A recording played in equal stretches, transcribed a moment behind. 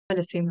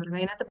Policy എന്ന്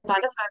പറയുന്നത്.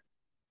 അതിനകത്ത്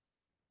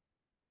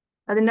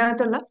അതിൻ്റെ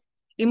അകത്തുള്ള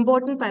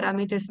ഇമ്പോർട്ടന്റ്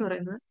പാരാമീറ്റേഴ്സ് എന്ന്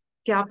പറയുന്നത്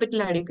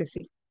ക്യാപിറ്റൽ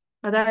അഡിക്വസി,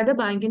 അതായത്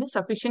ബാങ്കിന്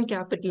സഫീഷ്യന്റ്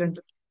ക്യാപിറ്റൽ ഉണ്ട്.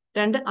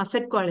 രണ്ട്,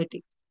 അസറ്റ് ക്വാളിറ്റി,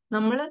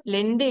 നമ്മൾ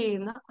ലെൻഡ്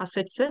ചെയ്യുന്ന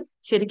അസറ്റ്സ്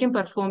ശരിക്കും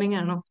പെർഫോമിംഗ്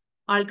ആണോ,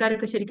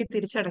 ആൾക്കാരൊക്കെ ശരിക്കും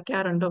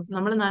തിരിച്ചടയ്ക്കാറുണ്ടോ,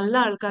 നമ്മൾ നല്ല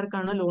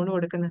ആൾക്കാർക്കാണോ ലോൺ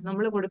കൊടുക്കുന്നത്,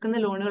 നമ്മൾ കൊടുക്കുന്ന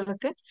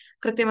ലോണുകളൊക്കെ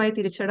കൃത്യമായി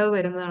തിരിച്ചടവ്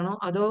വരുന്നതാണോ,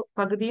 അതോ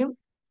പകുതിയും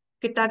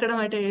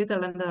കിട്ടാക്കടമായിട്ട് എഴുതി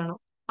തള്ളേണ്ടതാണോ,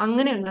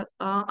 അങ്ങനെയുള്ള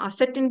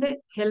അസറ്റിന്റെ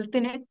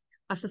ഹെൽത്തിനെ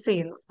അസസ്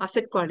ചെയ്യുന്നു,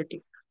 അസറ്റ് ക്വാളിറ്റി.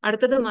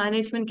 അടുത്തത്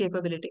മാനേജ്മെന്റ്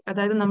കേപ്പബിലിറ്റി,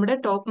 അതായത് നമ്മുടെ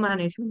ടോപ്പ്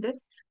മാനേജ്മെന്റ്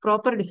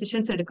പ്രോപ്പർ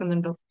ഡിസിഷൻസ്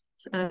എടുക്കുന്നുണ്ടോ,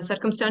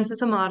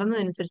 സർക്കംസ്റ്റാൻസസ്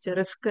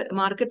മാറുന്നതനുസരിച്ച്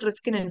മാർക്കറ്റ്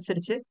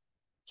റിസ്കിനനുസരിച്ച്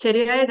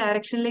ശരിയായ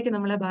ഡയറക്ഷനിലേക്ക്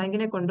നമ്മളെ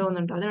ബാങ്കിനെ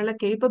കൊണ്ടുപോകുന്നുണ്ടോ, അതിനുള്ള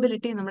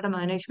കേപ്പബിലിറ്റി നമ്മുടെ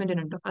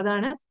മാനേജ്മെന്റിനുണ്ടോ,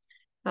 അതാണ്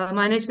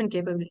മാനേജ്മെന്റ്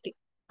കേപ്പബിലിറ്റി.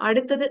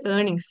 അടുത്തത്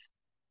ഏർണിങ്സ്.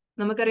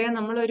 നമുക്കറിയാം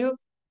നമ്മളൊരു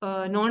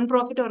നോൺ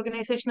പ്രോഫിറ്റ്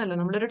ഓർഗനൈസേഷൻ അല്ല,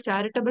 നമ്മളൊരു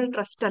ചാരിറ്റബിൾ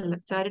ട്രസ്റ്റ് അല്ല,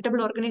 ചാരിറ്റബിൾ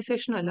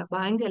ഓർഗനൈസേഷനും അല്ല.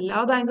 എല്ലാ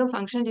ബാങ്കും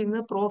ഫംഗ്ഷൻ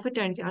ചെയ്യുന്നത്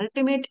പ്രോഫിറ്റ് ആണ്.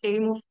 Ultimate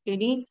aim of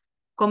any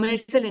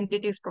commercial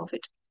entities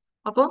profit.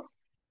 അപ്പോൾ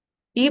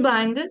ഈ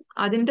ബാങ്ക്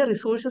അതിന്റെ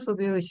റിസോഴ്സസ്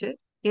ഉപയോഗിച്ച്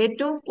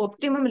ഏറ്റവും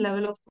optimum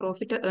level of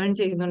profit earn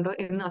ചെയ്യുന്നുണ്ടോ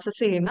എന്ന്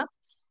അസസ് ചെയ്യുന്ന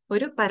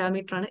ഒരു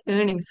പാരാമീറ്റർ ആണ്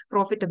ഏർണിങ്സ്,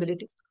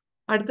 പ്രോഫിറ്റബിലിറ്റി.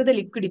 അടുത്തത്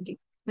ലിക്വിഡിറ്റി.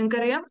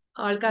 നിങ്ങൾക്കറിയാം,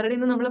 ആൾക്കാരുടെ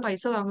നിന്ന് നമ്മൾ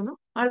പൈസ വാങ്ങുന്നു,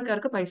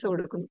 ആൾക്കാർക്ക് പൈസ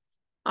കൊടുക്കുന്നു.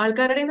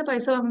 ആൾക്കാരുടെ നിന്ന്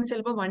പൈസ വാങ്ങുന്നത്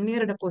ചിലപ്പോൾ 1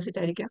 ഇയർ ഡെപ്പോസിറ്റ്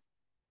ആയിരിക്കാം,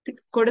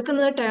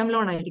 കൊടുക്കുന്നത് ടേം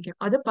ലോൺ ആയിരിക്കും,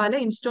 അത് പല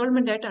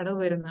ഇൻസ്റ്റാൾമെന്റ് ആയിട്ട് അടവ്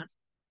വരുന്നതാണ്.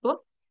 അപ്പോൾ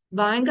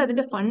ബാങ്ക്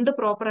അതിന്റെ ഫണ്ട്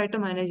പ്രോപ്പർ ആയിട്ട്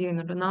മാനേജ്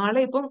ചെയ്യുന്നുണ്ട്.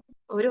 നാളെ ഇപ്പം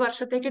 1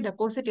 വർഷത്തേക്ക്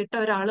ഡെപ്പോസിറ്റ് ഇട്ട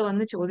ഒരാൾ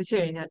വന്ന് ചോദിച്ചു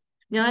കഴിഞ്ഞാൽ,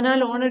 ഞാൻ ആ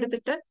ലോൺ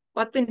എടുത്തിട്ട്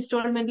 10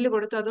 ഇൻസ്റ്റാൾമെന്റിൽ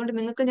കൊടുത്തു, അതുകൊണ്ട്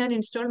നിങ്ങൾക്ക് ഞാൻ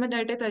ഇൻസ്റ്റാൾമെന്റ്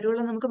ആയിട്ടേ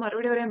തരുള്ളൂ, നമുക്ക്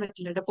മറുപടി പറയാൻ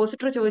പറ്റില്ല.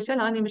 ഡെപ്പോസിറ്റർ ചോദിച്ചാൽ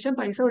ആ നിമിഷം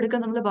പൈസ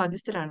കൊടുക്കാൻ നമ്മൾ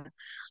ബാധ്യസ്ഥരാണ്.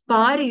 അപ്പൊ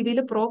ആ രീതിയിൽ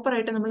പ്രോപ്പർ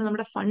ആയിട്ട് നമ്മൾ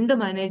നമ്മുടെ ഫണ്ട്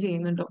മാനേജ്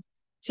ചെയ്യുന്നുണ്ടോ,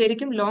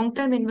 ശരിക്കും long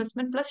time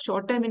investment plus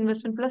short time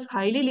investment plus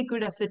highly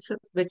liquid assets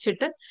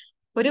വെച്ചിട്ട്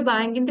ഒരു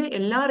ബാങ്കിന്റെ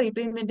എല്ലാ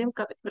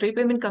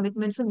റീപേയ്മെന്റ്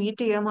കമ്മിറ്റ്മെന്റ്സും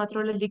മീറ്റ് ചെയ്യാൻ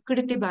മാത്രമുള്ള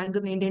ലിക്വിഡിറ്റി ബാങ്ക്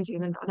മെയിൻറ്റെയിൻ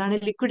ചെയ്യുന്നുണ്ട്. അതാണ്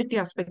ലിക്വിഡിറ്റി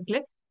ആസ്പെക്റ്റിൽ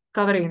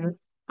കവർ ചെയ്യുന്നത്.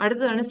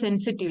 അടുത്തതാണ്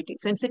സെൻസിറ്റിവിറ്റി.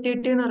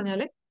 സെൻസിറ്റിവിറ്റി എന്ന്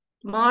പറഞ്ഞാൽ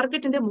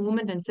മാർക്കറ്റിന്റെ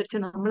മൂവ്മെന്റ് അനുസരിച്ച്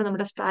നമ്മൾ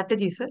നമ്മുടെ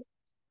സ്ട്രാറ്റജീസ്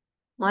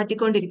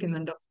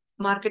മാറ്റിക്കൊണ്ടിരിക്കുന്നുണ്ടോ,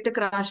 മാർക്കറ്റ്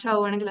ക്രാഷ്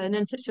ആവുകയാണെങ്കിൽ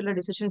അതിനനുസരിച്ചുള്ള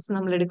ഡിസിഷൻസ്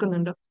നമ്മൾ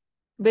എടുക്കുന്നുണ്ടോ,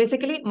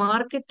 ബേസിക്കലി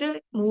മാർക്കറ്റ്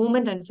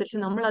മൂവ്മെന്റ് അനുസരിച്ച്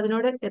നമ്മൾ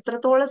അതിനോട്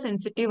എത്രത്തോളം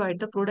സെൻസിറ്റീവ്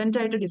ആയിട്ട് പ്രൂഡന്റ്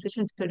ആയിട്ട്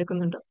ഡിസിഷൻസ്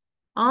എടുക്കുന്നുണ്ടോ,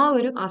 ആ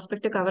ഒരു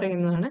ആസ്പെക്ട് കവർ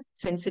ചെയ്യുന്നതാണ്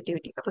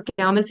സെൻസിറ്റിവിറ്റി. അപ്പൊ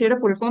ക്യാമൽസിയുടെ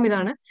ഫുൾ ഫോം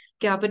ഇതാണ്: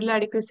 capital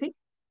adequacy,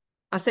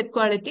 asset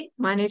quality,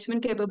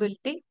 management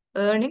capability,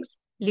 earnings,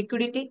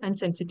 liquidity and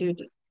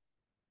sensitivity.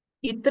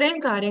 ഇത്രയും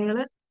കാര്യങ്ങൾ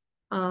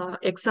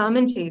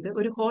എക്സാമിൻ ചെയ്ത്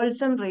ഒരു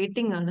ഹോൾസം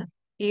റേറ്റിംഗ് ആണ്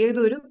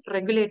ഏതൊരു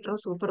റെഗുലേറ്ററോ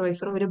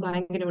സൂപ്പർവൈസറോ ഒരു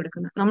ബാങ്കിന്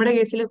കൊടുക്കുന്നത്. നമ്മുടെ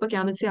കേസിൽ ഇപ്പൊ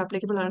ക്യാമൽസി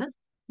ആപ്ലിക്കബിൾ ആണ്,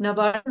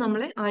 നബാർഡ്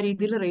നമ്മളെ ആ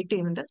രീതിയിൽ റേറ്റ്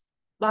ചെയ്യുന്നുണ്ട്.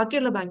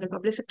 ബാക്കിയുള്ള ബാങ്കുകൾ,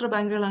 പബ്ലിക് സെക്ടർ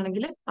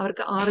ബാങ്കുകളാണെങ്കിൽ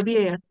അവർക്ക്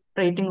RBI ആണ്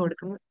റേറ്റിംഗ്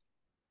കൊടുക്കുന്നത്.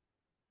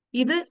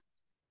 ഇത്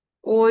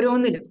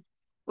ഓരോന്നിലും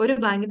ഒരു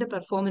ബാങ്കിന്റെ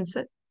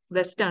പെർഫോമൻസ്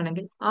ബെസ്റ്റ്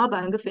ആണെങ്കിൽ ആ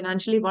ബാങ്ക്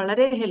ഫിനാൻഷ്യലി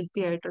വളരെ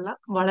ഹെൽത്തി ആയിട്ടുള്ള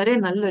വളരെ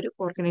നല്ലൊരു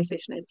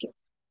ഓർഗനൈസേഷൻ ആയിരിക്കും.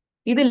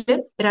 ഇതിൽ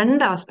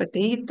 2 ആസ്പെക്ട്,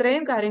 ഈ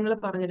ഇത്രയും കാര്യങ്ങൾ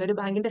പറഞ്ഞില്ല, ഒരു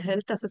ബാങ്കിന്റെ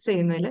ഹെൽത്ത് അസസ്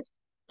ചെയ്യുന്നതിൽ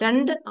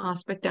 2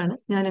 ആസ്പെക്ട് ആണ്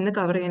ഞാൻ ഇന്ന്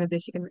കവർ ചെയ്യാൻ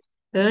ഉദ്ദേശിക്കുന്നത്: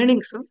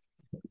 ഏർണിങ്സും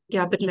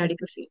ക്യാപിറ്റൽ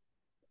അഡിക്വസിയും.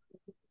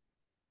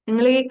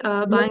 നിങ്ങൾ ഈ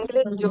ബാങ്കിൽ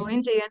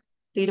ജോയിൻ ചെയ്യാൻ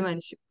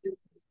തീരുമാനിച്ചു.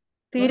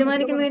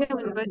 തീരുമാനിക്കുന്നതിന്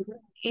മുൻപ്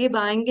ഈ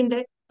ബാങ്കിന്റെ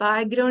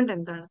ബാക്ക്ഗ്രൗണ്ട്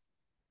എന്താണ്,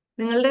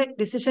 നിങ്ങളുടെ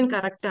ഡിസിഷൻ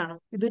കറക്റ്റ് ആണോ,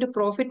 ഇതൊരു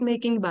പ്രോഫിറ്റ്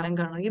മേക്കിംഗ്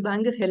ബാങ്ക് ആണോ, ഈ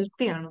ബാങ്ക്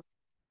ഹെൽത്തി ആണോ,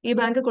 ഈ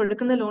ബാങ്ക്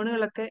കൊടുക്കുന്ന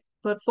ലോണുകളൊക്കെ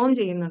പെർഫോം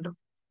ചെയ്യുന്നുണ്ടോ,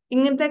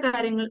 ഇങ്ങനത്തെ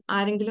കാര്യങ്ങൾ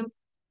ആരെങ്കിലും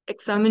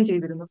എക്സാമിൻ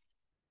ചെയ്തിരുന്നു?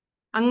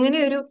 അങ്ങനെ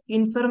ഒരു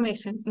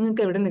ഇൻഫർമേഷൻ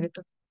നിങ്ങൾക്ക് എവിടെ നിന്ന്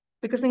കിട്ടും?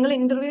 ബിക്കോസ് നിങ്ങൾ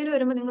ഇന്റർവ്യൂവിൽ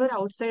വരുമ്പോൾ നിങ്ങൾ ഒരു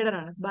ഔട്ട്സൈഡർ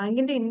ആണ്,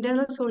 ബാങ്കിന്റെ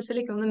ഇന്റേണൽ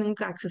സോഴ്സിലേക്കൊന്നും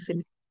നിങ്ങൾക്ക് ആക്സസ്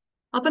ഇല്ല.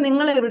 അപ്പൊ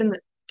നിങ്ങൾ എവിടുന്ന്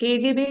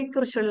KGBയെ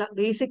കുറിച്ചുള്ള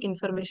ബേസിക്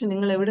ഇൻഫർമേഷൻ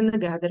നിങ്ങൾ എവിടുന്ന്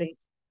ഗ്യാദർ ചെയ്യും?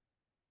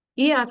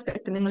 ഈ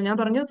ആസ്പെക്ട് ഞാൻ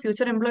പറഞ്ഞു,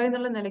 ഫ്യൂച്ചർ എംപ്ലോയി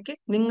എന്നുള്ള നിലയ്ക്ക്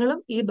നിങ്ങളും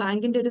ഈ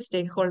ബാങ്കിന്റെ ഒരു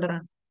സ്റ്റേക്ക് ഹോൾഡർ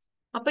ആണ്.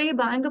 അപ്പൊ ഈ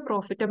ബാങ്ക്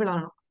പ്രോഫിറ്റബിൾ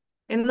ആണോ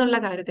എന്നുള്ള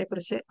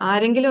കാര്യത്തെക്കുറിച്ച്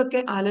ആരെങ്കിലും ഒക്കെ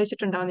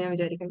ആലോചിച്ചിട്ടുണ്ടാവും ഞാൻ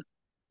വിചാരിക്കുന്നു.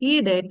 ഈ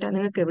ഡേറ്റ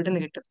നിങ്ങൾക്ക് എവിടെ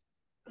നിന്ന് കിട്ടും?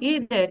 ഈ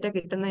ഡേറ്റ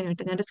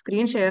കിട്ടുന്നതിനായിട്ട് ഞാൻ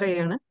സ്ക്രീൻ ഷെയർ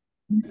ചെയ്യാണ്.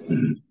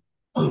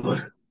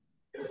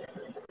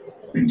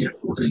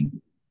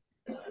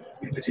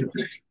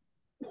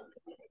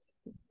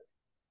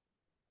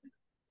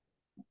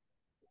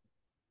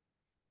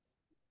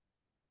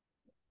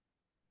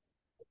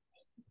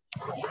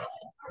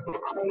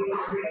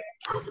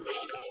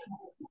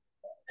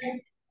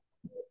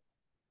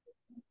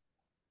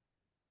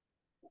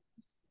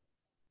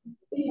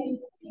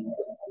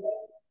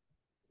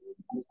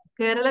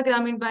 കേരള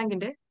ഗ്രാമീൺ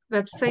ബാങ്കിന്റെ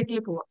വെബ്സൈറ്റിൽ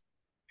പോവാം.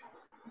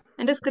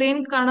 എന്റെ സ്ക്രീൻ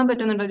കാണാൻ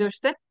പറ്റുന്നുണ്ടോ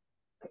ജോഷ്തെ?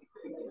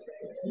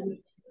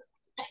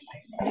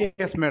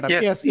 Yes, madam.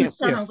 Yes.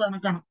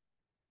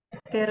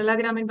 Kerala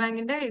Gramin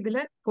ബാങ്കിന്റെ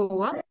ഇതില്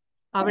പോവാ.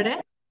 അവിടെ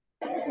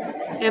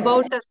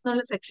എബൌട്ട് അസ്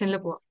എന്നുള്ള സെക്ഷനിൽ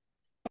പോവാം.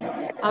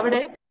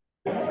 അവിടെ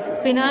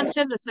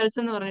ഫിനാൻഷ്യൽ റിസൾട്ട്സ്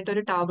എന്ന് പറഞ്ഞിട്ട്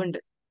ഒരു ടാബ് ഉണ്ട്.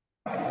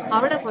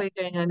 അവിടെ പോയി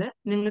കഴിഞ്ഞാൽ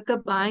നിങ്ങൾക്ക്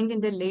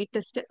ബാങ്കിന്റെ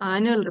ലേറ്റസ്റ്റ്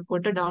ആനുവൽ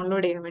റിപ്പോർട്ട്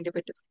ഡൗൺലോഡ് ചെയ്യാൻ വേണ്ടി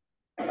പറ്റും.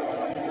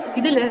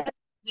 ഇതില്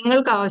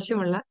നിങ്ങൾക്ക്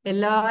ആവശ്യമുള്ള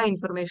എല്ലാ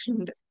ഇൻഫർമേഷനും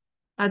ഉണ്ട്.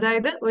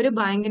 അതായത് ഒരു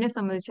ബാങ്കിനെ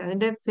സംബന്ധിച്ച്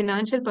അതിന്റെ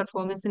ഫിനാൻഷ്യൽ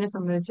പെർഫോമൻസിനെ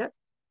സംബന്ധിച്ച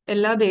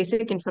എല്ലാ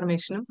ബേസിക്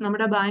ഇൻഫർമേഷനും,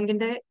 നമ്മുടെ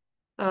ബാങ്കിന്റെ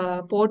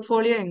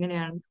പോർട്ട്ഫോളിയോ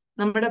എങ്ങനെയാണ്,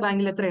 നമ്മുടെ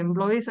ബാങ്കിൽ എത്ര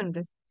എംപ്ലോയീസ് ഉണ്ട്,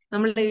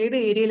 നമ്മൾ ഏത്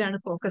ഏരിയയിലാണ്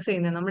ഫോക്കസ്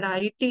ചെയ്യുന്നത്, നമ്മുടെ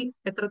IT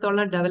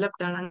എത്രത്തോളം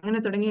ഡെവലപ്ഡ് ആണ്, അങ്ങനെ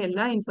തുടങ്ങിയ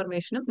എല്ലാ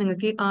ഇൻഫർമേഷനും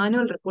നിങ്ങൾക്ക് ഈ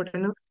ആനുവൽ റിപ്പോർട്ടിൽ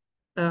നിന്ന്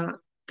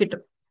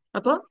കിട്ടും.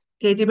 അപ്പോൾ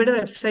KGBയുടെ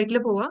വെബ്സൈറ്റിൽ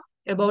പോവുക,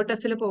 എബൌട്ട്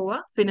അസിൽ പോവുക,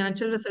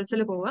 ഫിനാൻഷ്യൽ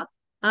റിസൾട്ട്സിൽ പോവുക,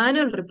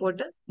 ആനുവൽ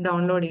റിപ്പോർട്ട്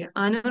ഡൗൺലോഡ് ചെയ്യുക.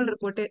 ആനുവൽ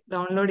റിപ്പോർട്ട്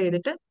ഡൗൺലോഡ്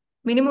ചെയ്തിട്ട്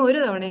മിനിമം ഒരു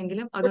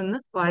തവണയെങ്കിലും അതൊന്ന്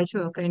വായിച്ചു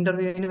നോക്കുക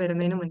ഇന്റർവ്യൂവിന്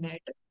വരുന്നതിന് മുന്നേ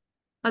ആയിട്ട്.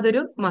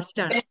 അതൊരു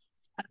മസ്റ്റാണ്.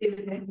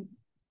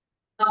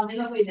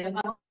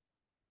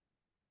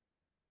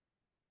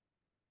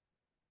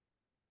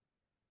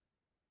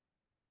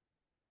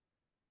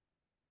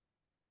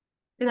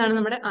 ഇതാണ്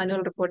നമ്മുടെ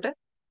ആനുവൽ റിപ്പോർട്ട്.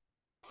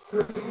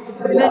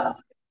 പിന്നെ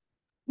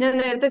ഞാൻ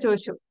നേരത്തെ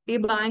ചോദിച്ചു, ഈ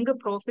ബാങ്ക്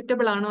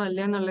പ്രോഫിറ്റബിൾ ആണോ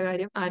അല്ലയോ എന്നുള്ള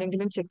കാര്യം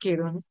ആരെങ്കിലും ചെക്ക്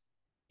ചെയ്തു?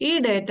 ഈ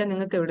ഡേറ്റ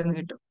നിങ്ങൾക്ക് എവിടെ നിന്ന്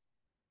കിട്ടും?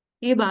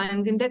 ഈ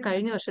ബാങ്കിന്റെ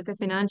കഴിഞ്ഞ വർഷത്തെ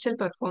ഫിനാൻഷ്യൽ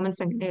പെർഫോമൻസ്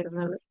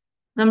എങ്ങനെയായിരുന്നത്?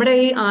 നമ്മുടെ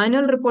ഈ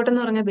ആനുവൽ റിപ്പോർട്ട്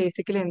എന്ന് പറഞ്ഞാൽ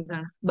ബേസിക്കലി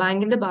എന്താണ്?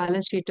 ബാങ്കിന്റെ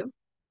ബാലൻസ് ഷീറ്റും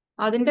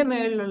അതിന്റെ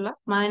മേളിലുള്ള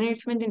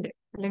മാനേജ്മെന്റിന്റെ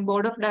അല്ലെങ്കിൽ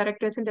ബോർഡ് ഓഫ്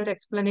ഡയറക്ടേഴ്സിന്റെ ഒരു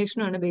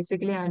എക്സ്പ്ലനേഷനും ആണ്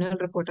ബേസിക്കലി ആനുവൽ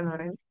റിപ്പോർട്ട് എന്ന്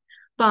പറയുന്നത്.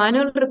 അപ്പൊ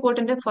ആനുവൽ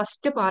റിപ്പോർട്ടിന്റെ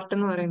ഫസ്റ്റ് പാർട്ട്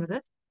എന്ന് പറയുന്നത്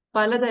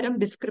പലതരം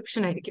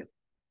ഡിസ്ക്രിപ്ഷൻ ആയിരിക്കും.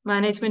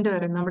 മാനേജ്മെന്റ്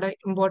പറയുന്നത് നമ്മുടെ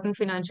ഇമ്പോർട്ടന്റ്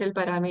ഫിനാൻഷ്യൽ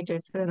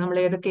പാരാമീറ്റേഴ്സ്, നമ്മൾ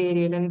ഏതൊക്കെ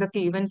ഏരിയയിൽ എന്തൊക്കെ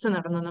ഇവന്റ്സ്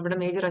നടന്നു, നമ്മുടെ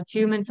മേജർ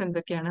അച്ചീവ്മെന്റ്സ്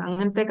എന്തൊക്കെയാണ്,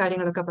 അങ്ങനത്തെ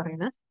കാര്യങ്ങളൊക്കെ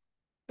പറയുന്നത്.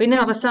 പിന്നെ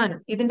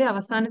ഇതിന്റെ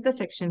അവസാനത്തെ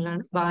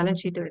സെക്ഷനിലാണ്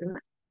ബാലൻസ് ഷീറ്റ്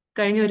വരുന്നത്.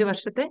 കഴിഞ്ഞ ഒരു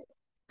വർഷത്തെ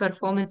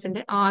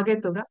പെർഫോമൻസിന്റെ ആകെ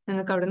തുക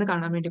നിങ്ങൾക്ക് അവിടെ നിന്ന്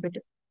കാണാൻ വേണ്ടി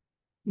പറ്റും.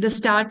 ഇത്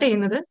സ്റ്റാർട്ട്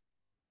ചെയ്യുന്നത്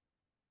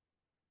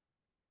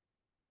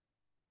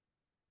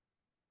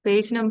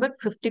പേജ് നമ്പർ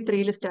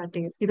 53 സ്റ്റാർട്ട്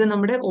ചെയ്യും. ഇത്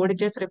നമ്മുടെ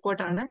ഓഡിറ്റേഴ്സ്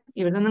റിപ്പോർട്ടാണ്.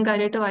 ഇവിടെ നിന്നും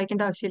കാര്യമായിട്ട്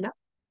വായിക്കേണ്ട ആവശ്യമില്ല.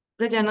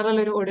 ഇത് ജനറൽ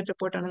ഒരു ഓഡിറ്റ്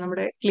റിപ്പോർട്ടാണ്.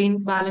 നമ്മുടെ ക്ലീൻ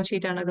ബാലൻസ്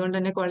ഷീറ്റ് ആണ്. അതുകൊണ്ട്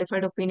തന്നെ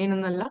ക്വാളിഫൈഡ് ഒപ്പീനിയൻ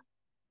ഒന്നല്ല,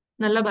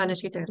 നല്ല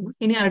ബാലൻസ് ഷീറ്റ് ആയിരുന്നു.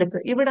 ഇനി അടുത്ത്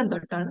ഇവിടം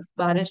തൊട്ടാണ്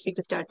ബാലൻസ്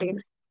ഷീറ്റ് സ്റ്റാർട്ട്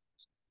ചെയ്യുന്നത്.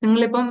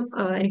 നിങ്ങളിപ്പം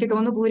എനിക്ക്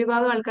തോന്നുന്നു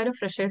ഭൂരിഭാഗം ആൾക്കാരും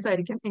ഫ്രഷേഴ്സ്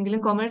ആയിരിക്കും. എങ്കിലും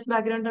കൊമേഴ്സ്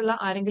ബാക്ക്ഗ്രൗണ്ട് ഉള്ള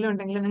ആരെങ്കിലും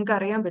ഉണ്ടെങ്കിൽ നിങ്ങൾക്ക്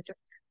അറിയാൻ പറ്റും,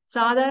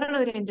 സാധാരണ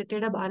ഒരു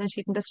എന്റിറ്റിയുടെ ബാലൻസ്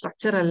ഷീറ്റിന്റെ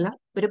സ്ട്രക്ചർ അല്ല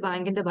ഒരു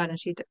ബാങ്കിന്റെ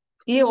ബാലൻസ് ഷീറ്റ്.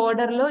 ഈ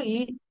ഓർഡറിലോ ഈ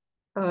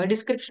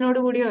ഡിസ്ക്രിപ്ഷനോട്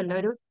കൂടിയോ അല്ല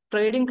ഒരു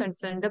ട്രേഡിംഗ്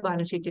കൺസേണിന്റെ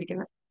ബാലൻസ് ഷീറ്റ്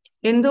ഇരിക്കുന്നത്.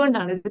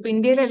 എന്തുകൊണ്ടാണ് ഇതിപ്പോ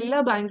ഇന്ത്യയിലെ എല്ലാ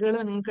ബാങ്കുകളും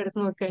നിങ്ങൾക്ക് എടുത്ത്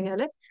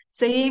നോക്കിക്കഴിഞ്ഞാൽ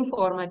സെയിം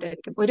ഫോർമാറ്റ്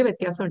ആയിരിക്കും, ഒരു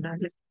വ്യത്യാസം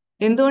ഉണ്ടാവില്ല.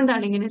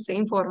 എന്തുകൊണ്ടാണ് ഇങ്ങനെ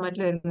സെയിം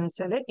ഫോർമാറ്റിൽ വരുന്നത്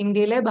വെച്ചാൽ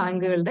ഇന്ത്യയിലെ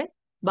ബാങ്കുകളുടെ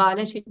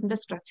ബാലൻസ് ഷീറ്റിന്റെ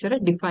സ്ട്രക്ചർ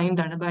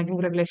ഡിഫൈൻഡ് ആണ്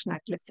banking regulation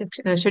ആക്ടിൽ.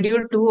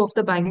 Schedule 2 of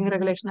the banking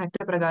regulation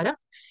act പ്രകാരം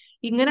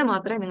ഇങ്ങനെ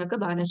മാത്രമേ നിങ്ങൾക്ക്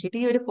ബാലൻസ് ഷീറ്റ്,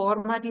 ഈ ഒരു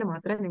ഫോർമാറ്റിൽ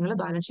മാത്രമേ നിങ്ങൾ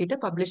ബാലൻസ് ഷീറ്റ്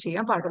പബ്ലിഷ്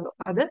ചെയ്യാൻ പാടുള്ളൂ.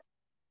 അത്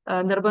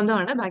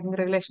നിർബന്ധമാണ്. ബാങ്കിങ്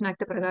റെഗുലേഷൻ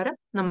ആക്ട് പ്രകാരം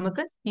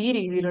നമുക്ക് ഈ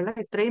രീതിയിലുള്ള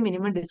ഇത്രയും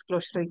മിനിമം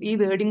ഡിസ്ക്ലോഷർ, ഈ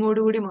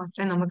വേർഡിങ്ങോടുകൂടി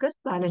മാത്രമേ നമുക്ക്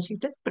ബാലൻസ്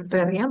ഷീറ്റ്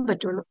പ്രിപ്പയർ ചെയ്യാൻ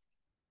പറ്റുള്ളൂ.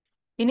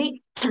 ഇനി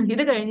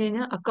ഇത് കഴിഞ്ഞ്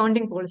കഴിഞ്ഞാൽ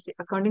അക്കൗണ്ടിങ്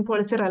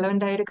പോളിസി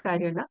റെലവെന്റ് ആയ ഒരു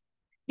കാര്യമല്ല.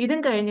 ഇതും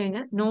കഴിഞ്ഞ്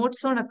കഴിഞ്ഞാൽ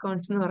നോട്ട്സ് ഓൺ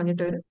അക്കൗണ്ട്സ് എന്ന്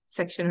പറഞ്ഞിട്ട് ഒരു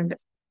സെക്ഷൻ ഉണ്ട്.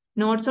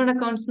 നോട്ട്സ് ഓൺ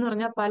അക്കൗണ്ട്സ് എന്ന്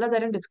പറഞ്ഞാൽ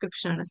പലതരം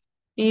ഡിസ്ക്രിപ്ഷൻ ആണ്.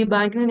 ഈ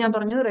ബാങ്കിങ് ഞാൻ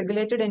പറഞ്ഞു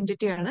റെഗുലേറ്റഡ്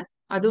എൻറ്റിറ്റി ആണ്.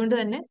 അതുകൊണ്ട്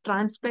തന്നെ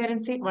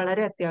ട്രാൻസ്പെറൻസി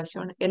വളരെ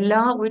അത്യാവശ്യമാണ്.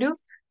 ഒരു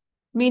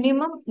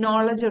മിനിമം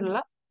നോളജ് ഉള്ള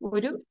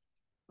ഒരു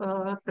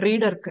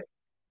റീഡർക്ക്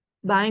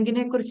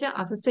ബാങ്കിനെ കുറിച്ച്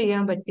അസസ്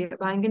ചെയ്യാൻ പറ്റിയ,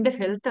 ബാങ്കിന്റെ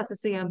ഹെൽത്ത്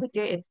അസസ് ചെയ്യാൻ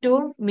പറ്റിയ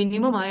ഏറ്റവും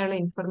മിനിമം ആയുള്ള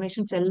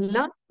ഇൻഫർമേഷൻസ്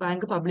എല്ലാം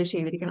ബാങ്ക് പബ്ലിഷ്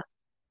ചെയ്തിരിക്കണം.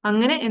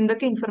 അങ്ങനെ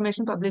എന്തൊക്കെ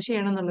ഇൻഫർമേഷൻ പബ്ലിഷ്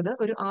ചെയ്യണം എന്നുള്ളത്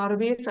ഒരു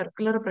RBI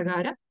സർക്കുലർ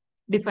പ്രകാരം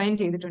ഡിഫൈൻ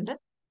ചെയ്തിട്ടുണ്ട്.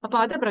 അപ്പൊ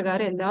അത്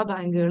പ്രകാരം എല്ലാ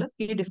ബാങ്കുകളും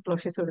ഈ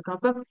ഡിസ്ക്ലോഷേഴ്സ് കൊടുക്കും.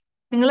 അപ്പൊ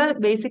നിങ്ങൾ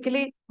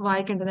ബേസിക്കലി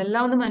വായിക്കേണ്ടത്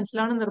എല്ലാം ഒന്നും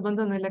മനസ്സിലാവണം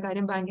നിർബന്ധമൊന്നുമില്ല.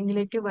 കാര്യം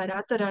ബാങ്കിങ്ങിലേക്ക്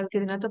വരാത്ത ഒരാൾക്ക്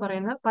ഇതിനകത്ത്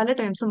പറയുന്ന പല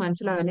ടൈംസും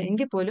മനസ്സിലാവില്ല.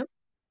 എങ്കിൽ പോലും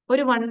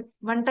ഒരു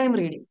വൺ ടൈം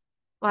റീഡിങ്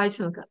വായിച്ചു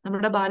നോക്കുക.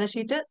 നമ്മുടെ ബാലൻസ്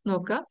ഷീറ്റ്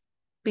നോക്കുക,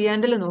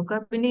 P&L നോക്കുക,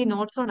 പിന്നെ ഈ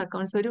നോട്ട്സ് ഓൺ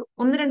അക്കൗണ്ട്സ് ഒരു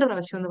 1-2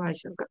 പ്രാവശ്യം ഒന്ന്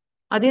വായിച്ചു നോക്കുക.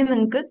 അതിൽ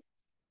നിങ്ങൾക്ക്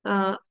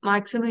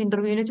മാക്സിമം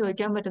ഇന്റർവ്യൂവിന്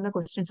ചോദിക്കാൻ പറ്റുന്ന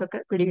ക്വസ്റ്റ്യൻസ് ഒക്കെ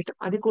പിടികിട്ടും.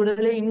 അതിൽ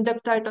കൂടുതൽ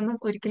ഇൻഡെപ്ത് ആയിട്ടൊന്നും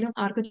ഒരിക്കലും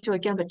ആർക്കും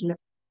ചോദിക്കാൻ പറ്റില്ല.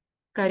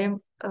 കാര്യം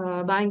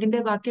ബാങ്കിന്റെ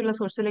ബാക്കിയുള്ള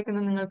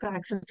സോഴ്സിലേക്കൊന്നും നിങ്ങൾക്ക്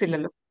ആക്സസ്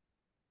ഇല്ലല്ലോ.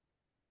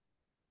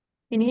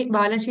 ഇനി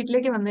ബാലൻസ്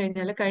ഷീറ്റിലേക്ക് വന്നു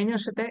കഴിഞ്ഞാൽ കഴിഞ്ഞ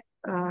വർഷത്തെ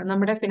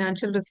നമ്മുടെ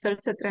ഫിനാൻഷ്യൽ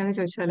റിസൾട്ട്സ് എത്രയാണെന്ന്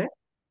ചോദിച്ചാൽ,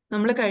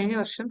 നമ്മൾ കഴിഞ്ഞ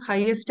വർഷം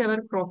ഹയസ്റ്റ്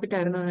എവർ പ്രോഫിറ്റ്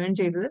ആയിരുന്നു ഏൺ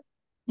ചെയ്തത്.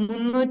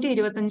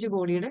 325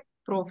 കോടിയുടെ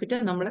പ്രോഫിറ്റ്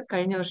നമ്മൾ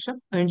കഴിഞ്ഞ വർഷം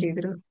ഏൺ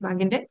ചെയ്തിരുന്നു.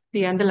 ബാങ്കിന്റെ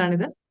P&L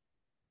ആണിത്.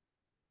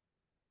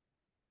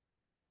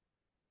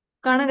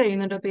 കാണാൻ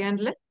കഴിയുന്നുണ്ടോ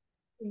P&L?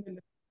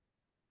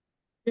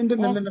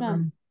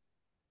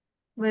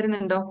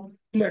 വരുന്നുണ്ടോ?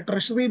 ഇല്ല,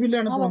 ട്രഷറി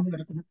ബില്ലാണ് ഇപ്പോൾ വന്ന്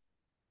കിടക്കുന്നത്.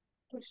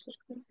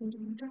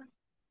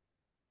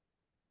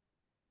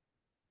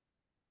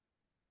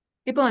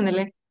 ഇപ്പൊ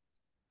വന്നല്ലേ?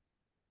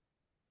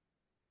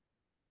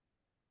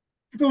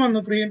 ഇപ്പൊ വന്നു,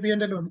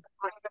 P&L വന്നു.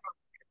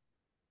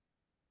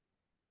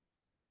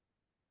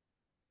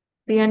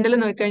 P&L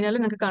നോക്കിക്കഴിഞ്ഞാൽ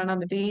നിങ്ങൾക്ക് കാണാൻ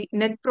പറ്റും ഈ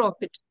net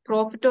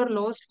profit or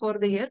loss for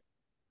the year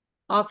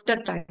after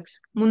tax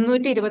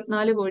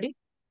 324 കോടി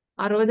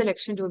 60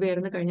 ലക്ഷം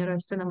രൂപയായിരുന്നു കഴിഞ്ഞ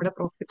പ്രാവശ്യത്തെ നമ്മുടെ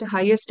പ്രോഫിറ്റ്.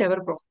 ഹയസ്റ്റ് എവർ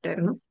പ്രോഫിറ്റ്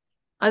ആയിരുന്നു.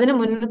 അതിന്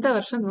മുന്നത്തെ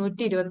വർഷം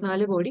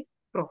 124 കോടി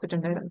പ്രോഫിറ്റ്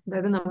ഉണ്ടായിരുന്നു.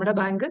 അതായത് നമ്മുടെ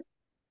ബാങ്ക്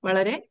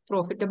വളരെ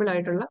പ്രോഫിറ്റബിൾ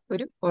ആയിട്ടുള്ള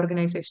ഒരു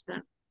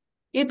ഓർഗനൈസേഷനാണ്.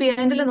 ഈ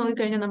P&L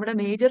നോക്കിക്കഴിഞ്ഞാൽ നമ്മുടെ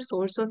മേജർ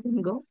സോഴ്സ് ഓഫ്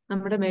ഇൻകം,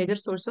 നമ്മുടെ മേജർ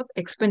സോഴ്സ് ഓഫ്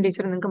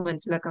എക്സ്പെൻഡിച്ചർ നിങ്ങൾക്ക്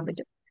മനസ്സിലാക്കാൻ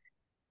പറ്റും.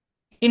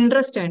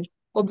 ഇൻട്രസ്റ്റ് ആൻഡ്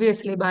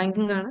ഒബ്വിയസ്ലി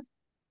ബാങ്കിങ് ആണ്.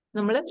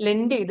 നമ്മൾ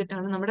ലെൻഡ്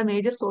ചെയ്തിട്ടാണ്. നമ്മുടെ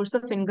മേജർ സോഴ്സ്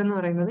ഓഫ് ഇൻകം എന്ന്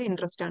പറയുന്നത്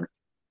ഇൻട്രസ്റ്റ് ആണ്.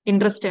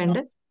 ഇൻട്രസ്റ്റ്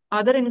ആൻഡ്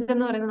അതർ ഇൻകം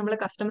എന്ന് പറയുന്നത് നമ്മൾ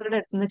കസ്റ്റമറുടെ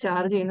അടുത്ത് നിന്ന്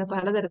ചാർജ് ചെയ്യുന്ന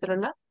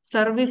പലതരത്തിലുള്ള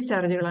സർവീസ്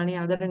ചാർജുകളാണ് ഈ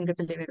അതർ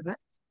ഇൻകത്തിൽ വരുന്നത്.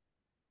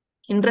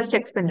 ഇൻട്രസ്റ്റ്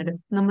എക്സ്പെൻഡ്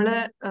നമ്മൾ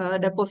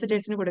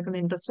ഡെപ്പോസിറ്റേഴ്സിന് കൊടുക്കുന്ന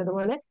ഇൻട്രസ്റ്റ്,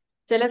 അതുപോലെ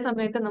ചില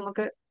സമയത്ത്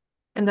നമുക്ക്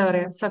എന്താ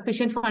പറയാ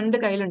സഫീഷ്യന്റ് ഫണ്ട്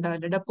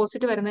കയ്യിലുണ്ടാവില്ല,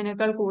 ഡെപ്പോസിറ്റ്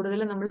വരുന്നതിനേക്കാൾ കൂടുതൽ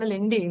നമ്മൾ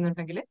ലെൻഡ്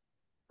ചെയ്യുന്നുണ്ടെങ്കിൽ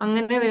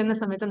അങ്ങനെ വരുന്ന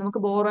സമയത്ത് നമുക്ക്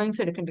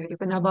ബോറോയിങ്സ് എടുക്കേണ്ടി വരും.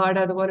 ഇപ്പൊ നബാർഡ്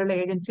അതുപോലുള്ള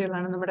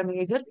ഏജൻസികളാണ് നമ്മുടെ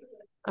മേജർ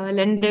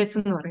ലെൻഡേഴ്സ്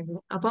എന്ന്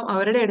പറയുന്നത്. അപ്പം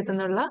അവരുടെ അടുത്തു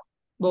നിന്നുള്ള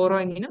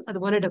ബോറോയിങ്ങിനും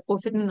അതുപോലെ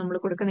ഡെപ്പോസിറ്റിനും നമ്മൾ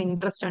കൊടുക്കുന്ന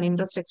ഇൻട്രസ്റ്റ് ആണ്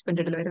ഇൻട്രസ്റ്റ്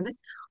എക്സ്പെൻഡിൽ വരുന്നത്.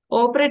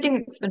 ഓപ്പറേറ്റിംഗ്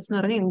എക്സ്പെൻസ് എന്ന്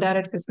പറഞ്ഞാൽ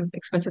ഇൻഡയറക്ട്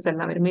എക്സ്പെൻസസ്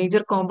എല്ലാം വരും.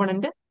 മേജർ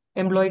കോമ്പണന്റ്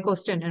എംപ്ലോയി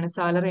കോസ്റ്റ് തന്നെയാണ്,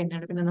 സാലറി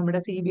തന്നെയാണ്. പിന്നെ നമ്മുടെ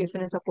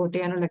CBSനെ സപ്പോർട്ട്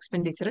ചെയ്യാനുള്ള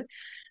എക്സ്പെൻഡിച്ചർ,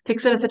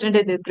 ഫിക്സഡ്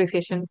അസറ്റിന്റെ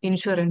ഡിപ്രീസിയേഷൻ,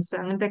 ഇൻഷുറൻസ്,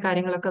 അങ്ങനത്തെ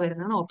കാര്യങ്ങളൊക്കെ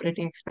വരുന്നതാണ്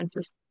operating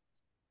expenses.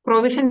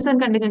 Provisions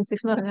and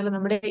contingencies എന്ന് പറഞ്ഞാൽ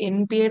നമ്മുടെ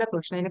NPA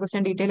പ്രൊവിഷൻ, അതിനെക്കുറിച്ച്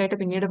ഞാൻ ഡീറ്റെയിൽ ആയിട്ട്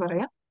പിന്നീട്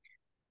പറയാം.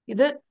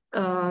 ഇത്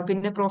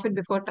പിന്നെ പ്രോഫിറ്റ്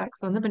ബിഫോർ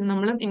ടാക്സ് വന്ന് പിന്നെ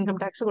നമ്മൾ ഇൻകം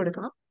ടാക്സ്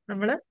കൊടുക്കണം.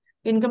 നമ്മൾ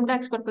ഇൻകം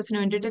ടാക്സ് പർപ്പസിന്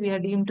വേണ്ടിയിട്ട് V R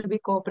deemed to B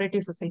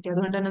cooperative society.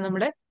 അതുകൊണ്ട് തന്നെ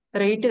നമ്മുടെ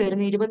റേറ്റ്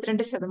വരുന്നത്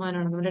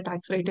 22% നമ്മുടെ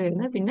ടാക്സ് റേറ്റ്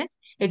വരുന്നത്. പിന്നെ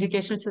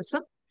എഡ്യൂക്കേഷൻ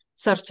സെസ്സും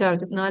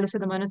സർചാർജ്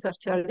 4%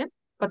 സർചാർജ്,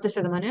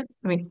 10%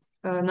 മീൻ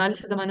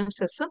 4%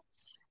 സെസ്സും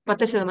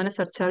 10%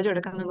 സർചാർജ്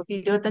അടക്കം നമുക്ക്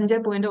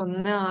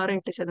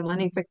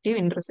 25.168% ഇഫക്റ്റീവ്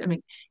ഇൻട്രസ്റ്റ്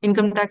മീൻ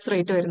ഇൻകം ടാക്സ്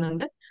റേറ്റ്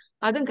വരുന്നുണ്ട്.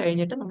 അതും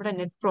കഴിഞ്ഞിട്ട് നമ്മുടെ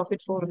net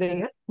profit for the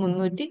year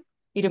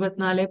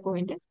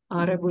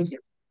 324.60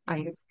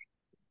 ആയിരം.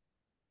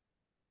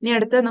 ഇനി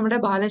അടുത്ത നമ്മുടെ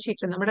ബാലൻസ്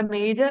ഷീറ്റിൽ നമ്മുടെ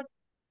മേജർ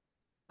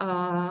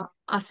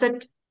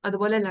അസറ്റ്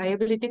അതുപോലെ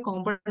ലയബിലിറ്റി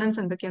കോമ്പണൻസ്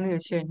എന്തൊക്കെയാണെന്ന്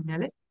ചോദിച്ചു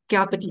കഴിഞ്ഞാൽ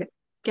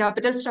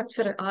ക്യാപിറ്റൽ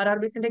സ്ട്രക്ചർ,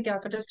 RRBസിന്റെ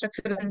ക്യാപിറ്റൽ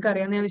സ്ട്രക്ചർ നിങ്ങൾക്ക്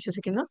അറിയാമെന്ന് ഞാൻ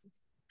വിശ്വസിക്കുന്നു.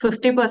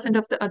 50%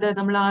 ഓഫ് അത്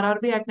നമ്മൾ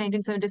RRB ആക്ട്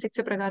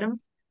 1976 പ്രകാരം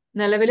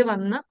നിലവിൽ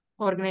വന്ന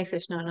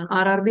ഓർഗനൈസേഷൻ ആണ്.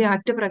 RRB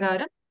ആക്ട്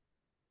പ്രകാരം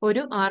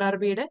ഒരു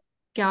RRBയുടെ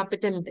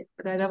ക്യാപിറ്റലിന്റെ,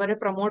 അതായത് അവരുടെ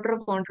പ്രൊമോട്ടർ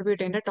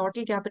കോൺട്രിബ്യൂട്ട് ചെയ്യേണ്ട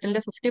ടോട്ടൽ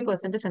ക്യാപിറ്റലിന്റെ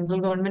 50% സെൻട്രൽ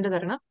ഗവൺമെന്റ്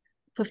തരണം,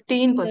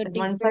 15%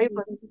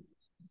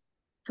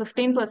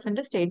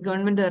 സ്റ്റേറ്റ്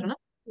ഗവൺമെന്റ് തരണം,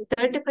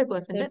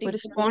 35% ഒരു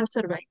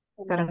സ്പോൺസർ ബാങ്ക്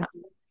തരണം.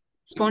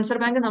 സ്പോൺസർ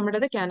ബാങ്ക്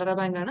നമ്മുടേത് കാനറ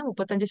ബാങ്ക് ആണ്.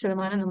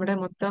 35% നമ്മുടെ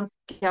മൊത്തം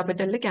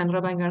ക്യാപിറ്റലിൽ കാനറ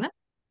ബാങ്ക് ആണ്.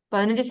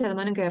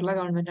 15% കേരള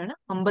ഗവൺമെന്റ് ആണ്.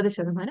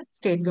 50%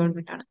 സ്റ്റേറ്റ്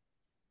ഗവൺമെന്റ് ആണ്.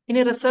 ഇനി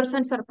റിസർവ്സ്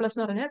ആൻഡ് സർപ്ലസ്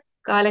എന്ന് പറഞ്ഞാൽ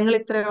കാലങ്ങൾ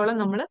ഇത്രയോളം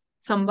നമ്മൾ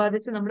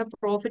സമ്പാദിച്ച് നമ്മുടെ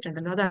പ്രോഫിറ്റ്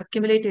ഉണ്ടല്ലോ അത്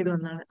അക്യുമുലേറ്റ് ചെയ്ത്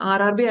വന്നതാണ്.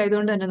 RRB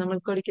ആയതുകൊണ്ട് തന്നെ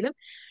നമ്മൾക്ക് ഒരിക്കലും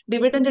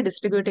ഡിവിഡൻഡ്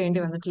ഡിസ്ട്രിബ്യൂട്ട് ചെയ്യേണ്ടി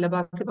വന്നിട്ടില്ല.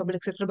 ബാക്കി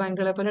പബ്ലിക് സെക്ടർ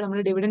ബാങ്കുകളെ പോലെ നമ്മൾ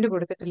ഡിവിഡൻഡ്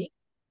കൊടുത്തിട്ടില്ല.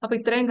 അപ്പൊ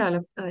ഇത്രയും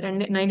കാലം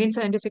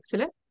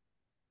 1976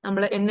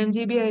 നമ്മൾ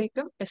NMGB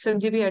ആയിരിക്കും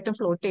SMGB ആയിട്ടും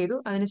ഫ്ലോട്ട് ചെയ്തു.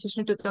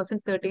 അതിനുശേഷം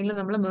 2013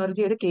 നമ്മൾ മെർജ്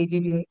ചെയ്ത്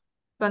KGB ആയി.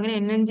 അപ്പൊ അങ്ങനെ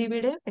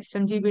NMGBയുടെയും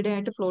SMGBയുടെയും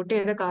ആയിട്ട് ഫ്ലോട്ട്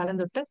ചെയ്ത കാലം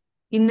തൊട്ട്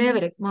ഇന്നേ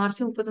വരെ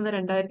മാർച്ച് 31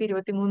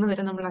 2023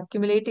 വരെ നമ്മൾ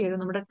അക്യുമുലേറ്റ് ചെയ്ത്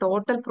നമ്മുടെ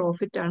ടോട്ടൽ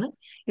പ്രോഫിറ്റ് ആണ്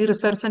ഈ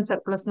റിസർവ്സ് ആൻഡ്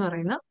സർപ്ലസ് എന്ന്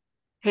പറയുന്ന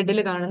ഹെഡിൽ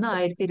കാണുന്ന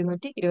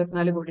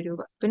 1224 കോടി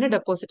രൂപ. പിന്നെ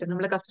ഡെപ്പോസിറ്റ്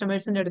നമ്മൾ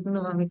കസ്റ്റമേഴ്സിന്റെ അടുത്ത്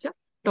നിന്ന് വാങ്ങിച്ച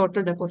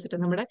ടോട്ടൽ ഡെപ്പോസിറ്റ്,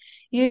 നമ്മുടെ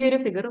ഈ ഒരു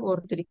ഫിഗർ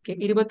ഓർത്തിരിക്കുക,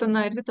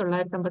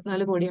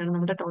 21,954 കോടിയാണ്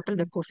നമ്മുടെ total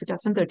deposit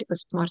as on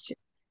 31 March.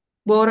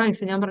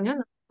 Borrowings ഞാൻ പറഞ്ഞു,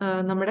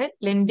 നമ്മുടെ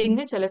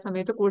ലെൻഡിങ് ചില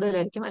സമയത്ത്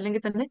കൂടുതലായിരിക്കും.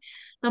 അല്ലെങ്കിൽ തന്നെ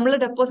നമ്മൾ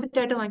ഡെപ്പോസിറ്റ്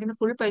ആയിട്ട് വാങ്ങിക്കുന്ന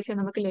ഫുൾ പൈസ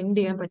നമുക്ക് ലെൻഡ്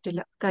ചെയ്യാൻ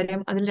പറ്റില്ല.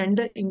 കാര്യം അതിൽ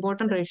രണ്ട്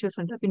ഇമ്പോർട്ടന്റ് റേഷ്യോസ്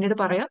ഉണ്ട്, പിന്നീട്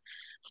പറയാം.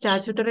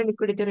 Statutory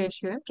liquidity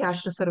റേഷ്യോയും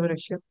cash reserve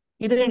ratio.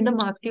 ഇത് രണ്ടും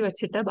മാറ്റി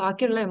വെച്ചിട്ട്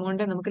ബാക്കിയുള്ള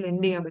എമൗണ്ടേ നമുക്ക്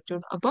ലെൻഡ് ചെയ്യാൻ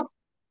പറ്റുള്ളൂ. അപ്പം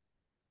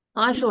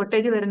ആ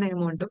ഷോർട്ടേജ് വരുന്ന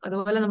എമൗണ്ടും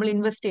അതുപോലെ നമ്മൾ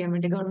ഇൻവെസ്റ്റ് ചെയ്യാൻ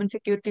വേണ്ടി ഗവൺമെന്റ്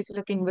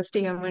സെക്യൂരിറ്റീസിലൊക്കെ ഇൻവെസ്റ്റ്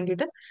ചെയ്യാൻ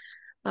വേണ്ടിയിട്ട്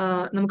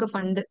നമുക്ക്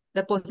ഫണ്ട്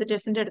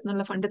ഡെപ്പോസിറ്റേഴ്സിന്റെ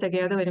അടുത്തുനിന്നുള്ള ഫണ്ട്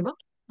തികയാതെ വരുമ്പോൾ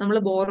നമ്മൾ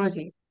ബോറോ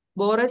ചെയ്യും.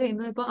 ബോറോ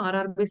ചെയ്യുന്നത് ഇപ്പോൾ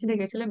RRBസിന്റെ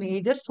കേസിലെ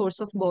മേജർ സോഴ്സ്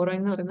ഓഫ് ബോറോ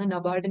എന്ന് പറയുന്നത്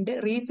നബാർഡിന്റെ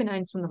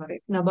റീഫിനാൻസ് എന്ന്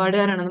പറയും.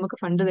 നബാർഡുകാരാണ് നമുക്ക്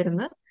ഫണ്ട്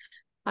തരുന്നത്.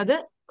 അത്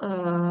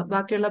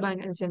ബാക്കിയുള്ള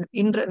bank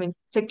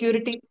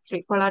security free,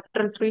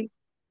 collateral free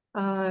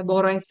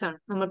borrowings ആണ്.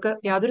 നമുക്ക്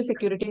യാതൊരു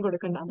സെക്യൂരിറ്റിയും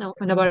കൊടുക്കണ്ട,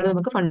 നബാർഡ്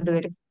നമുക്ക് ഫണ്ട്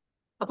തരും.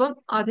 അപ്പം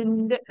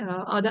അതിന്റെ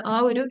അത് ആ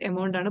ഒരു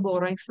എമൗണ്ട് ആണ്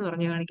ബോറോയിങ്സ് എന്ന്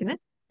പറഞ്ഞു കാണിക്കുന്നത്.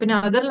 പിന്നെ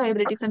അതർ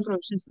ലയബിലിറ്റീസ് ആൻഡ്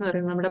പ്രൊവിഷൻസ് എന്ന്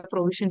പറയുന്നത് നമ്മുടെ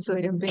പ്രൊവിഷൻസ്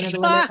വരും. പിന്നെ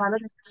അതുപോലെ പല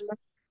തരത്തിലുള്ള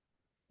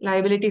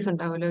ലയബിലിറ്റീസ്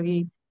ഉണ്ടാവുമല്ലോ, ഈ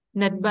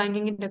നെറ്റ്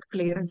ബാങ്കിങ്ങിന്റെ ഒക്കെ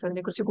ക്ലിയറൻസ്.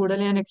 അതിനെക്കുറിച്ച് കൂടുതൽ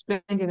ഞാൻ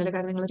എക്സ്പ്ലെയിൻ ചെയ്യുന്നില്ല,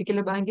 കാരണം നിങ്ങൾ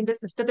ഒരിക്കലും ബാങ്കിന്റെ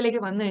സിസ്റ്റത്തിലേക്ക്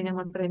വന്നു കഴിഞ്ഞാൽ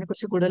മാത്രമേ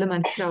അതിനെക്കുറിച്ച് കൂടുതൽ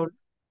മനസ്സിലാവുള്ളൂ.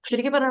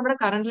 ശരിക്കും പറഞ്ഞാൽ നമ്മുടെ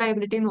കറന്റ്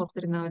ലയബിലിറ്റി എന്ന്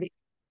ഓർത്തിരുന്നാൽ മതി.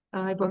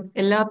 ഇപ്പം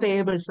എല്ലാ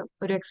പേയബിൾസും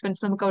ഒരു എക്സ്പെൻസ്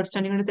നമുക്ക്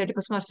ഔട്ട്സ്റ്റാൻഡിംഗ്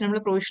 31 മാർച്ച് നമ്മൾ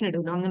പ്രൊവിഷൻ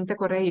ഇടുമല്ലോ, അങ്ങനത്തെ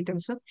കുറെ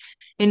ഐറ്റംസും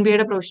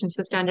NBAയുടെ പ്രൊവിഷൻസ്,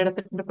 സ്റ്റാൻഡേർഡ്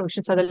അസറ്റിന്റെ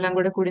പ്രൊവിഷൻസ്, അതെല്ലാം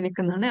കൂടി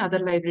നിൽക്കുന്നതാണ്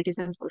അതർ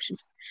ലയബിലിറ്റീസ് ആൻഡ്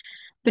പ്രൊവിഷൻസ്.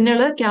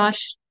 പിന്നെയുള്ളത്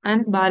cash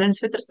and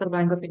balance with reserve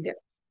bank of India.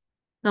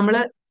 നമ്മൾ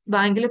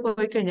ബാങ്കിൽ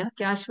പോയി കഴിഞ്ഞാൽ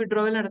ക്യാഷ്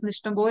വിഡ്രോവൽ നടത്തുന്ന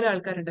ഇഷ്ടംപോലെ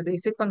ആൾക്കാരുണ്ട്.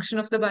 Basic function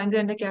of the bank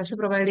തന്നെ ക്യാഷ്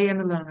പ്രൊവൈഡ് ചെയ്യുക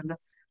എന്നുള്ളതാണല്ലോ.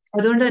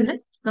 അതുകൊണ്ട് തന്നെ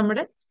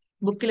നമ്മുടെ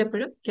ബുക്കിൽ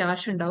എപ്പോഴും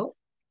ക്യാഷ് ഉണ്ടാവും.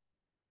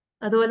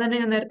 അതുപോലെ തന്നെ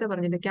ഞാൻ നേരത്തെ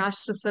പറഞ്ഞില്ലേ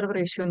ക്യാഷ് റിസർവ്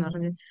റേഷ്യോ എന്ന്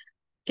പറഞ്ഞു.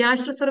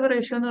 ക്യാഷ് റിസർവ്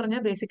റേഷ്യോ എന്ന്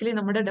പറഞ്ഞാൽ ബേസിക്കലി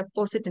നമ്മുടെ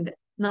ഡെപ്പോസിറ്റിന്റെ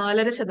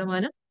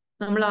 4.5%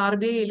 നമ്മൾ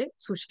RBIയിൽ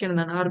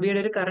സൂക്ഷിക്കുന്നതാണ്. RBIയുടെ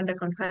ഒരു current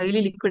account,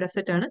 highly liquid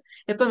asset ആണ്.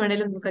 എപ്പോൾ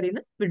വേണേലും നമുക്ക് അതിൽ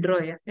നിന്ന് വിഡ്രോ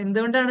ചെയ്യാം.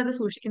 എന്തുകൊണ്ടാണ് അത്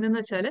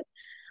സൂക്ഷിക്കുന്നതെന്ന് വെച്ചാൽ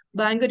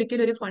ബാങ്ക്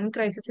ഒരിക്കലും ഒരു ഫണ്ട്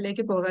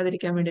ക്രൈസിസിലേക്ക്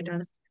പോകാതിരിക്കാൻ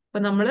വേണ്ടിയിട്ടാണ്. അപ്പൊ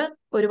നമ്മൾ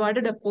ഒരുപാട്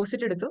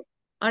ഡെപ്പോസിറ്റ് എടുത്തു,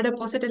 ആ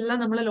ഡെപ്പോസിറ്റ് എല്ലാം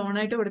നമ്മൾ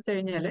ലോണായിട്ട് കൊടുത്തു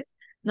കഴിഞ്ഞാൽ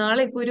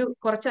നാളെ ഇപ്പൊ ഒരു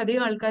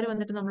കുറച്ചധികം ആൾക്കാർ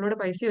വന്നിട്ട് നമ്മളോട്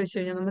പൈസ ചോദിച്ചു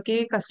കഴിഞ്ഞാൽ നമുക്ക്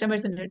ഈ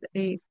കസ്റ്റമേഴ്സിന്റെ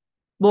ഈ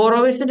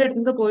ബോറോവേഴ്സിന്റെ അടുത്ത്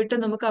നിന്ന് പോയിട്ട്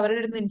നമുക്ക് അവരുടെ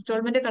അടുത്ത്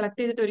ഇൻസ്റ്റാൾമെന്റ് കളക്ട്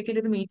ചെയ്തിട്ട് ഒരിക്കലും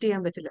ഇത് മീറ്റ്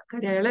ചെയ്യാൻ പറ്റില്ല.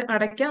 കാര്യം അയാളെ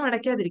അടയ്ക്കാം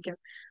അടയ്ക്കാതിരിക്കാം.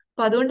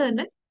 അപ്പൊ അതുകൊണ്ട്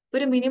തന്നെ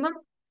ഒരു മിനിമം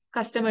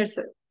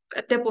കസ്റ്റമേഴ്സ്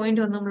ഒറ്റ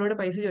പോയിന്റ് വന്ന് നമ്മളോട്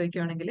പൈസ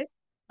ചോദിക്കുകയാണെങ്കിൽ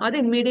അത്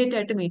ഇമ്മീഡിയറ്റ്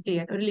ആയിട്ട് മീറ്റ്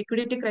ചെയ്യാൻ, ഒരു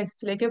ലിക്വിഡിറ്റി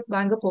ക്രൈസിസിലേക്ക്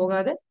ബാങ്ക്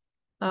പോകാതെ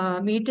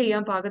മീറ്റ്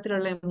ചെയ്യാൻ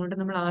പാകത്തിലുള്ള എമൗണ്ട്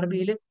നമ്മൾ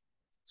RBIയിൽ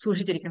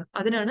സൂക്ഷിച്ചിരിക്കണം.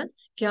 അതിനാണ്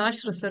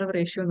ക്യാഷ് റിസർവ്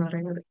റേഷ്യോ എന്ന്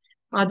പറയുന്നത്.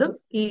 അതും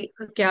ഈ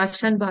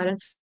cash and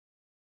balance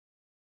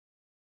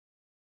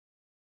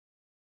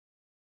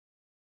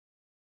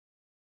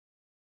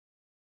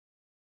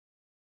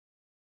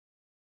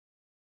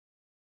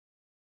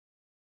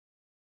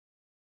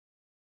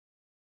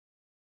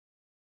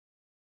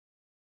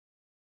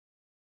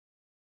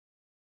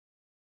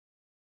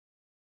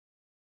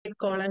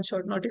call and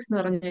short notice എന്ന്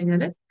പറഞ്ഞു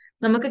കഴിഞ്ഞാൽ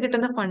നമുക്ക്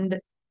കിട്ടുന്ന ഫണ്ട്,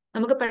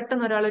 നമുക്ക്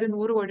പെട്ടെന്ന് ഒരാൾ ഒരു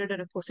 100 കോടിയുടെ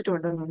ഡെപ്പോസിറ്റ്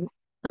കൊണ്ടുവന്നു,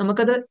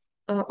 നമുക്കത്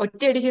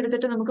ഒറ്റയടിക്ക്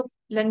എടുത്തിട്ട് നമുക്ക്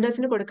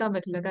ലെൻഡേഴ്സിന് കൊടുക്കാൻ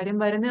പറ്റില്ല. കാര്യം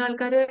വരുന്ന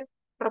ആൾക്കാർ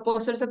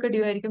പ്രപ്പോസൽസ് ഒക്കെ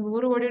ഡ്യൂ ആയിരിക്കും.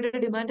 100 കോടിയുടെ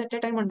ഡിമാൻഡ് അറ്റ്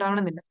എ ടൈം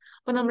ഉണ്ടാവണമെന്നില്ല.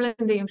 അപ്പൊ നമ്മൾ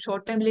എന്ത് ചെയ്യും,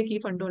 ഷോർട്ട് ടൈമിലേക്ക് ഈ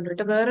ഫണ്ട്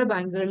കൊണ്ടുപോയിട്ട് വേറെ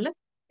ബാങ്കുകളിൽ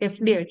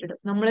FD ആയിട്ടിടും.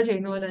 നമ്മൾ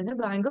ചെയ്യുന്ന പോലെ തന്നെ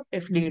ബാങ്കും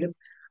FD ഇടും.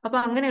 അപ്പൊ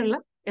അങ്ങനെയുള്ള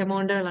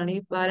എമൗണ്ടുകളാണ് ഈ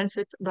balance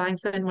with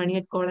banks and money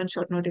at call and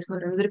short notice എന്ന്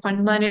പറയുന്നത്. ഒരു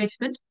ഫണ്ട്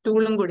മാനേജ്മെന്റ്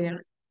ടൂളും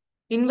കൂടിയാണ്.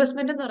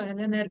 ഇൻവെസ്റ്റ്മെന്റ് എന്ന്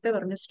പറയുന്നത് ഞാൻ നേരത്തെ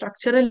പറഞ്ഞ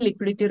സ്ട്രക്ചറൽ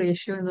ലിക്വിഡിറ്റി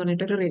റേഷ്യോ എന്ന്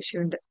പറഞ്ഞിട്ടൊരു റേഷ്യോ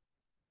ഉണ്ട്.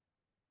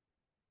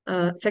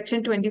 Section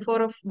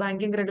 24 of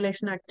banking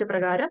regulation act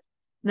പ്രകാരം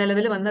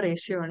നിലവിൽ വന്ന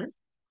റേഷ്യോ ആണ്.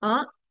 ആ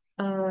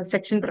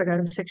സെക്ഷൻ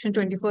പ്രകാരം, സെക്ഷൻ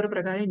 24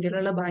 പ്രകാരം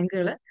ഇന്ത്യയിലുള്ള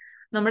ബാങ്കുകൾ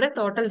നമ്മുടെ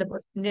total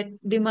net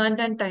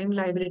demand and time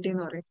liability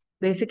എന്ന് പറയും.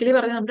 ബേസിക്കലി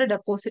പറഞ്ഞാൽ നമ്മുടെ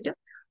ഡെപ്പോസിറ്റും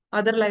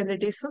അതർ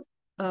ലയബിലിറ്റീസും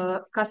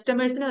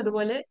കസ്റ്റമേഴ്സിനും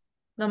അതുപോലെ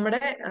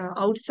നമ്മുടെ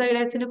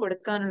ഔട്ട്സൈഡേഴ്സിന്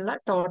കൊടുക്കാനുള്ള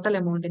ടോട്ടൽ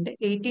എമൗണ്ടിന്റെ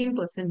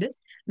 18%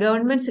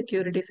 ഗവൺമെന്റ്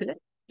സെക്യൂരിറ്റീസിൽ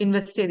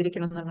ഇൻവെസ്റ്റ്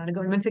ചെയ്തിരിക്കണം എന്നുള്ളതാണ്.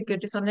 ഗവൺമെന്റ്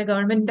സെക്യൂരിറ്റീസ് പറഞ്ഞാൽ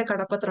ഗവൺമെന്റിന്റെ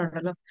കടപ്പത്രം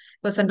ഉണ്ടല്ലോ,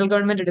 ഇപ്പൊ സെൻട്രൽ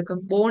ഗവൺമെന്റ് എടുക്കും,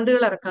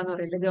 ബോണ്ടുകൾ ഇറക്കാന്ന്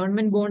പറയില്ലേ,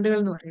 ഗവൺമെന്റ് ബോണ്ടുകൾ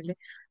എന്ന് പറയില്ലേ,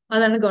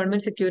 അതാണ്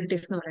ഗവൺമെന്റ്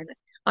സെക്യൂരിറ്റീസ് എന്ന് പറയുന്നത്.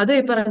 അത് ഈ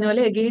പറഞ്ഞ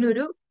പോലെ എഗെയിൻ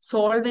ഒരു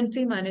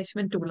സോൾവെൻസി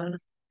മാനേജ്മെന്റ് ടൂളാണ്.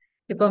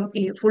 ഇപ്പം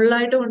ഈ ഫുൾ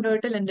ആയിട്ട്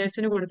കൊണ്ടുപോയിട്ട്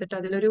ലെൻഡേഴ്സിന് കൊടുത്തിട്ട്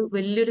അതിലൊരു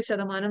വലിയൊരു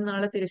ശതമാനം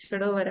നാളെ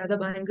തിരിച്ചടവ് വരാതെ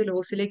ബാങ്ക്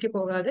ലോസിലേക്ക്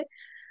പോകാതെ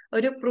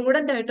ഒരു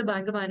പ്രൂഡന്റ് ആയിട്ട്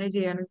ബാങ്ക് മാനേജ്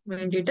ചെയ്യാൻ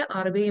വേണ്ടിയിട്ട്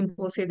RBI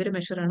ഇമ്പോസ് ചെയ്തൊരു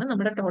മെഷറാണ്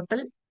നമ്മുടെ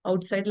ടോട്ടൽ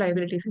ഔട്ട്സൈഡ്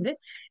ലയബിലിറ്റീസിന്റെ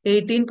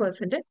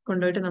 18%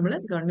 കൊണ്ടുപോയിട്ട് നമ്മൾ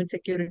ഗവൺമെന്റ്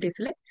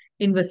സെക്യൂരിറ്റീസിൽ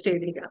ഇൻവെസ്റ്റ്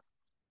ചെയ്തിരിക്കണം.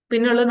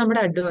 പിന്നുള്ളത്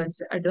നമ്മുടെ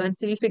അഡ്വാൻസ്.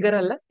 അഡ്വാൻസ് ഈ ഫിഗർ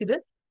അല്ല, ഇത്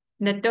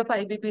net off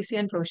IBPC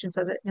and provisions,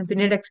 അത് ഞാൻ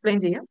പിന്നീട് എക്സ്പ്ലെയിൻ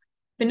ചെയ്യാം.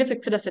 പിന്നെ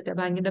ഫിക്സ്ഡ് അസറ്റ്,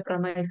 ബാങ്കിന്റെ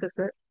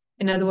പ്രൊമൈസസ്,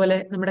 പിന്നെ അതുപോലെ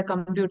നമ്മുടെ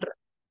കമ്പ്യൂട്ടർ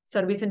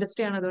സർവീസ്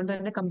ഇൻഡസ്ട്രി ആണ്, അതുകൊണ്ട്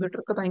തന്നെ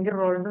കമ്പ്യൂട്ടർക്ക് ഭയങ്കര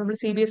റോൾ ഉണ്ട്. നമ്മൾ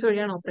CBS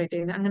വഴിയാണ് ഓപ്പറേറ്റ്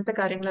ചെയ്യുന്നത്. അങ്ങനത്തെ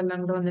കാര്യങ്ങളെല്ലാം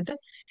കൂടെ വന്നിട്ട്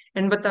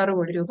 86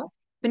 കോടി രൂപ.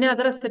 പിന്നെ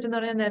അതർ അസറ്റ് എന്ന്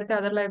പറഞ്ഞാൽ നേരത്തെ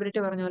അതർ ലയബിലിറ്റി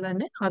പറഞ്ഞ പോലെ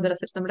തന്നെ അതർ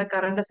അസറ്റ്സ് നമ്മുടെ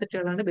കറണ്ട്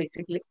അസറ്റുകളാണ്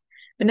ബേസിക്കലി.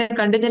 പിന്നെ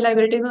കണ്ടിജന്റ്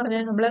ലയബിലിറ്റി എന്ന്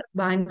പറഞ്ഞാൽ നമ്മൾ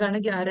ബാങ്കാണ്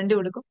ഗ്യാരണ്ടി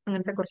കൊടുക്കും,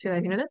 അങ്ങനത്തെ കുറച്ച്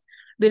കാര്യങ്ങൾ.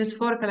 ബിൽസ്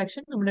ഫോർ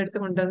കളക്ഷൻ നമ്മുടെ അടുത്ത്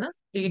കൊണ്ടുവന്ന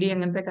DD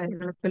അങ്ങനത്തെ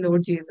കാര്യങ്ങളൊക്കെ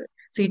ലോഡ് ചെയ്ത്,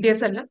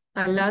 CTS അല്ല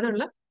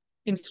അല്ലാതെയുള്ള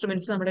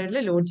ഇൻസ്ട്രുമെന്റ്സ് നമ്മുടെ കയ്യിൽ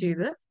ലോഡ്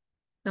ചെയ്ത്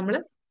നമ്മൾ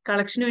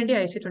കളക്ഷന് വേണ്ടി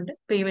അയച്ചിട്ടുണ്ട്,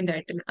 പേയ്മെന്റ്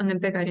ആയിട്ടില്ല,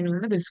 അങ്ങനത്തെ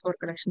കാര്യങ്ങളാണ് ബിൽസ് ഫോർ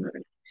കളക്ഷൻ എന്ന്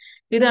പറയുന്നത്.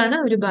 ഇതാണ്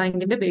ഒരു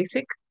ബാങ്കിന്റെ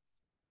ബേസിക്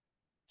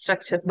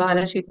സ്ട്രക്ചർ,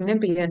 ബാലൻസ്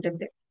ഷീറ്റിന്റെയും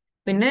P&L.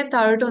 പിന്നെ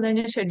താഴോട്ട് വന്നു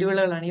കഴിഞ്ഞാൽ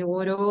ഷെഡ്യൂളുകളാണ്. ഈ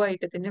ഓരോ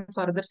ഐറ്റത്തിന്റെയും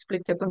ഫർദർ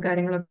സ്പ്ലിറ്റപ്പും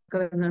കാര്യങ്ങളൊക്കെ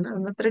വരുന്നതാണ്.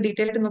 അതൊന്നും അത്ര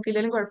ഡീറ്റെയിൽ ആയിട്ട്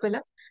നോക്കിയില്ലെങ്കിലും കുഴപ്പമില്ല.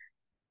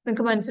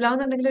 നിങ്ങൾക്ക്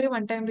മനസ്സിലാവുന്നുണ്ടെങ്കിൽ ഒരു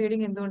വൺ ടൈം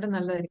റീഡിങ് എന്തുകൊണ്ടും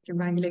നല്ലതായിരിക്കും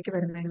ബാങ്കിലേക്ക്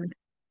വരുന്നതിന് വേണ്ടി.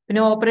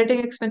 പിന്നെ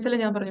ഓപ്പറേറ്റിംഗ് എക്സ്പെൻസിൽ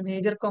ഞാൻ പറഞ്ഞു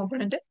മേജർ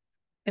കോമ്പണന്റ്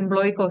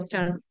എംപ്ലോയി കോസ്റ്റ്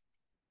ആണ്.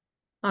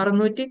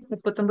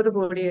 639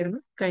 കോടിയായിരുന്നു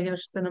കഴിഞ്ഞ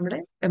വർഷത്തെ നമ്മുടെ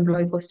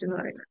എംപ്ലോയി കോസ്റ്റ് എന്ന്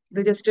പറയുന്നത്.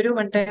 ഇത് ജസ്റ്റ് ഒരു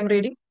വൺ ടൈം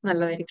റീഡിങ്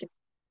നല്ലതായിരിക്കും.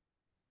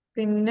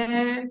 പിന്നെ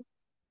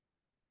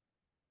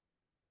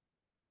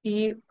ഈ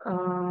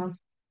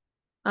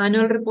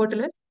ആനുവൽ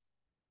റിപ്പോർട്ടിൽ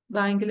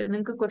ബാങ്കിൽ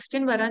നിങ്ങൾക്ക്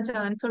ക്വസ്റ്റ്യൻ വരാൻ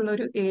ചാൻസ് ഉള്ള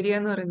ഒരു ഏരിയ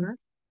എന്ന് പറയുന്നത്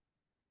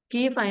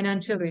കീ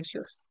ഫൈനാൻഷ്യൽ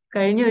റേഷ്യോസ്,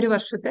 കഴിഞ്ഞ ഒരു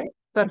വർഷത്തെ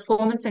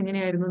പെർഫോമൻസ്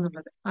എങ്ങനെയായിരുന്നു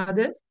എന്നുള്ളത്.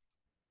 അത്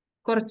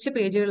കുറച്ച്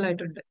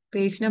പേജുകളിലായിട്ടുണ്ട്.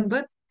 Page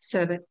number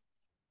 7.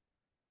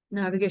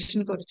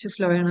 നാവിഗേഷൻ കുറച്ച്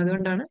സ്ലോ ആണ്,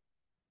 അതുകൊണ്ടാണ്.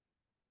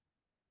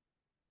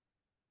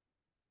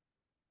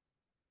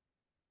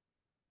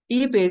 ഈ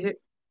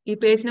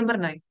പേജ് നമ്പർ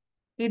 9,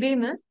 ഇതിൽ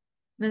നിന്ന്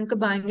നിങ്ങൾക്ക്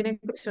ബാങ്കിനെ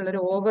കുറിച്ചുള്ള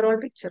ഒരു ഓവറോൾ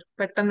പിക്ചർ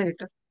പെട്ടെന്ന്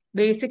കിട്ടും.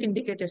 ബേസിക്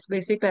ഇൻഡിക്കേറ്റേഴ്സ്,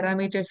 ബേസിക്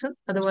പാരാമീറ്റേഴ്സും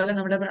അതുപോലെ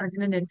നമ്മുടെ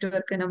ബ്രാഞ്ചിന്റെ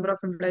നെറ്റ്വർക്ക്, നമ്പർ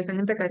ഓഫ് എംപ്ലോയീസ്,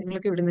 അങ്ങനത്തെ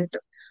കാര്യങ്ങളൊക്കെ ഇവിടുന്ന്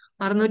കിട്ടും.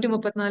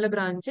 634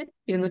 ബ്രാഞ്ച്,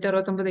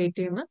 269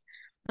 ATM,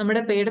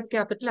 നമ്മുടെ പെയ്ഡ് അപ്പ്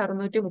ക്യാപിറ്റൽ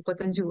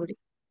 635 കോടി.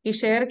 ഈ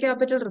ഷെയർ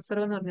ക്യാപിറ്റൽ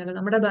റിസർവ് എന്ന് പറഞ്ഞാൽ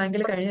നമ്മുടെ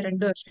ബാങ്കിൽ കഴിഞ്ഞ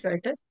 2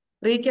 വർഷമായിട്ട്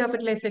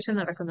റീക്യാപിറ്റലൈസേഷൻ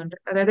നടക്കുന്നുണ്ട്.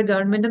 അതായത്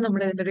ഗവൺമെന്റ്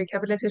നമ്മുടെ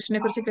റീക്യാപിറ്റലൈസേഷനെ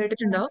കുറിച്ച്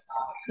കേട്ടിട്ടുണ്ടാവും.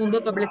 മുമ്പ്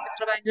പബ്ലിക്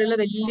സെക്ടർ ബാങ്കുകളിൽ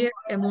വലിയ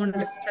എമൗണ്ട്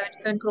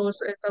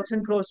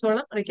 77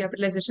 ക്രോസോളം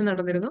റീക്യാപിറ്റലൈസേഷൻ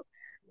നടന്നിരുന്നു.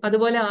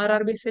 അതുപോലെ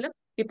RRBസിലും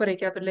ഇപ്പൊ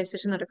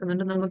റീക്യാപിറ്റലൈസേഷൻ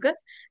നടക്കുന്നുണ്ട്. നമുക്ക്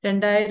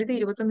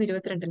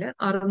 2021-22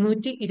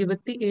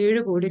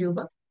 627 കോടി രൂപ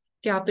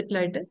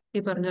ക്യാപിറ്റലായിട്ട് ഈ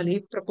പറഞ്ഞ പോലെ ഈ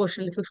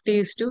പ്രൊപ്പോർഷനിൽ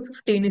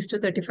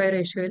 50:15:35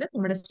 റേഷ്യോയിൽ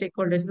നമ്മുടെ സ്റ്റേക്ക്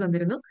ഹോൾഡേഴ്സ്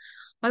തന്നിരുന്നു.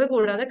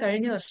 അതുകൂടാതെ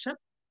കഴിഞ്ഞ വർഷം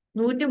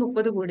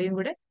 130 കോടിയും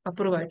കൂടെ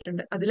അപ്രൂവ്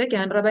ആയിട്ടുണ്ട്. അതിൽ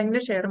കാനറ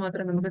ബാങ്കിന്റെ ഷെയർ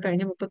മാത്രമേ നമുക്ക്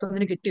കഴിഞ്ഞ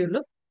 31-ന് കിട്ടിയുള്ളൂ.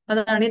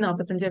 അതാണ് ഈ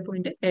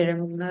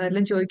 45.73.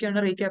 അതെല്ലാം ചോദിക്കുകയാണ്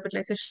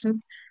റീക്യാപിറ്റലൈസേഷൻ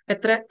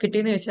എത്ര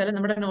കിട്ടിയെന്ന് ചോദിച്ചാൽ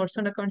നമ്മുടെ നോട്ട്സ്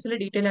ആൻഡ് അക്കൗണ്ട്സിൽ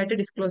ഡീറ്റെയിൽ ആയിട്ട്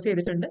ഡിസ്ക്ലോസ്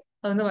ചെയ്തിട്ടുണ്ട്.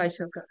 അതൊന്ന്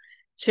വായിച്ചു നോക്കുക.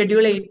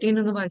 ഷെഡ്യൂൾ 18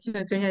 ഒന്ന് വായിച്ചു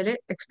നോക്കിക്കഴിഞ്ഞാൽ അതിൽ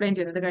എക്സ്പ്ലെയിൻ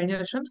ചെയ്യുന്നുണ്ട്. കഴിഞ്ഞ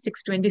വർഷം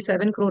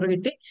 627 crore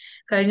കിട്ടി.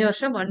 കഴിഞ്ഞ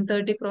വർഷം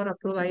 130 crore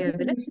അപ്രൂവ് ആയി.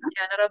 അതിൽ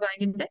കാനറ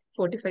ബാങ്കിന്റെ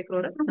 45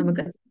 crore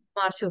നമുക്ക്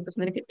മാർച്ച്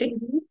 31-ന് കിട്ടി.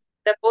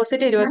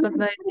 ഡെപ്പോസിറ്റ്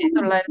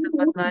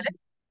 21,954.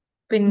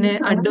 പിന്നെ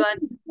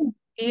അഡ്വാൻസ്,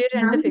 ഈ ഒരു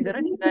രണ്ട് ഫിഗർ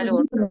എന്തായാലും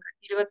ഓർത്ത് വെക്കുക.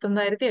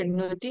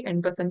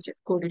 21,885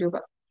 കോടി രൂപ.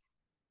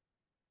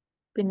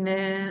 പിന്നെ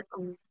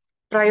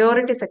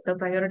പ്രയോറിറ്റി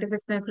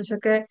സെക്ടറിനെ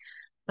കുറിച്ചൊക്കെ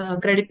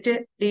ക്രെഡിറ്റ്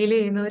ഡീൽ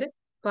ചെയ്യുന്നവർ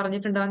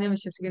പറഞ്ഞിട്ടുണ്ടാവും ഞാൻ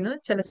വിശ്വസിക്കുന്നു.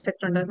 ചില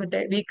സെക്ടർ ഉണ്ട്, മറ്റേ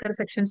വീക്കർ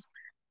സെക്ഷൻസ്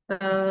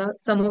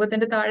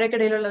സമൂഹത്തിന്റെ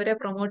താഴേക്കിടയിലുള്ളവരെ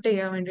പ്രൊമോട്ട്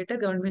ചെയ്യാൻ വേണ്ടിയിട്ട്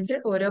ഗവൺമെന്റ്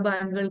ഓരോ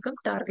ബാങ്കുകൾക്കും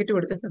ടാർഗറ്റ്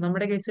കൊടുത്തിട്ടുണ്ട്.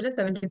 നമ്മുടെ കേസിൽ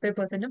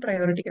 75%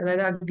 പ്രയോറിറ്റി,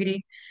 അതായത് agri,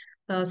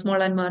 small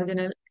and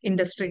marginal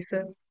industries,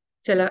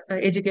 ചില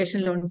എഡ്യൂക്കേഷൻ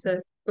ലോൺസ്,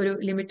 ഒരു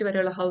ലിമിറ്റ്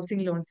വരെയുള്ള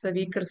ഹൗസിംഗ് ലോൺസ്,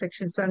 വീക്കർ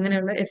സെക്ഷൻസ്,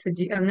 അങ്ങനെയുള്ള SG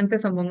അങ്ങനത്തെ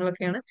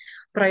സംഭവങ്ങളൊക്കെയാണ്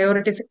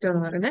പ്രയോറിറ്റി സെക്ടർ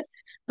എന്ന് പറയുന്നത്.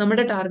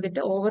 നമ്മുടെ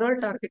ടാർഗറ്റ്, ഓവറോൾ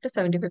ടാർഗറ്റ്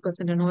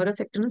 75% ആണ്. ഓരോ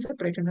സെക്ടറിനും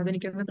സെപ്പറേറ്റ് ഉണ്ട്.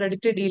 അതെനിക്കൊന്ന്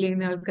ക്രെഡിറ്റ് ഡീൽ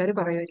ചെയ്യുന്ന ആൾക്കാർ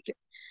പറയുമായിരിക്കും.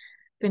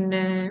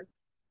 പിന്നെ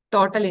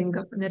ടോട്ടൽ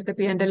ഇൻകം, നേരത്തെ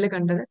P&L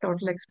കണ്ടത്,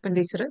 ടോട്ടൽ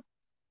എക്സ്പെൻഡിച്ചർ,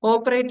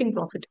 ഓപ്പറേറ്റിംഗ്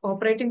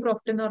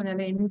പ്രോഫിറ്റ് എന്ന് പറഞ്ഞാൽ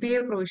NPA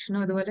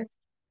പ്രൊവിഷനും അതുപോലെ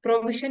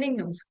പ്രൊവിഷനിങ്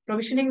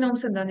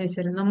നോംസ് എന്താന്ന്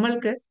വെച്ചാൽ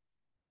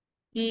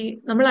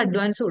നമ്മൾ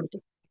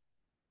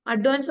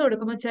അഡ്വാൻസ്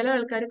കൊടുക്കുമ്പോൾ ചില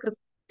ആൾക്കാർ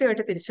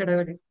കൃത്യമായിട്ട്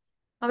തിരിച്ചടവ്,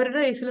 അവരുടെ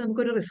കേസിൽ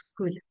നമുക്കൊരു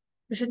റിസ്ക്കും ഇല്ല.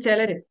 പക്ഷെ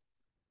ചിലര്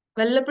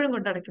വല്ലപ്പോഴും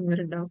കൊണ്ട്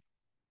അടയ്ക്കുന്നവരുണ്ടാവും.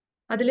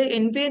 അതിൽ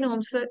NPA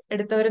നോംസ്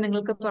എടുത്തവരെ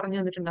നിങ്ങൾക്ക് പറഞ്ഞു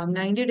തന്നിട്ടുണ്ടാവും.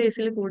 90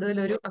 ഡേയ്സിൽ കൂടുതൽ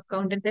ഒരു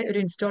അക്കൗണ്ടിന്റെ ഒരു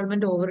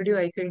ഇൻസ്റ്റാൾമെന്റ് ഓവർ ഡ്യൂ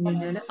ആയി കഴിഞ്ഞു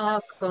കഴിഞ്ഞാൽ ആ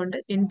അക്കൗണ്ട്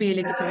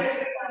NPA ചാടും.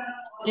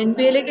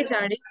 NPA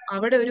ചാടി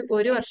അവിടെ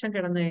ഒരു വർഷം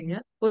കിടന്നു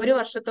കഴിഞ്ഞാൽ 1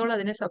 വർഷത്തോളം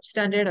അതിനെ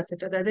സബ്സ്റ്റാൻഡേർഡ്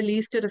അസറ്റ്, അതായത്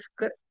ലീസ്റ്റ്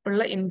റിസ്ക്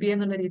ഉള്ള NPA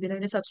എന്നുള്ള രീതിയിൽ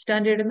അതിനെ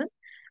സബ്സ്റ്റാൻഡേർഡ് എന്ന്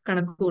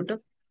കണക്ക്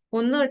കൂട്ടും.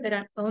 1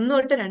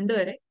 തൊട്ട് 2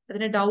 വരെ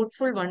അതിനെ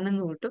ഡൗട്ട്ഫുൾ 1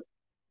 എന്ന് കൂട്ടും.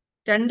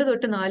 2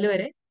 തൊട്ട് 4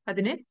 വരെ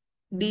അതിനെ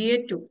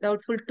DA2,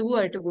 ഡൗട്ട്ഫുൾ 2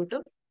 ആയിട്ട്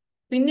കൂട്ടും.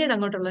 പിന്നീട്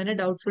അങ്ങോട്ടുള്ളതിനെ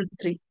ഡൗട്ട്ഫുൾ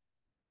 3.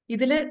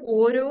 ഇതില്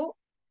ഓരോ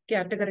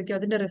കാറ്റഗറിക്കും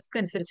അതിന്റെ റിസ്ക്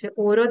അനുസരിച്ച്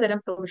ഓരോ തരം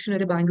പ്രൊവിഷൻ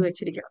ഒരു ബാങ്ക്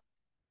വെച്ചിരിക്കണം.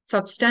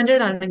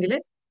 സബ്സ്റ്റാൻഡേർഡ് ആണെങ്കിൽ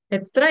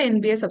എത്ര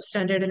NPA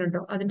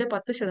സബ്സ്റ്റാൻഡേർഡിലുണ്ടോ അതിന്റെ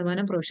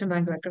 10% പ്രൊവിഷൻ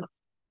ബാങ്ക് വെക്കണം.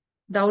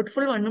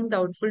 ഡൗട്ട്ഫുൾ 1ഉം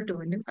ഡൗട്ട്ഫുൾ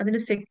 2നും അതിന്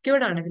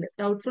സെക്യൂർഡ് ആണെങ്കിൽ,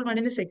 ഡൗട്ട്ഫുൾ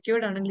 1ന്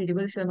സെക്യൂർഡ് ആണെങ്കിൽ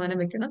 20%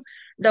 വെക്കണം.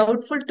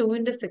 ഡൗട്ട്ഫുൾ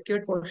 2ന്റെ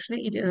സെക്യൂർഡ് പോർഷന്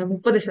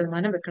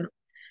 30% വെക്കണം.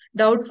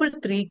 ഡൗട്ട്ഫുൾ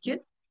 3ക്ക്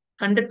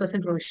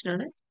 100%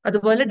 പ്രൊവിഷനാണ്.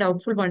 അതുപോലെ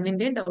ഡൗട്ട്ഫുൾ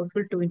 1ന്റെയും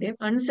ഡൗട്ട്ഫുൾ 2ന്റെയും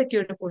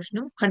അൺസെക്യൂർഡ്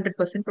പോർഷനും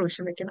 100%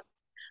 പ്രൊവിഷൻ വെക്കണം.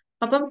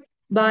 അപ്പം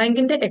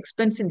ബാങ്കിന്റെ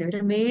എക്സ്പെൻസിന്റെ ഒരു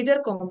മേജർ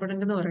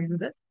കോമ്പണന്റ് എന്ന്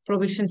പറയുന്നത്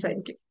പ്രൊവിഷൻസ്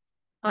ആയിരിക്കും.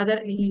 അത്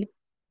ഈ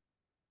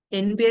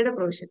NPAയുടെ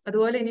പ്രൊവിഷൻ.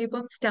 അതുപോലെ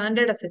ഇനിയിപ്പം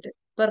സ്റ്റാൻഡേർഡ് അസറ്റ്,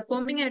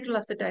 പെർഫോമിംഗ് ആയിട്ടുള്ള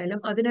അസറ്റ് ആയാലും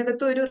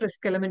അതിനകത്ത് ഒരു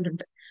റിസ്ക് എലമെന്റ്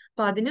ഉണ്ട്.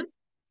 അപ്പൊ അതിനും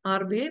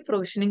RBI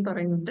പ്രൊവിഷനിങ്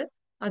പറയുന്നുണ്ട്.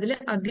 അതിൽ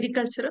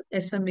അഗ്രികൾച്ചറും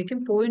SMEക്കും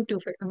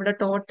 0.25, നമ്മുടെ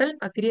total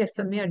agri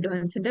SME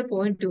അഡ്വാൻസിന്റെ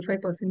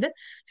 0.25%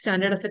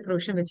 standard asset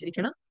provision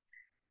വെച്ചിരിക്കണം.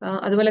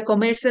 അതുപോലെ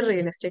കൊമേഴ്സ്യൽ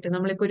റിയൽ എസ്റ്റേറ്റ്,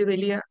 നമ്മളിപ്പോ ഒരു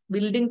വലിയ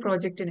ബിൽഡിംഗ്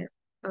പ്രോജക്റ്റിന്,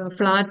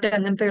 ഫ്ലാറ്റ്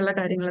അങ്ങനത്തെയുള്ള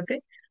കാര്യങ്ങളൊക്കെ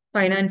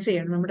ഫൈനാൻസ്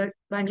ചെയ്യണം. നമ്മുടെ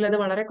ബാങ്കിൽ അത്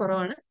വളരെ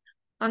കുറവാണ്.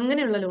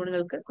 അങ്ങനെയുള്ള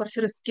ലോണുകൾക്ക് കുറച്ച്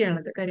റിസ്കി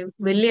ആണത്, കാര്യം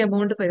വലിയ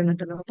എമൗണ്ട്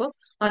വരുന്നുണ്ടല്ലോ. അപ്പോൾ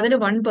അതിന്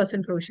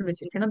 1% പ്രൊവിഷൻ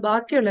വെച്ചിരിക്കണം.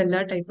 ബാക്കിയുള്ള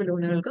എല്ലാ ടൈപ്പ്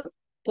ലോണുകൾക്കും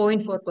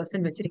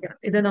 0.4% വെച്ചിരിക്കണം.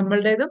 ഇത്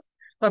നമ്മളുടേതും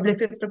പബ്ലിക്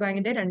സെക്ടർ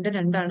ബാങ്കിന്റെ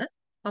രണ്ടാണ്.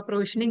 ആ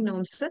പ്രൊവിഷനിങ്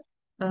നോംസ്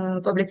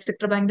പബ്ലിക്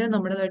സെക്ടർ ബാങ്കിന്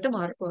നമ്മുടേതായിട്ട്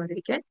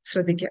മാറിപ്പോകാതിരിക്കാൻ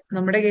ശ്രദ്ധിക്കുക.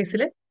 നമ്മുടെ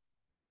കേസിൽ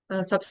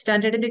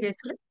സബ്സ്റ്റാൻഡേർഡിന്റെ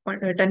കേസിൽ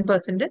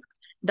 10%,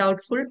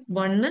 ഡൗട്ട്ഫുൾ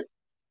 1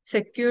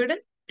 സെക്യൂർഡ്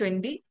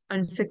 20,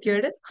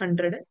 അൺസെക്യൂർഡ്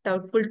 100,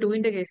 ഡൗട്ട്ഫുൾ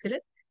 2ന്റെ കേസിൽ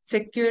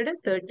സെക്യൂർഡ്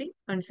 30,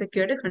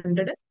 അൺസെക്യൂർഡ്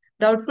 100,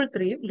 ഡൗട്ട്ഫുൾ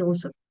 3യും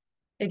ലോസും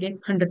അഗൈൻ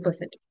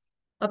 100%.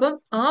 അപ്പം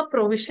ആ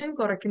പ്രൊവിഷൻ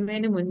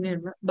കുറയ്ക്കുന്നതിന് മുന്നേ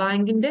ഉള്ള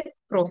ബാങ്കിന്റെ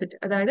പ്രോഫിറ്റ്,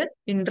 അതായത്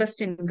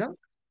interest income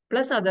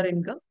plus other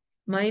income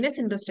minus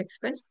interest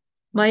expense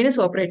minus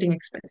operating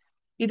expense,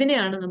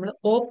 ഇതിനെയാണ് നമ്മൾ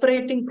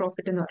ഓപ്പറേറ്റിംഗ്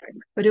പ്രോഫിറ്റ് എന്ന്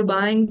പറയുന്നത്. ഒരു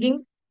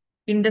ബാങ്കിങ്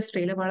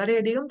ഇൻഡസ്ട്രിയിൽ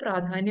വളരെയധികം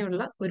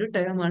പ്രാധാന്യമുള്ള ഒരു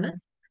ടേമാണ്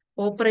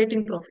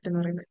ഓപ്പറേറ്റിംഗ് പ്രോഫിറ്റ് എന്ന്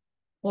പറയുന്നത്.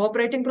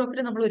 ഓപ്പറേറ്റിംഗ്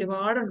പ്രോഫിറ്റ് നമ്മൾ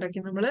ഒരുപാട് ഉണ്ടാക്കി.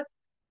 നമ്മൾ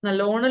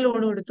നല്ലോണം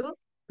ലോൺ കൊടുത്തു,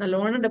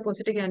 നല്ലോണം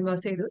ഡെപ്പോസിറ്റ്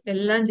ക്യാൻവാസ് ചെയ്തു,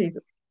 എല്ലാം ചെയ്തു.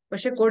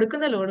 പക്ഷെ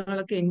കൊടുക്കുന്ന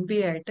ലോണുകളൊക്കെ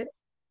NPA ആയിട്ട്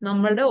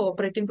നമ്മളുടെ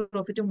ഓപ്പറേറ്റിംഗ്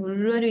പ്രോഫിറ്റ്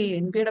മുഴുവനും ഈ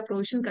NPAയുടെ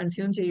പ്രൊവിഷൻ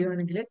കൺസ്യൂം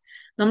ചെയ്യുകയാണെങ്കിൽ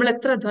നമ്മൾ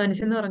എത്ര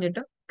അധ്വാനിച്ചെന്ന്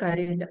പറഞ്ഞിട്ടും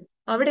കാര്യമില്ല.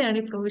 അവിടെയാണ്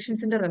ഈ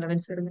പ്രൊവിഷൻസിന്റെ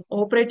റെലവൻസ് വരുന്നത്.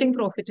 ഓപ്പറേറ്റിംഗ്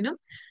പ്രോഫിറ്റിനും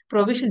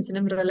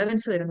പ്രൊവിഷൻസിനും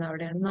റെലവൻസ് വരുന്നത്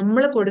അവിടെയാണ്.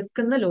 നമ്മൾ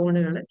കൊടുക്കുന്ന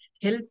ലോണുകൾ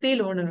ഹെൽത്തി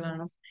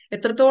ലോണുകളാണോ,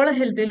 എത്രത്തോളം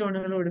ഹെൽത്തി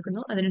ലോണുകൾ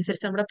കൊടുക്കുന്നു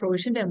അതിനനുസരിച്ച് നമ്മുടെ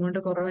പ്രൊവിഷന്റെ എമൗണ്ട്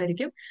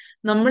കുറവായിരിക്കും.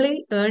 നമ്മൾ ഈ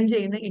ഏൺ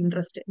ചെയ്യുന്ന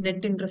interest,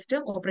 net interest,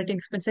 operating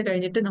expense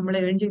കഴിഞ്ഞിട്ട് നമ്മൾ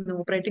ഏൺ ചെയ്യുന്ന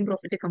ഓപ്പറേറ്റിംഗ്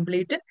പ്രോഫിറ്റ്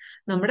കംപ്ലീറ്റ്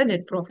നമ്മുടെ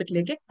നെറ്റ്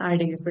പ്രോഫിറ്റിലേക്ക്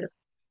ആഡ് ചെയ്യപ്പെടും.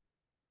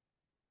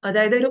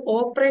 അതായത് ഒരു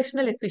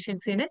ഓപ്പറേഷണൽ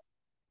എഫിഷ്യൻസിനെ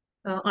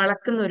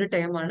അളക്കുന്ന ഒരു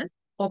ടേമാണ്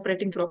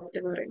ഓപ്പറേറ്റിംഗ് പ്രോഫിറ്റ്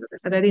എന്ന് പറയുന്നത്.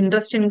 അതായത്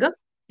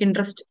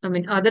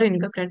അതർ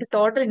ഇൻകം, രണ്ട്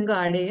ടോട്ടൽ ഇൻകം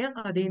ആഡ്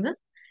ചെയ്യുക, അതിൽ നിന്ന്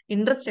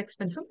ഇൻട്രസ്റ്റ്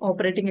എക്സ്പെൻസും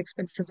ഓപ്പറേറ്റിംഗ്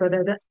എക്സ്പെൻസസും,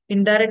 അതായത്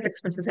ഇൻഡയറക്ട്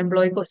എക്സ്പെൻസസ്,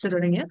 എംപ്ലോയി കോസ്റ്റ്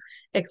തുടങ്ങിയ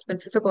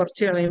എക്സ്പെൻസസ്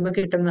കുറച്ച് കളയുമ്പോൾ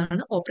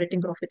കിട്ടുന്നതാണ്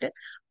ഓപ്പറേറ്റിംഗ് പ്രോഫിറ്റ്.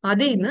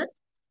 അതിൽ നിന്ന്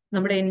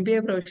നമ്മുടെ NPA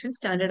provision,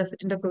 standard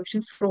അസറ്റിന്റെ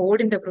provision,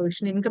 ഫ്രോഡിന്റെ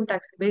provision, income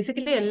tax,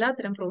 basically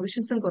എല്ലാത്തരം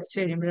പ്രൊവിഷൻസും കുറച്ച്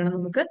കഴിയുമ്പോഴാണ്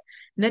നമുക്ക്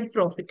നെറ്റ്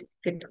പ്രോഫിറ്റ്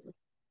കിട്ടുന്നത്.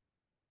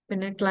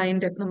 പിന്നെ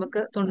ക്ലയന്റ്, നമുക്ക്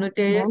മാം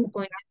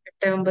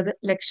 97.89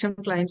 ലക്ഷം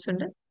ക്ലയൻസ്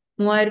ഉണ്ട്,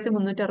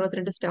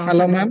 3362 സ്റ്റാഫ്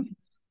ഹലോ ഉണ്ട്.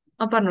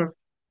 മാം, പറഞ്ഞോളൂ.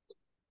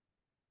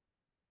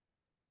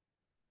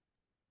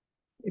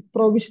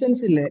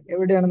 പ്രൊവിഷൻസ് ഇല്ലേ,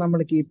 എവിടെയാണ് നമ്മൾ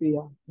കീപ്പ്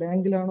ചെയ്യുക?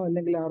 ബാങ്കിലാണോ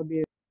അല്ലെങ്കിൽ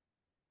RBI?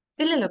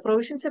 ഇല്ലല്ല,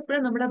 പ്രൊവിഷൻസ്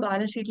എപ്പോഴും നമ്മുടെ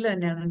ബാലൻസ് ഷീറ്റിൽ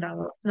തന്നെയാണ്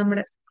ഉണ്ടാവുക.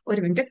 നമ്മുടെ ഒരു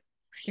minute,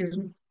 excuse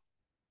me,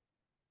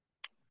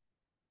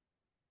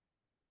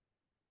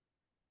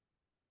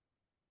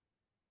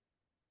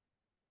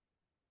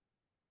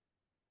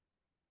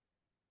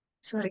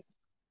 sorry.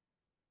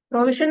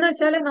 Provision എന്ന്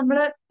വെച്ചാൽ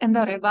നമ്മള് എന്താ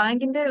പറയാ,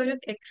 ബാങ്കിന്റെ ഒരു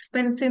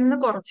എക്സ്പെൻസിൽ നിന്ന്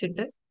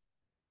കുറച്ചിട്ട്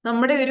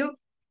നമ്മുടെ ഒരു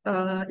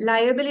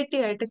ലയബിലിറ്റി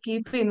ആയിട്ട്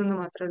കീപ്പ് ചെയ്യുന്നെന്ന്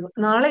മാത്രമേ ഉള്ളൂ.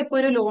 നാളെ ഇപ്പൊ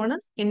ഒരു ലോണ്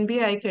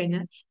NBA ആയി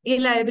കഴിഞ്ഞാൽ ഈ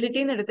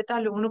ലയബിലിറ്റിയിൽ നിന്ന് എടുത്തിട്ട് ആ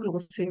ലോൺ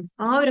ക്ലോസ് ചെയ്യും.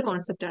 ആ ഒരു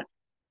കോൺസെപ്റ്റ് ആണ്.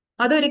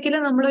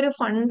 അതൊരിക്കലും നമ്മളൊരു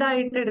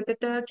ഫണ്ടായിട്ട്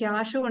എടുത്തിട്ട്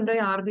ക്യാഷ്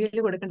കൊണ്ടുപോയി RBIയിൽ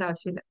കൊടുക്കേണ്ട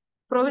ആവശ്യമില്ല.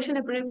 പ്രൊവിഷൻ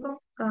എപ്പോഴും ഇപ്പം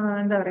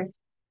എന്താ പറയാ,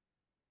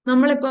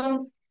 നമ്മളിപ്പം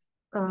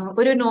ആ,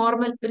 ഒരു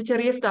നോർമൽ ഒരു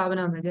ചെറിയ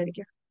സ്ഥാപനമാണെന്ന്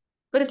വിചാരിക്കുക,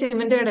 ഒരു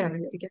സിമെന്റ് കടയാണെന്ന്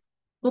വിചാരിക്കുക.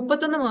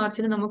 31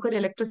 മാർച്ചിന് നമുക്കൊരു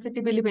ഇലക്ട്രിസിറ്റി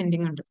ബില്ല്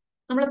പെൻഡിങ് ഉണ്ട്,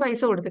 നമ്മൾ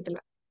പൈസ കൊടുത്തിട്ടില്ല.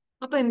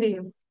 അപ്പൊ എന്ത്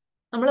ചെയ്യും?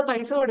 നമ്മൾ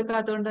പൈസ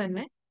കൊടുക്കാത്തതുകൊണ്ട്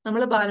തന്നെ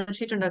നമ്മൾ ബാലൻസ്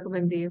ഷീറ്റ് ഉണ്ടാക്കുമ്പോൾ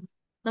എന്ത് ചെയ്യും?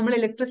 നമ്മൾ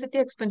ഇലക്ട്രിസിറ്റി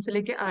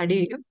എക്സ്പെൻസിലേക്ക് ആഡ്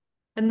ചെയ്യും.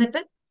 എന്നിട്ട്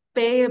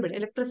പേയബിൾ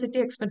ഇലക്ട്രിസിറ്റി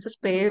എക്സ്പെൻസസ്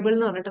പേയബിൾ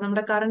എന്ന് പറഞ്ഞിട്ട്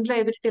നമ്മുടെ കറന്റ്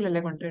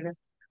ലയബിലിറ്റിയിലല്ലേ കൊണ്ടുവരിക.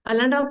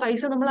 അല്ലാണ്ട് ആ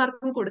പൈസ നമ്മൾ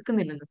ആർക്കും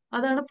കൊടുക്കുന്നില്ലല്ലോ.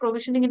 അതാണ്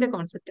പ്രൊവിഷനിങ്ങിന്റെ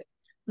കോൺസെപ്റ്റ്.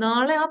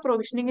 നാളെ ആ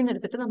പ്രൊവിഷനിങ്ങിന്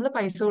എടുത്തിട്ട് നമ്മൾ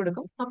പൈസ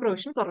കൊടുക്കും, ആ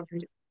പ്രൊവിഷൻ കുറഞ്ഞു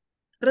വരും.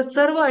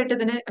 റിസർവ് ആയിട്ട്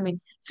ഇതിനെ, ഐ മീൻ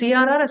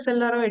CRR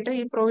SLR ആയിട്ട്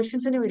ഈ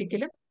പ്രൊവിഷൻസിനെ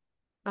ഒരിക്കലും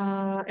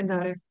എന്താ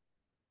പറയാ,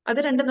 അത്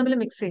രണ്ടും തമ്മിൽ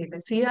മിക്സ് ചെയ്യില്ല.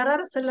 CRR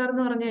SLR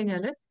എന്ന് പറഞ്ഞു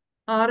കഴിഞ്ഞാൽ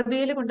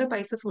RBIയിൽ കൊണ്ട്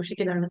പൈസ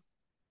സൂക്ഷിക്കലാണ്.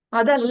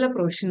 അതല്ല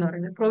പ്രൊവിഷൻ എന്ന്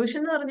പറയുന്നത്. പ്രൊവിഷൻ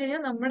എന്ന് പറഞ്ഞു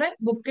കഴിഞ്ഞാൽ നമ്മുടെ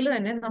ബുക്കിൽ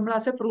തന്നെ നമ്മൾ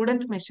ആസ് എ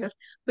പ്രൂഡന്റ് മെഷർ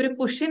ഒരു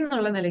പുഷിൻ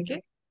എന്നുള്ള നിലയ്ക്ക്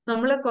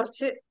നമ്മൾ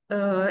കുറച്ച്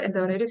എന്താ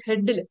പറയുക, ഒരു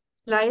ഹെഡിൽ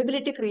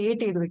ലയബിലിറ്റി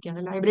ക്രിയേറ്റ് ചെയ്ത്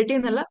വെക്കുകയാണ്. ലയബിലിറ്റി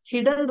എന്നല്ല,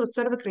 ഹിഡൻ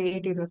റിസർവ്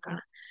ക്രിയേറ്റ് ചെയ്ത്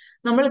വെക്കാണ്.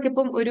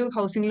 നമ്മൾക്കിപ്പം ഒരു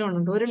ഹൗസിംഗ് ലോൺ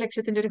ഉണ്ട്, 1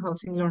 ലക്ഷത്തിന്റെ ഒരു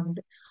ഹൗസിംഗ് ലോൺ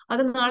ഉണ്ട്.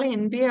 അത് നാളെ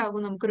NBA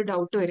ആകും, നമുക്കൊരു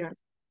ഡൗട്ട് വരികയാണ്.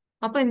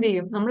 അപ്പൊ എന്ത്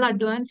ചെയ്യും? നമ്മൾ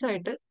അഡ്വാൻസ്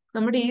ആയിട്ട്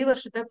നമ്മുടെ ഈ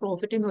വർഷത്തെ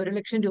പ്രോഫിറ്റിൽ നിന്ന് 1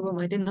 ലക്ഷം രൂപ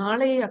മാറ്റി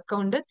നാളെ ഈ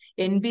അക്കൗണ്ട്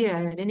NBA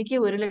ആയാൽ എനിക്ക്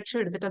 1 ലക്ഷം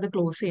എടുത്തിട്ട് അത്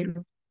ക്ലോസ്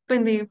ചെയ്യണം. അപ്പൊ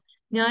എന്ത് ചെയ്യും?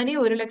 ഞാൻ ഈ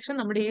 1 ലക്ഷം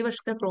നമ്മുടെ ഈ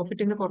വർഷത്തെ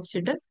പ്രോഫിറ്റിൽ നിന്ന്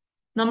കുറച്ചിട്ട്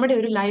നമ്മുടെ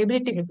ഒരു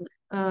ലൈബിലിറ്റി കിട്ടും.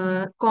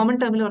 കോമൺ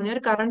ടേമിൽ പറഞ്ഞാൽ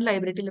ഒരു കറണ്ട്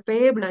ലൈബിലിറ്റിയിൽ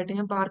പേയബിൾ ആയിട്ട്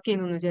ഞാൻ പാർക്ക്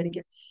ചെയ്യുന്നു എന്ന്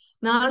വിചാരിക്കുക.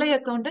 നാളെ ഈ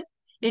അക്കൗണ്ട്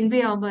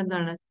NBA ആകുമ്പോൾ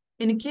എന്താണ്?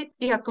 എനിക്ക്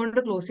ഈ അക്കൗണ്ട്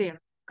ക്ലോസ്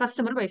ചെയ്യണം.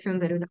 കസ്റ്റമർ പൈസ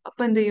ഒന്നും തരില്ല.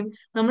 അപ്പൊ എന്ത് ചെയ്യും?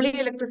 നമ്മൾ ഈ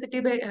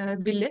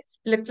ബില്ല്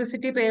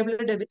ഇലക്ട്രിസിറ്റി പേയബിൾ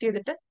ഡെബിറ്റ്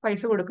ചെയ്തിട്ട്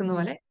പൈസ കൊടുക്കുന്ന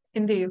പോലെ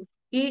എന്ത് ചെയ്യും?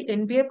 ഈ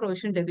NBA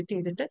പ്രൊവിഷൻ ഡെബിറ്റ്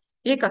ചെയ്തിട്ട്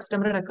ഈ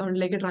കസ്റ്റമറുടെ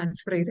അക്കൗണ്ടിലേക്ക്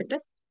ട്രാൻസ്ഫർ ചെയ്തിട്ട്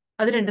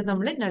അത് രണ്ടും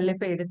നമ്മൾ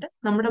നള്ളിഫൈ ചെയ്തിട്ട്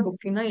നമ്മുടെ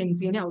ബുക്കിൽ നിന്ന്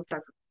NPA ഔട്ട്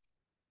ആക്കും.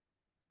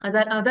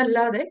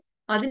 അതല്ലാതെ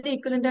അതിന്റെ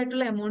ഈക്വലന്റ്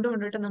ആയിട്ടുള്ള എമൗണ്ട്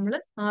കൊണ്ടിട്ട് നമ്മൾ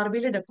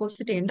RBIയിൽ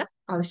ഡെപ്പോസിറ്റ് ചെയ്യേണ്ട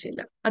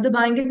ആവശ്യമില്ല. അത്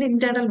ബാങ്കിന്റെ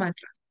ഇന്റേണൽ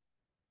മാറ്റർ.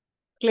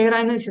 ക്ലിയർ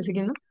ആയെന്ന്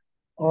വിശ്വസിക്കുന്നു.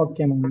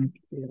 ഓക്കെ മാം,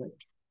 ക്ലിയർ ആയി.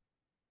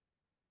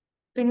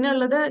 പിന്നെ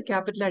ഉള്ളത്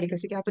ക്യാപിറ്റൽ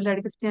അഡിക്കസി. ക്യാപിറ്റൽ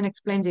അഡിക്കസി ഞാൻ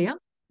എക്സ്പ്ലെയിൻ ചെയ്യാം.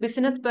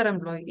 ബിസിനസ് പെർ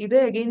എംപ്ലോയി, ഇത്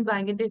അഗെയിൻ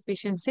ബാങ്കിന്റെ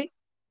എഫിഷ്യൻസി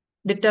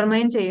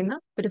ഡിറ്റർമൈൻ ചെയ്യുന്ന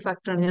ഒരു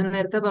ഫാക്ടറാണ്. ഞാൻ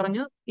നേരത്തെ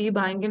പറഞ്ഞു, ഈ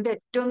ബാങ്കിന്റെ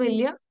ഏറ്റവും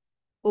വലിയ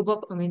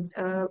ഐ മീൻ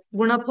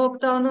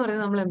ഗുണഭോക്താവ് എന്ന്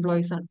പറയുന്നത് നമ്മൾ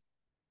എംപ്ലോയീസ് ആണ്.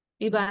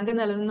 ഈ ബാങ്ക്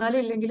നിലനിന്നാലും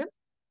ഇല്ലെങ്കിലും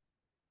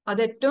അത്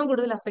ഏറ്റവും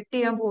കൂടുതൽ അഫക്ട്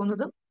ചെയ്യാൻ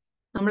പോകുന്നതും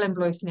നമ്മൾ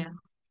എംപ്ലോയീസിനെയാണ്.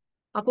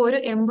 അപ്പോൾ ഒരു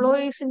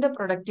എംപ്ലോയീസിന്റെ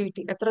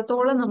പ്രൊഡക്ടിവിറ്റി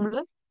എത്രത്തോളം നമ്മൾ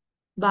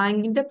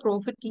ബാങ്കിന്റെ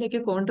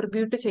പ്രോഫിറ്റിലേക്ക്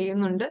കോൺട്രിബ്യൂട്ട്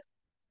ചെയ്യുന്നുണ്ട്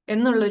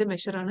എന്നുള്ള ഒരു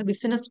മെഷറാണ്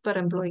ബിസിനസ് പെർ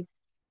എംപ്ലോയി.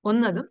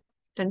 ഒന്നതും,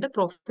 രണ്ട്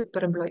പ്രോഫിറ്റ്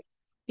പെർ എംപ്ലോയി.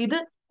 ഇത്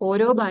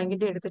ഓരോ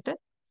ബാങ്കിന്റെ എടുത്തിട്ട്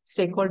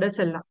സ്റ്റേക്ക് ഹോൾഡേഴ്സ്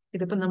എല്ലാം,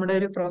 ഇതിപ്പോ നമ്മുടെ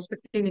ഒരു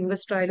പ്രോസ്പെക്റ്റീവ്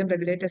ഇൻവെസ്റ്റർ ആയാലും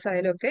റെഗുലേറ്റേഴ്സ്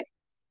ആയാലും ഒക്കെ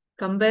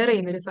കമ്പയർ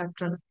ചെയ്യുന്ന ഒരു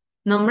ഫാക്ടറാണ്.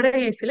 നമ്മുടെ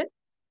കേസിൽ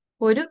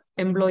ഒരു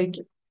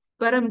എംപ്ലോയിക്ക്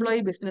പെർ എംപ്ലോയി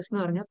ബിസിനസ്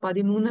എന്ന് പറഞ്ഞാൽ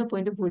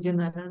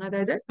 13.04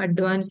 അതായത്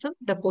അഡ്വാൻസും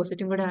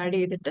ഡെപ്പോസിറ്റും കൂടെ ആഡ്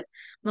ചെയ്തിട്ട്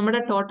നമ്മുടെ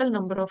ടോട്ടൽ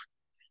നമ്പർ ഓഫ്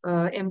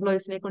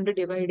എംപ്ലോയീസിനെ കൊണ്ട്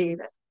ഡിവൈഡ്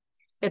ചെയ്ത്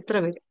എത്ര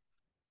വരും?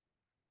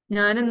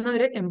 ഞാനെന്ന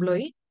ഒരു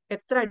എംപ്ലോയി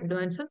എത്ര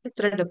അഡ്വാൻസും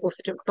എത്ര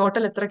ഡെപ്പോസിറ്റും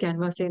ടോട്ടൽ എത്ര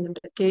ക്യാൻവാസ്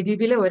ചെയ്യുന്നുണ്ട്?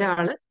 KGBയിലെ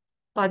ഒരാള്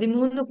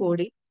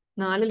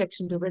 13.04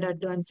 ലക്ഷം രൂപയുടെ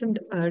അഡ്വാൻസും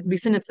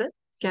ബിസിനസ്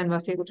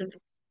ക്യാൻവാസ് ചെയ്തിട്ടുണ്ട്.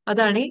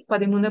 അതാണ് ഈ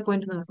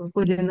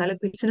 13.04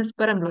 ബിസിനസ്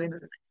പെർ എംപ്ലോയി എന്ന്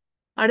പറയുന്നത്.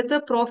 അടുത്ത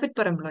പ്രോഫിറ്റ്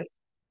പെർ എംപ്ലോയി.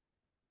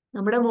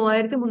 നമ്മുടെ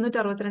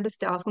 3362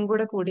 സ്റ്റാഫും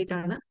കൂടെ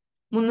കൂടിയിട്ടാണ്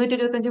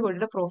 325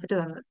 കോടിയുടെ പ്രോഫിറ്റ്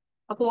തന്നത്.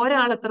 അപ്പൊ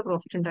ഒരാൾ എത്ര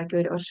പ്രോഫിറ്റ് ഉണ്ടാക്കി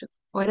ഒരു വർഷം?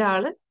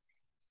 ഒരാള്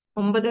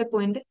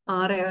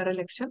 9.66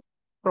 ലക്ഷം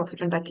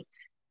പ്രോഫിറ്റ് ഉണ്ടാക്കി.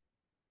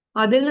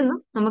 അതിൽ നിന്നും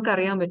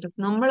നമുക്കറിയാൻ പറ്റും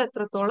നമ്മൾ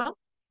എത്രത്തോളം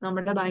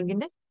നമ്മുടെ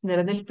ബാങ്കിന്റെ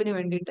നിലനിൽപ്പിന്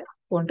വേണ്ടിയിട്ട്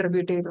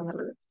കോൺട്രിബ്യൂട്ട് ചെയ്തു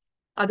എന്നുള്ളത്.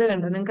 അത്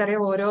കണ്ടു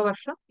നിങ്ങൾക്കറിയാം, ഓരോ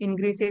വർഷം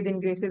ഇൻക്രീസ്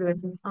ചെയ്ത്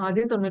വരുന്നു.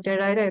 ആദ്യം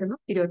 97,000 ആയിരുന്നു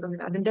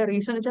 21. അതിന്റെ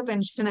റീസൺ വെച്ചാൽ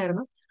പെൻഷൻ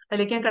ആയിരുന്നു.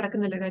 അതിലേക്ക് ഞാൻ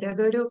കടക്കുന്നില്ല, കാര്യം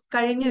അതൊരു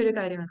കഴിഞ്ഞ ഒരു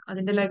കാര്യമാണ്.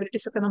 അതിന്റെ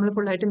ലൈബിലിറ്റീസ് ഒക്കെ നമ്മൾ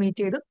ഫുൾ ആയിട്ട്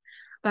മീറ്റ് ചെയ്തു.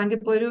 ബാങ്ക്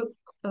ഇപ്പോൾ ഒരു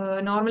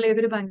നോർമൽ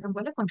ഏതൊരു ബാങ്കും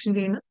പോലെ ഫംഗ്ഷൻ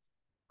ചെയ്യുന്ന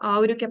ആ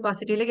ഒരു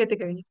കപ്പാസിറ്റിയിലേക്ക്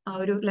എത്തിക്കഴിഞ്ഞു. ആ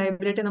ഒരു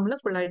ലൈബിലിറ്റി നമ്മൾ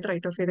ഫുൾ ആയിട്ട്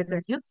റൈറ്റ് ഓഫ് ചെയ്ത്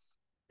കഴിഞ്ഞു.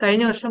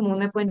 കഴിഞ്ഞ വർഷം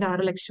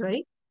 3.6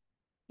 ലക്ഷമായി.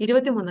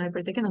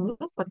 23 നമ്മൾ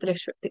 10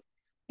 ലക്ഷം എത്തി.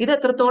 ഇത്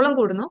എത്രത്തോളം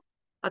കൂടുന്നു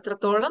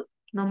അത്രത്തോളം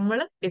നമ്മൾ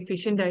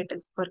എഫിഷ്യന്റ് ആയിട്ട്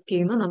വർക്ക്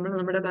ചെയ്യുന്നു. നമ്മൾ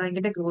നമ്മുടെ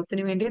ബാങ്കിന്റെ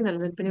ഗ്രോത്തിന് വേണ്ടി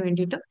നിലനിൽപ്പിന്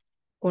വേണ്ടിയിട്ട്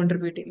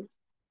കോൺട്രിബ്യൂട്ട് ചെയ്യും.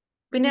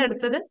 പിന്നെ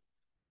അടുത്തത്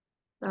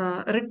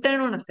return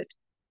on asset.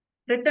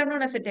 Return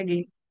on asset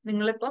again,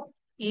 നിങ്ങളിപ്പോ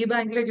ഈ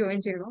ബാങ്കിൽ ജോയിൻ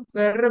ചെയ്യണോ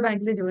വേറൊരു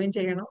ബാങ്കിൽ ജോയിൻ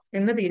ചെയ്യണോ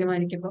എന്ന്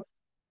തീരുമാനിക്കുമ്പോൾ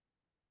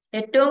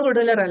ഏറ്റവും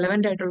കൂടുതൽ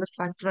റെലവെന്റ് ആയിട്ടുള്ള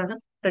ഫാക്ടറാണ്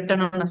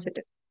റിട്ടേൺ ഓൺ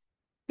അസെറ്റ്.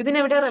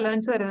 ഇതിനെവിടെ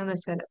റെലവൻസ് വരുന്നതെന്ന്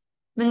വെച്ചാൽ,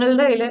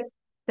 നിങ്ങളുടെ കയ്യിൽ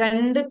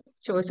രണ്ട്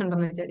ചോയ്സ്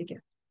ഉണ്ടെന്ന് വിചാരിക്കുക.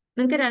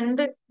 നിങ്ങൾക്ക്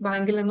രണ്ട്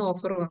ബാങ്കിൽ നിന്ന്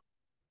ഓഫർ വന്നു.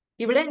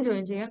 ഇവിടെയും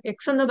ജോയിൻ ചെയ്യാം, X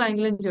എന്ന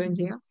ബാങ്കിലും ജോയിൻ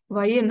ചെയ്യാം,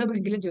 Y എന്ന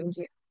ബാങ്കിലും ജോയിൻ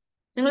ചെയ്യാം.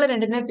 നിങ്ങൾ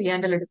രണ്ടിനെ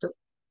P&L എടുത്തു.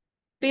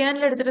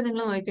 P&L എടുത്തിട്ട്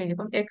നിങ്ങൾ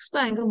നോക്കിക്കഴിഞ്ഞപ്പം X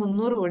ബാങ്ക്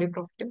 300 കോടി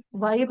പ്രോഫിറ്റും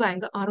Y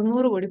ബാങ്ക്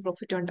 600 കോടി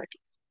പ്രോഫിറ്റും ഉണ്ടാക്കി.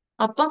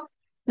 അപ്പം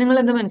നിങ്ങൾ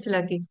എന്ത്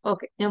മനസ്സിലാക്കി?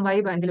 ഓക്കെ, ഞാൻ Y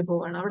ബാങ്കിൽ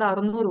പോവാണ്, അവിടെ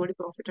 600 കോടി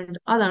പ്രോഫിറ്റ് ഉണ്ട്,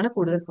 അതാണ്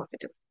കൂടുതൽ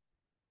പ്രോഫിറ്റ്.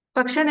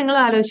 പക്ഷെ നിങ്ങൾ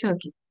ആലോചിച്ച്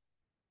നോക്കി,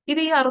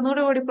 ഇത് ഈ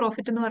 600 കോടി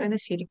പ്രോഫിറ്റ് എന്ന്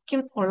പറയുന്നത്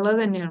ശരിക്കും ഉള്ളത്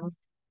തന്നെയാണോ?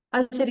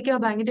 അത് ശരിക്കും ആ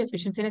ബാങ്കിന്റെ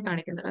എഫിഷ്യൻസിനെ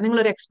കാണിക്കുന്നില്ല.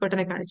 നിങ്ങളൊരു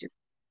എക്സ്പെർട്ടിനെ കാണിച്ചു,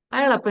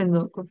 അയാൾ അപ്പൊ എന്ത്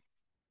നോക്കും?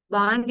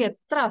 ബാങ്ക്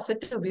എത്ര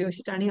അസറ്റ്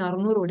ഉപയോഗിച്ചിട്ടാണ് ഈ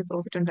 600 കോടി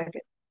പ്രോഫിറ്റ്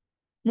ഉണ്ടാക്കിയത്?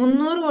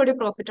 300 കോടി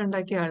പ്രോഫിറ്റ്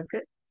ഉണ്ടാക്കിയ ആൾക്ക്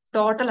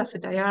ടോട്ടൽ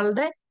അസറ്റ്,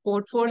 അയാളുടെ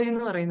പോർട്ട്ഫോളിയോ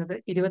എന്ന് പറയുന്നത്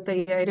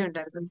 25,000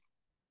 ഉണ്ടായിരുന്നു.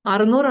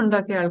 600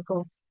 ഉണ്ടാക്കിയ ആൾക്കോ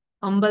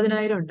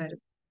 50,000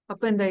 ഉണ്ടായിരുന്നു.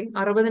 അപ്പൊ എന്തായി?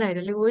 60,000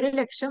 അല്ലെങ്കിൽ 1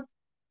 ലക്ഷം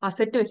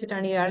അസറ്റ്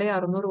വെച്ചിട്ടാണ് ഇയാളെ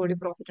 600 കോടി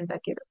പ്രോഫിറ്റ്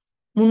ഉണ്ടാക്കിയത്.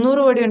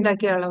 300 കോടി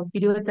ഉണ്ടാക്കിയ ആളോ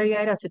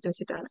 25,000 അസറ്റ്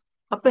വെച്ചിട്ടാണ്.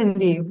 അപ്പൊ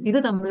എന്ത് ചെയ്യും? ഇത്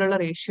തമ്മിലുള്ള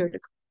റേഷ്യോ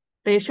എടുക്കും.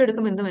 റേഷ്യോ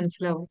എടുക്കുമ്പോൾ എന്ത്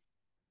മനസ്സിലാവും?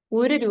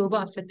 1 രൂപ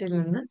അസറ്റിൽ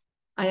നിന്ന്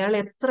അയാൾ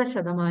എത്ര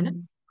ശതമാനം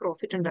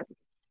പ്രോഫിറ്റ് ഉണ്ടാക്കും.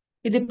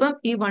 ഇതിപ്പം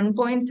ഈ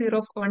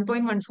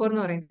 1.14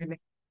 എന്ന് പറയുന്നില്ലേ,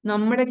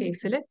 നമ്മുടെ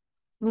കേസിൽ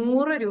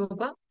 100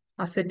 രൂപ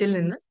അസറ്റിൽ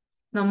നിന്ന്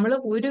നമ്മൾ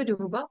 1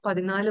 രൂപ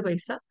 14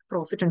 പൈസ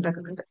പ്രോഫിറ്റ്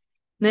ഉണ്ടാക്കുന്നുണ്ട്.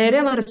 നേരെ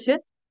മറിച്ച്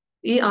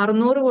ഈ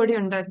 600 കോടി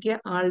ഉണ്ടാക്കിയ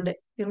ആളുടെ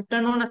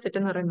റിട്ടേൺ ഓൺ അസറ്റ്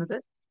എന്ന് പറയുന്നത്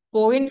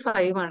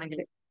 0.5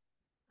 ആണെങ്കിൽ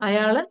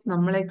അയാള്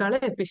നമ്മളെക്കാൾ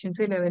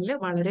എഫിഷ്യൻസി ലെവലിൽ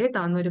വളരെ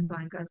താഴ്ന്ന ഒരു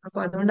ബാങ്കാണ്. അപ്പൊ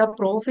അതുകൊണ്ട് ആ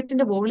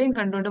പ്രോഫിറ്റിന്റെ വോളിയം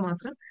കണ്ടുകൊണ്ട്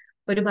മാത്രം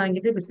ഒരു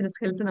ബാങ്കിന്റെ ബിസിനസ്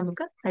ഹെൽത്ത്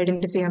നമുക്ക്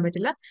ഐഡന്റിഫൈ ചെയ്യാൻ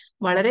പറ്റില്ല.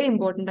 വളരെ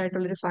ഇമ്പോർട്ടന്റ്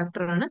ആയിട്ടുള്ള ഒരു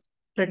ഫാക്ടറാണ്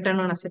റിട്ടേൺ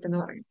ഓൺ അസറ്റ് എന്ന്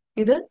പറയുന്നത്.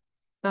 ഇത്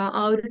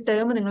ആ ഒരു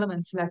ടേം നിങ്ങൾ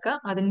മനസ്സിലാക്കുക.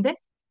 അതിന്റെ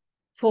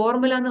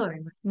ഫോർമുല എന്ന്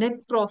പറയുന്നത്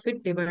നെറ്റ്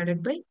പ്രോഫിറ്റ് ഡിവൈഡഡ്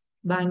ബൈ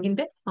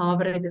ബാങ്കിന്റെ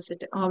ആവറേജ്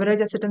അസറ്റ്.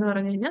 ആവറേജ് അസറ്റ് എന്ന്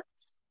പറഞ്ഞു കഴിഞ്ഞാൽ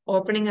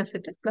opening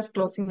asset plus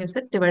closing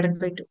asset divided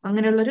by 2.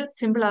 അങ്ങനെയുള്ള ഒരു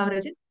സിമ്പിൾ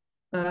ആവറേജ്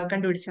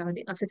കണ്ടുപിടിച്ചാൽ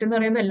മതി. അസറ്റ് എന്ന്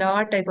പറയുമ്പോൾ എല്ലാ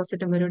ടൈപ്പ്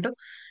അസറ്റും വരും കേട്ടോ.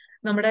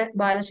 നമ്മുടെ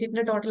ബാലൻസ്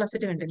ഷീറ്റിന്റെ ടോട്ടൽ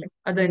അസറ്റ് കണ്ടില്ലേ,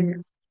 അത്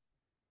തന്നെയാണ്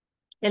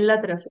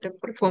എല്ലാത്തരം അസറ്റ്,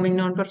 പെർഫോമിംഗ്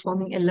നോൺ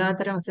പെർഫോമിംഗ്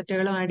എല്ലാത്തരം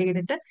അസറ്റുകളും ആഡ്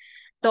ചെയ്തിട്ട്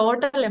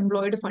ടോട്ടൽ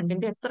എംപ്ലോയിഡ്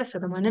ഫണ്ടിന്റെ എത്ര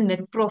ശതമാനം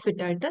നെറ്റ്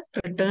പ്രോഫിറ്റ് ആയിട്ട്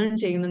റിട്ടേൺ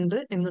ചെയ്യുന്നുണ്ട്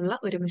എന്നുള്ള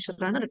ഒരു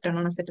മെഷറാണ് റിട്ടേൺ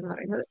ഓൺ അസറ്റ് എന്ന്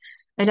പറയുന്നത്.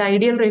 അതിൽ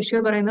ഐഡിയൽ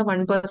റേഷ്യോ പറയുന്നത്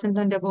 1%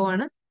 ആൻഡ് അബോവ്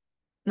ആണ്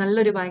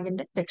നല്ലൊരു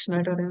ബാങ്കിന്റെ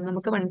ലക്ഷണമായിട്ട് പറയുന്നത്.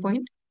 നമുക്ക്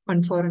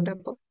 1.14 ഉണ്ട്.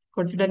 അപ്പോൾ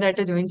കോൺഫിഡന്റ്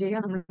ആയിട്ട് ജോയിൻ ചെയ്യുക,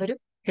 നമ്മളൊരു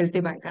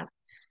ഹെൽത്തി ബാങ്കാണ്.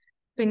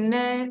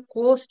 പിന്നെ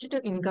കോസ്റ്റ് ടു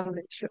ഇൻകം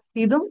റേഷ്യോ,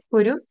 ഇതും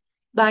ഒരു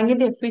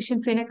ബാങ്കിന്റെ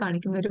എഫിഷ്യൻസിനെ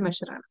കാണിക്കുന്ന ഒരു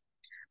മെഷറാണ്.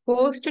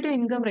 കോസ്റ്റ് ടു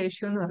ഇൻകം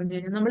റേഷ്യോ എന്ന് പറഞ്ഞു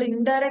കഴിഞ്ഞാൽ നമ്മൾ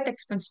ഇൻഡയറക്ട്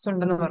എക്സ്പെൻസസ്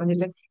ഉണ്ടെന്ന്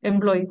പറഞ്ഞില്ലേ,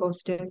 എംപ്ലോയി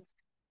കോസ്റ്റ്.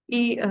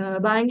 ഈ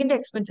ബാങ്കിന്റെ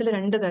എക്സ്പെൻസിൽ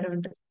 2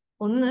 തരമുണ്ട്.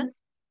 ഒന്ന്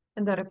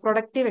എന്താ പറയുക,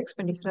 പ്രൊഡക്റ്റീവ്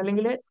എക്സ്പെൻഡിച്ചർ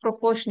അല്ലെങ്കിൽ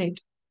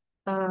പ്രൊപ്പോർഷനേറ്റ്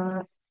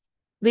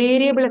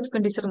വേരിയബിൾ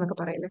എക്സ്പെൻഡിച്ചർ എന്നൊക്കെ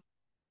പറയില്ലേ.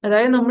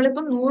 അതായത്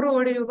നമ്മളിപ്പം 100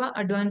 കോടി രൂപ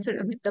അഡ്വാൻസ്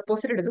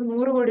ഡെപ്പോസിറ്റ് എടുത്തു,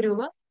 100 കോടി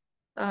രൂപ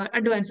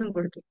അഡ്വാൻസും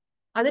കൊടുത്തു.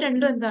 അത്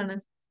രണ്ടും എന്താണ്?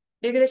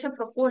 ഏകദേശം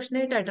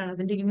പ്രൊപ്പോർഷനേറ്റ് ആയിട്ടാണ്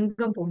അതിന്റെ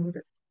ഇൻകം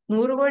പോകുന്നത്.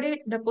 100 കോടി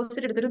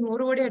ഡെപ്പോസിറ്റ് എടുത്തിട്ട്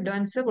 100 കോടി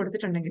അഡ്വാൻസ്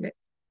കൊടുത്തിട്ടുണ്ടെങ്കിൽ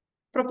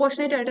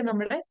പ്രൊപ്പോർഷനേറ്റ് ആയിട്ട്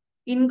നമ്മുടെ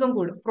ഇൻകം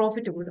കൂടും,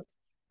 പ്രോഫിറ്റ് കൂടും.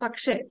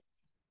 പക്ഷേ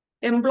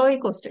എംപ്ലോയി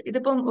കോസ്റ്റ്,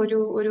 ഇതിപ്പം ഒരു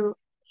ഒരു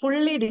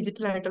ഫുള്ളി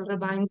ഡിജിറ്റൽ ആയിട്ടുള്ള ഒരു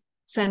ബാങ്ക്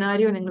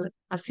സെനാരിയോ നിങ്ങൾ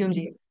അസ്യൂം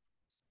ചെയ്യും.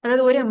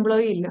 അതായത് ഒരു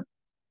എംപ്ലോയി ഇല്ല,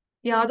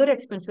 യാതൊരു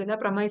എക്സ്പെൻസും ഇല്ല,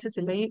 പ്രമൈസസ്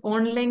ഇല്ല, ഈ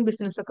ഓൺലൈൻ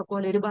ബിസിനസ് ഒക്കെ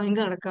പോലെ ഒരു ബാങ്ക്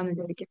നടക്കാന്ന്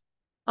വിചാരിക്കും.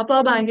 അപ്പൊ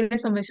ആ ബാങ്കിനെ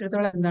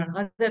സംബന്ധിച്ചിടത്തോളം എന്താണ്,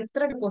 അത്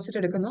എത്ര ഡെപ്പോസിറ്റ്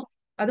എടുക്കുന്നോ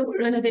അത്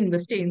മുഴുവൻ അത്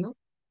ഇൻവെസ്റ്റ് ചെയ്യുന്നു.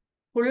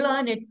 ഫുൾ ആ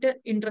നെറ്റ്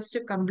ഇൻട്രസ്റ്റ്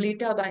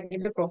കംപ്ലീറ്റ് ആ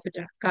ബാങ്കിന്റെ പ്രോഫിറ്റ്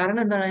ആണ്.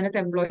 കാരണം എന്താണ്? അതിനകത്ത്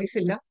എംപ്ലോയീസ്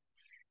ഇല്ല,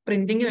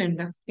 പ്രിന്റിങ്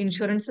വേണ്ട,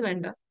 ഇൻഷുറൻസ്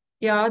വേണ്ട,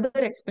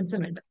 യാതൊരു എക്സ്പെൻസും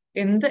വേണ്ട.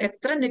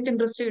 എത്ര നെറ്റ്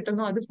ഇൻട്രസ്റ്റ്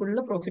കിട്ടുന്നോ അത്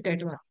ഫുള്ള് പ്രോഫിറ്റ്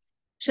ആയിട്ട് മാറും.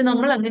 പക്ഷെ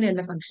നമ്മൾ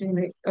അങ്ങനെയല്ല ഫംഗ്ഷൻ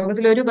ചെയ്യുന്നത്.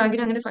 ലോകത്തിൽ ഒരു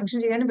ബാങ്കിനും അങ്ങനെ ഫംഗ്ഷൻ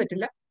ചെയ്യാനും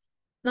പറ്റില്ല.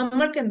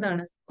 നമ്മൾക്ക്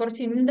എന്താണ്,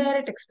 കുറച്ച്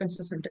ഇൻഡയറക്റ്റ്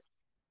എക്സ്പെൻസസ് ഉണ്ട്.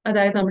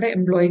 അതായത് നമ്മുടെ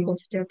employee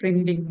cost,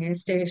 printing,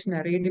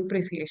 stationery,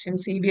 depreciation,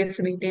 CBS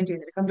maintain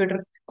ചെയ്യുന്നത്, computer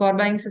core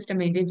banking system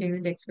maintain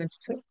ചെയ്യുന്നതിന്റെ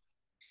എക്സ്പെൻസസ്,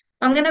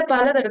 അങ്ങനെ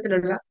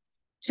പലതരത്തിലുള്ള,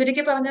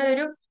 ചുരുക്കി പറഞ്ഞാൽ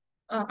ഒരു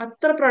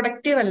അത്ര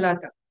പ്രൊഡക്റ്റീവ്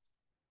അല്ലാത്ത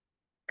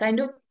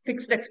kind of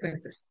fixed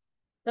expenses,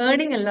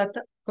 earning അല്ലാത്ത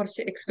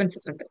കുറച്ച്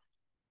എക്സ്പെൻസസ് ഉണ്ട്.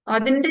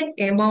 അതിന്റെ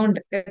എമൗണ്ട്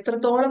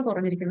എത്രത്തോളം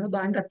കുറഞ്ഞിരിക്കുന്നു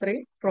ബാങ്ക്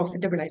അത്രയും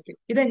പ്രോഫിറ്റബിൾ ആയിരിക്കും.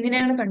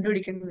 ഇതെങ്ങനെയാണ്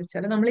കണ്ടുപിടിക്കുന്നത്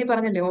വെച്ചാൽ നമ്മൾ ഈ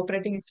പറഞ്ഞല്ലേ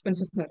ഓപ്പറേറ്റിംഗ്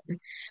എക്സ്പെൻസസ് എന്ന് പറഞ്ഞത്,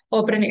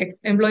 ഓപ്പറേറ്റിംഗ്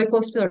എംപ്ലോയി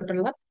കോസ്റ്റ്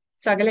തൊട്ടുള്ള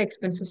സകല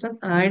എക്സ്പെൻസസും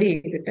ആഡ്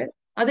ചെയ്തിട്ട്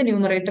അത്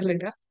ന്യൂമറേറ്ററിൽ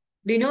ഇടുക,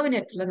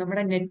 ഡിനോമിനേറ്ററിൽ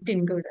നമ്മുടെ നെറ്റ്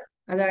ഇൻകം ഇടുക.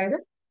 അതായത്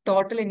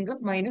total income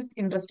minus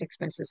interest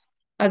expenses.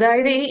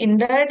 അതായത് ഈ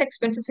ഇൻഡയറക്റ്റ്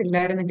എക്സ്പെൻസസ്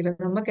ഇല്ലായിരുന്നെങ്കിൽ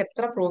നമുക്ക്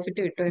എത്ര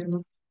പ്രോഫിറ്റ് കിട്ടുമായിരുന്നു?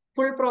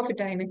 ഫുൾ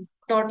പ്രോഫിറ്റ് ആയതിന്.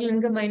 Total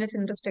income minus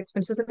interest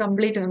expenses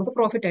complete നമുക്ക്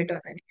പ്രോഫിറ്റ് ആയിട്ട്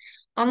വന്നേനെ.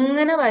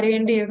 അങ്ങനെ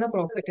വരേണ്ടിയിരുന്ന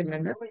പ്രോഫിറ്റിൽ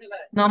നിന്ന്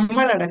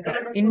നമ്മളടക്കം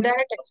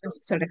ഇൻഡയറക്റ്റ്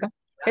എക്സ്പെൻസസ് അടക്കം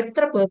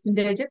എത്ര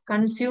പെർസെന്റേജ്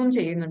കൺസ്യൂം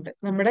ചെയ്യുന്നുണ്ട്,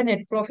 നമ്മുടെ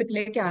നെറ്റ്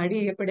പ്രോഫിറ്റിലേക്ക് ആഡ്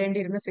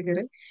ചെയ്യപ്പെടേണ്ടിയിരുന്ന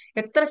ഫിഗറിൽ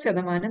എത്ര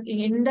ശതമാനം ഈ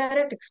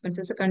ഇൻഡയറക്റ്റ്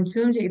എക്സ്പെൻസസ്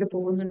കൺസ്യൂം ചെയ്ത്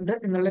പോകുന്നുണ്ട്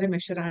എന്നുള്ളൊരു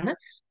മെഷറാണ്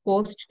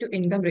കോസ്റ്റ് ടു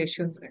ഇൻകം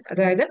റേഷ്യോ എന്ന് പറയുന്നത്.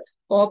 അതായത്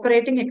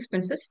operating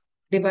expenses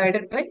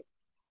divided by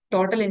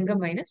total income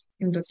minus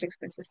interest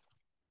expenses.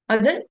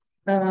 അത്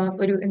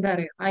ഒരു എന്താ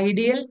പറയുക,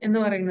 ഐഡിയൽ എന്ന്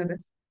പറയുന്നത്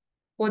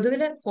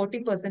പൊതുവില്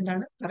 40%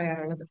 ആണ്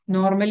പറയാറുള്ളത്.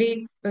 നോർമലി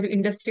ഒരു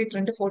industry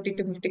trend 40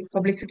 to 50.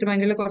 Public sector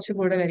ബാങ്കുകളിൽ കുറച്ച്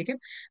കൂടുതലായിരിക്കും.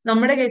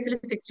 നമ്മുടെ കേസിൽ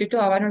 62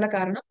 ആവാനുള്ള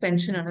കാരണം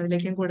പെൻഷനാണ്.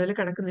 അതിലേക്കും കൂടുതൽ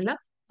കിടക്കുന്നില്ല.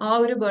 ആ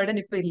ഒരു ബേർഡൻ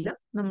ഇപ്പൊ ഇല്ല.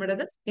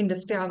 നമ്മുടേത്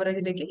ഇൻഡസ്ട്രി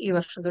ആവറേജിലേക്ക് ഈ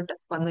വർഷം തൊട്ട്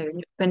വന്നു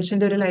കഴിഞ്ഞു.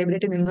 പെൻഷന്റെ ഒരു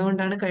ലൈബിലിറ്റി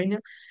നിന്നുകൊണ്ടാണ് കഴിഞ്ഞ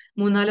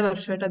 3-4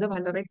 വർഷമായിട്ട് അത്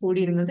വളരെ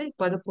കൂടിയിരുന്നത്.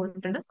 ഇപ്പൊ അത്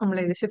പോയിട്ടുണ്ട്, നമ്മൾ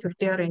ഏകദേശം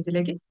 50 ആ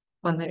റേഞ്ചിലേക്ക്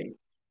വന്നു കഴിഞ്ഞു.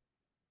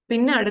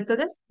 പിന്നെ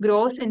അടുത്തത്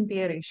ഗ്രോസ്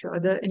NPA റേഷ്യോ.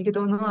 അത് എനിക്ക്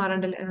തോന്നുന്നു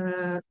ആരാണ്ട്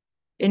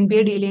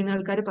NPA ഡീൽ ചെയ്യുന്ന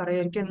ആൾക്കാർ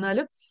പറയുമായിരിക്കും.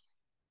 എന്നാലും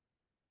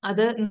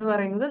അത് എന്ന്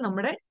പറയുന്നത്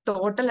നമ്മുടെ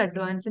ടോട്ടൽ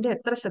അഡ്വാൻസിന്റെ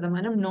എത്ര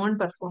ശതമാനം നോൺ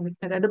പെർഫോമിംഗ്,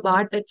 അതായത്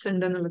ബാഡ് ഡെറ്റ്സ്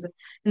ഉണ്ട് എന്നുള്ളത്.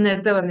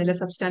 നേരത്തെ പറഞ്ഞില്ലേ,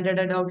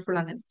 സബ്സ്റ്റാൻഡേർഡ് ഡൗട്ട്ഫുൾ,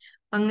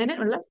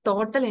 അങ്ങനെയുള്ള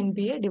total N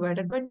P A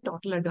divided by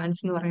total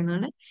advance എന്ന്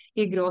പറയുന്നതാണ്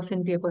ഈ gross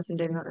N P A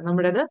percentage എന്ന് പറയുന്നത്.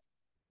 നമ്മുടേത്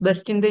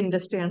ബെസ്റ്റ് ഇൻ ദ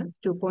ഇൻഡസ്ട്രി ആണ്.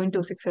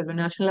 2.26.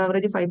 നാഷണൽ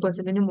ആവറേജ്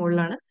 5%-ന്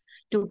മുകളിലാണ്.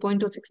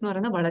 2.26 എന്ന്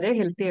പറയുന്നത് വളരെ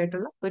ഹെൽത്തി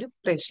ആയിട്ടുള്ള ഒരു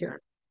റേഷ്യോ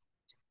ആണ്.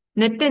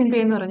 നെറ്റ് എൻ പി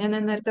എന്ന് പറഞ്ഞാൽ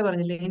ഞാൻ നേരത്തെ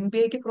പറഞ്ഞില്ലേ, എൻ പി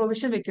ഐക്ക്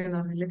പ്രൊവിഷൻ വെക്കുമെന്ന്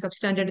പറഞ്ഞില്ലേ,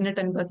 സബ്സ്റ്റാൻഡേർഡിന്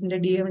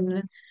 10%, ഡി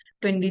എമ്മിന്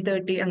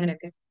 20-30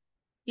 അങ്ങനെയൊക്കെ.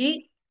 ഈ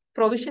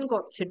പ്രൊവിഷൻ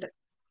കുറച്ചിട്ട്,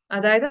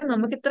 അതായത്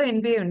നമുക്ക് ഇത്ര എൻ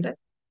ബി എ ഉണ്ട്,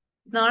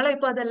 നാളെ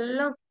ഇപ്പൊ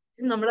അതെല്ലാം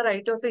നമ്മൾ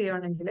റൈറ്റ് ഓഫ്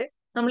ചെയ്യുവാണെങ്കിൽ,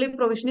 നമ്മൾ ഈ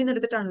പ്രൊവിഷനിൽ നിന്ന്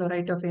എടുത്തിട്ടാണല്ലോ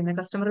റൈറ്റ് ഓഫ് ചെയ്യുന്നത്,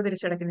 കസ്റ്റമർ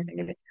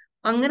തിരിച്ചടക്കുന്നുണ്ടെങ്കിൽ.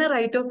 അങ്ങനെ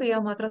റൈറ്റ് ഓഫ്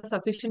ചെയ്യാൻ മാത്രം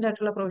സഫീഷ്യന്റ്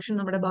ആയിട്ടുള്ള പ്രൊവിഷൻ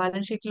നമ്മുടെ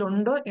ബാലൻസ് ഷീറ്റിൽ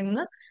ഉണ്ടോ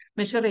എന്ന്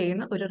മെഷർ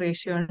ചെയ്യുന്ന ഒരു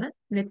റേഷ്യോ ആണ്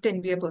net N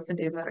B A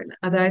percentage എന്ന് പറയുന്നത്.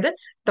 അതായത്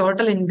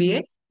total N B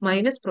A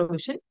minus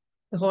provision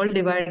whole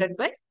divided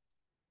by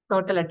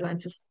total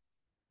advances.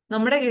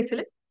 നമ്മുടെ കേസിൽ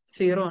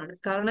 0 ആണ്.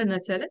 കാരണം എന്ന്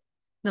വെച്ചാൽ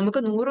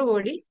നമുക്ക് 100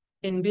 കോടി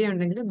എൻ ബി എ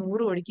ഉണ്ടെങ്കിൽ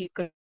 100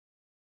 കോടിക്ക്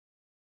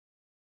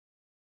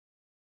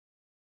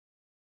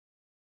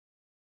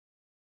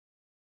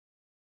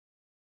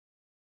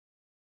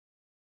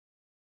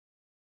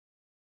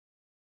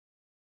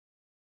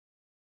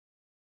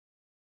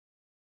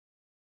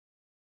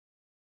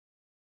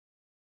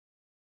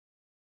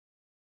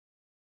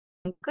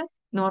നമുക്ക്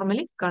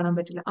നോർമലി കാണാൻ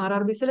പറ്റില്ല. ആർ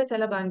ആർ ബിസിലെ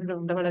ചില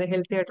ബാങ്കുകളുണ്ട്, വളരെ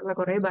ഹെൽത്തി ആയിട്ടുള്ള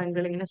കുറെ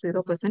ബാങ്കുകൾ ഇങ്ങനെ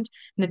 0%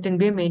 net N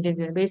B A maintain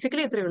ചെയ്യും.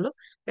 ബേസിക്കലി ഇത്രയേ ഉള്ളൂ,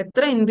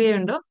 എത്ര എൻ ബി എ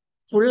ഉണ്ടോ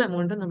ഫുൾ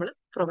എമൗണ്ട് നമ്മൾ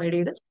പ്രൊവൈഡ്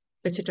ചെയ്ത്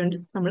വെച്ചിട്ടുണ്ട്.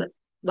 നമ്മൾ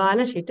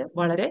ബാലൻസ് ഷീറ്റ്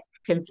വളരെ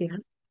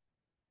ഹെൽത്തിയാണ്.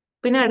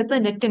 പിന്നെ അടുത്ത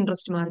നെറ്റ്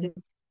ഇൻട്രസ്റ്റ് മാർജിൻ,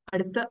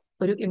 അടുത്ത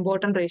ഒരു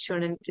ഇമ്പോർട്ടന്റ് റേഷ്യോ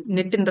ആണ്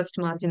നെറ്റ്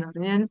ഇൻട്രസ്റ്റ് മാർജിൻ എന്ന്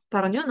പറഞ്ഞാൽ. ഞാൻ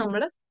പറഞ്ഞു,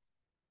 നമ്മൾ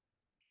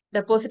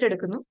ഡെപ്പോസിറ്റ്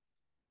എടുക്കുന്നു,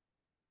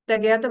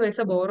 തികയാത്ത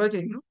പൈസ ബോറോ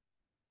ചെയ്യുന്നു,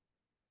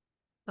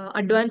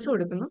 അഡ്വാൻസ്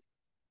കൊടുക്കുന്നു,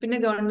 പിന്നെ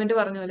ഗവൺമെന്റ്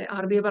പറഞ്ഞ പോലെ,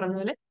 ആർ ബി ഐ പറഞ്ഞ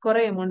പോലെ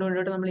കുറെ എമൗണ്ട്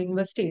കൊണ്ടിട്ട് നമ്മൾ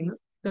ഇൻവെസ്റ്റ് ചെയ്യുന്നു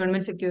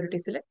ഗവൺമെന്റ്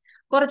സെക്യൂരിറ്റീസിൽ,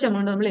 കുറച്ച്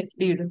എമൗണ്ട് നമ്മൾ എഫ്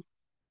ഡി ഇടും.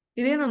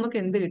 ഇതിൽ നമുക്ക്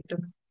എന്ത്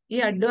കിട്ടും? ഈ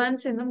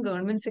അഡ്വാൻസ് നിന്നും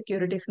ഗവൺമെന്റ്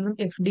സെക്യൂരിറ്റീസ് നിന്നും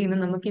എഫ് ഡി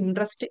നിന്നും നമുക്ക്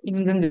ഇൻട്രസ്റ്റ്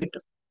ഇൻകം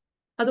കിട്ടും.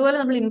 അതുപോലെ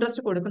നമ്മൾ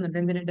ഇൻട്രസ്റ്റ് കൊടുക്കുന്നുണ്ട്.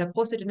 എന്തിന്?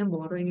 ഡെപ്പോസിറ്റിനും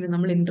ബോറോയിങ്ങിനും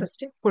നമ്മൾ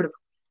ഇൻട്രസ്റ്റ്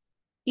കൊടുക്കും.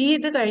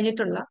 ഇത്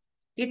കഴിഞ്ഞിട്ടുള്ള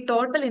ഈ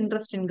total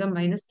interest income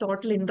minus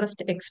total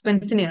interest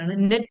എക്സ്പെൻസിനെയാണ്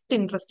net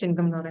interest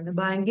income എന്ന് പറയുന്നത്.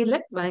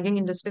 ബാങ്കിങ്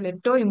ഇൻഡസ്ട്രിയിൽ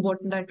ഏറ്റവും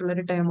ഇമ്പോർട്ടന്റ് ആയിട്ടുള്ള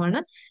ഒരു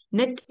ടൈമാണ്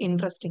നെറ്റ്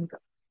ഇൻട്രസ്റ്റ്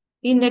ഇൻകം.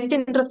 ഈ നെറ്റ്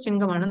ഇൻട്രസ്റ്റ്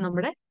ഇൻകം ആണ്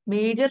നമ്മുടെ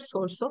മേജർ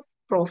സോഴ്സ് ഓഫ്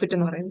പ്രോഫിറ്റ്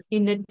എന്ന് പറയുന്നത്. ഈ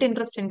നെറ്റ്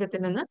ഇൻട്രസ്റ്റ്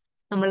ഇൻകത്തിൽ നിന്ന്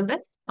നമ്മളുടെ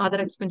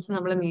അതർ എക്സ്പെൻസ്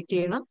നമ്മൾ മീറ്റ്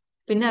ചെയ്യണം.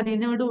 പിന്നെ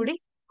അതിനോടുകൂടി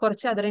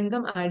കുറച്ച് അതർ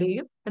ഇൻകം ആഡ്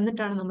ചെയ്യും.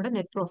 എന്നിട്ടാണ് നമ്മുടെ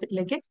നെറ്റ്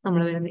പ്രോഫിറ്റിലേക്ക്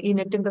നമ്മൾ വരുന്നത്. ഈ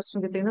നെറ്റ് ഇൻട്രസ്റ്റ്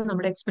ഇൻകത്തിൽ നിന്ന്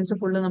നമ്മുടെ എക്സ്പെൻസ്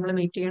ഫുള്ള് നമ്മൾ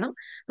മീറ്റ് ചെയ്യണം,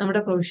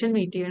 നമ്മുടെ പ്രൊവിഷൻ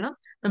മീറ്റ് ചെയ്യണം,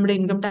 നമ്മുടെ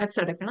ഇൻകം ടാക്സ്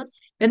അടയ്ക്കണം.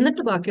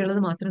 എന്നിട്ട്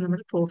ബാക്കിയുള്ളത് മാത്രമേ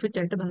നമ്മൾ പ്രോഫിറ്റ്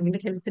ആയിട്ട്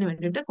ബാങ്കിന്റെ ഹെൽത്തിന്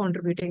വേണ്ടിയിട്ട്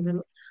കോൺട്രിബ്യൂട്ട്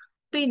ചെയ്യുന്നുള്ളൂ.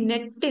 അപ്പൊ ഈ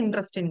നെറ്റ്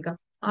ഇൻട്രസ്റ്റ് ഇൻകം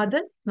അത്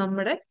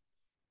നമ്മുടെ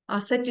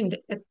അസറ്റിന്റെ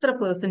എത്ര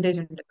പെർസെന്റേജ്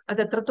ഉണ്ട്,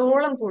 അത്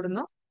എത്രത്തോളം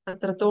കൂടുന്നോ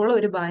അത്രത്തോളം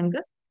ഒരു ബാങ്ക്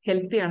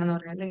ഹെൽത്തി ആണെന്ന്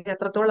പറയാം, അല്ലെങ്കിൽ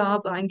എത്രത്തോളം ആ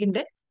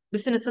ബാങ്കിന്റെ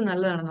ബിസിനസ്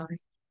നല്ലതാണെന്ന്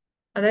പറയും.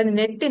 അതായത്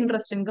net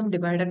interest income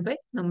divided by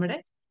നമ്മുടെ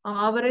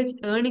ആവറേജ്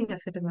ഏർണിംഗ്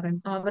അസറ്റ് എന്ന് പറയും.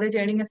 ആവറേജ്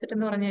ഏർണിംഗ് അസറ്റ്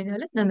എന്ന് പറഞ്ഞു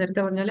കഴിഞ്ഞാൽ ഞാൻ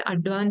നേരത്തെ പറഞ്ഞ പോലെ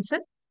അഡ്വാൻസ്,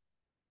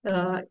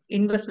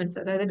 ഇൻവെസ്റ്റ്മെന്റ്സ്,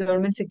 അതായത്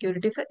ഗവൺമെന്റ്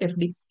സെക്യൂരിറ്റീസ്, എഫ്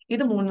ഡി,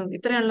 ഇത് മൂന്നും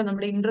ഇത്രയാണല്ലോ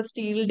നമ്മുടെ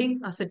ഇൻട്രസ്റ്റ് ഈൽഡിംഗ്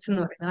അസറ്റ്സ്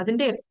എന്ന് പറയുന്നത്.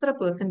 അതിന്റെ എത്ര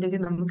പെർസെന്റേജ്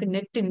നമുക്ക്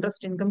നെറ്റ്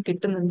ഇൻട്രസ്റ്റ് ഇൻകം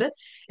കിട്ടുന്നുണ്ട്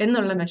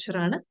എന്നുള്ള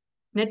മെഷറാണ്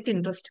നെറ്റ്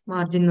ഇൻട്രസ്റ്റ്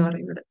മാർജിൻ എന്ന്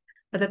പറയുന്നത്.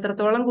 അത്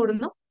എത്രത്തോളം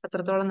കൂടുന്നു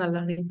അത്രത്തോളം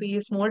നല്ലതാണ്. ഇപ്പൊ ഈ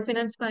സ്മോൾ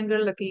ഫിനാൻസ്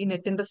ബാങ്കുകളിലൊക്കെ ഈ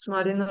നെറ്റ് ഇൻട്രസ്റ്റ്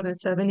മാർജിൻ എന്ന്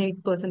പറയുന്നത്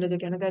 7-8%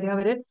 ഒക്കെയാണ്. കാര്യം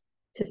അവര്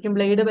ശരിക്കും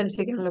ബ്ലേഡ്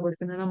പലിശയ്ക്കാണല്ലോ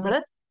കൊടുക്കുന്നത്. നമ്മള്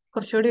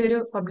കുറച്ചുകൂടി ഒരു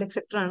പബ്ലിക്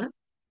സെക്ടർ ആണ്,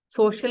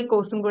 സോഷ്യൽ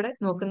കോസും കൂടെ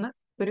നോക്കുന്ന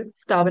ഒരു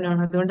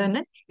സ്ഥാപനമാണ്. അതുകൊണ്ട്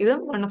തന്നെ ഇത്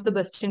one of the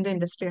best in the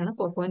industry ആണ്.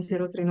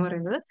 4.03 എന്ന്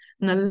പറയുന്നത്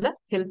നല്ല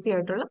ഹെൽത്തി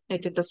ആയിട്ടുള്ള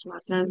നെറ്റ് ഇൻട്രസ്റ്റ്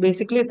മാർജിൻ ആണ്.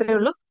 ബേസിക്കലി ഇത്രയേ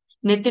ഉള്ളൂ,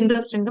 net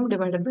interest income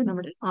divided by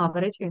നമ്മുടെ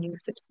ആവറേജ് ഏർണിംഗ്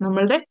അസറ്റ്.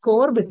 നമ്മളുടെ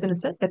കോർ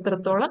ബിസിനസ്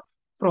എത്രത്തോളം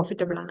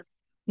പ്രോഫിറ്റബിൾ ആണ്.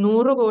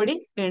 100 കോടി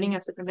ഏർണിംഗ്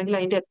അസറ്റ് ഉണ്ടെങ്കിൽ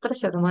അതിന്റെ എത്ര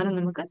ശതമാനം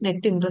നമുക്ക്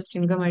നെറ്റ് ഇൻട്രസ്റ്റ്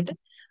ഇൻകം ആയിട്ട്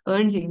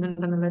ഏൺ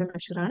ചെയ്യുന്നുണ്ടെന്നുള്ളൊരു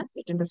മെഷറാണ്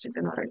നെറ്റ് ഇൻട്രസ്റ്റ്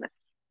ഇൻകം എന്ന് പറയുന്നത്.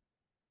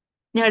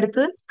 ഇനി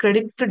അടുത്തത്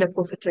ക്രെഡിറ്റ് ടു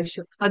ഡെപ്പോസിറ്റ്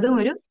റേഷ്യോ. അതും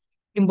ഒരു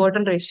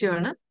ഇമ്പോർട്ടന്റ് റേഷ്യോ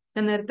ആണ്.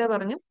 ഞാൻ നേരത്തെ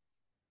പറഞ്ഞു,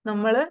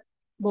 നമ്മൾ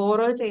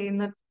ബോറോ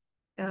ചെയ്യുന്ന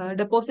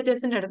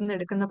ഡെപ്പോസിറ്റേഴ്സിന്റെ അടുത്ത് നിന്ന്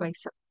എടുക്കുന്ന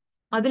പൈസ,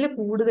 അതിൽ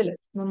കൂടുതൽ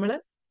നമ്മൾ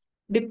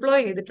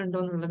ഡിപ്ലോയ് ചെയ്തിട്ടുണ്ടോ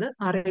എന്നുള്ളത്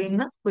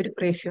അറിയുന്ന ഒരു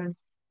റേഷ്യോ ആണ്.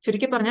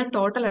 ചുരുക്കി പറഞ്ഞാൽ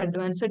total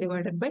advance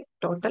divided by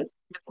total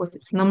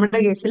deposits. നമ്മുടെ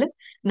കേസിൽ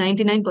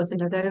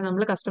 99%, അതായത്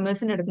നമ്മൾ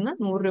കസ്റ്റമേഴ്സിന്റെ അടുത്ത് നിന്ന്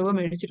 100 രൂപ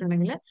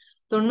മേടിച്ചിട്ടുണ്ടെങ്കിൽ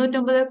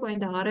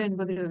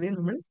 99.690 രൂപയും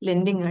നമ്മൾ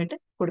ലെൻഡിങ് ആയിട്ട്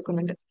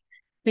കൊടുക്കുന്നുണ്ട്.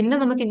 പിന്നെ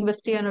നമുക്ക്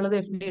ഇൻവെസ്റ്റ് ചെയ്യാനുള്ളത്,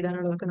 എഫ് ഡി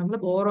ഇടാനുള്ളതൊക്കെ നമ്മൾ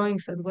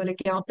ബോറോയിങ്സ്, അതുപോലെ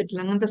ക്യാപിറ്റൽ,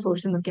 അങ്ങനത്തെ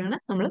സോഴ്സിൽ നിന്നൊക്കെയാണ്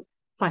നമ്മൾ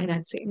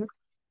ഫൈനാൻസ് ചെയ്യുന്നത്.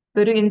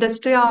 ഒരു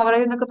ഇൻഡസ്ട്രി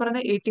ആവറേജ് എന്നൊക്കെ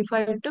പറയുന്നത്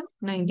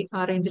 85-90 ആ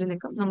റേഞ്ചിൽ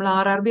നിൽക്കും. നമ്മൾ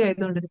ആർ ആർ ബി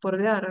ആയതുകൊണ്ട്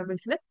പൊതുവെ ആർ ആർ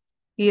ബിസിൽ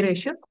ഈ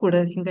റേഷ്യോ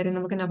കൂടുതലായിരിക്കും. കാര്യം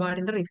നമുക്ക്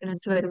നബാർഡിന്റെ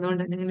റീഫിനാൻസ്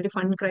വരുന്നതുകൊണ്ട് തന്നെ അങ്ങനെ ഒരു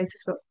ഫണ്ട്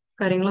ക്രൈസിസോ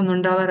കാര്യങ്ങളൊന്നും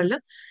ഉണ്ടാവാറില്ല.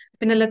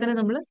 പിന്നെ എല്ലാത്തിനും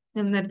നമ്മൾ,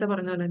 ഞാൻ നേരത്തെ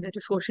പറഞ്ഞ പോലെ തന്നെ,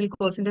 ഒരു സോഷ്യൽ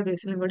കോസിന്റെ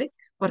ബേസിലും കൂടി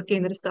വർക്ക്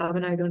ചെയ്യുന്ന ഒരു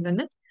സ്ഥാപനം ആയതുകൊണ്ട്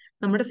തന്നെ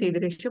നമ്മുടെ സി ഡി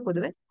റേഷ്യോ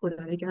പൊതുവെ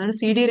കൂടുതലായിരിക്കും. അതാണ്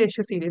C D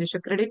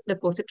ratio, credit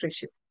deposit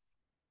ratio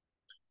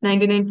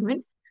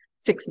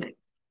 99.69.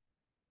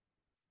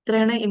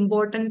 ഇത്രയാണ്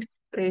ഇമ്പോർട്ടന്റ്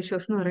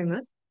റേഷ്യോസ് എന്ന്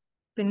പറയുന്നത്.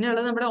 പിന്നെ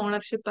ഉള്ളത് നമ്മുടെ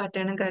ഓണർഷിപ്പ്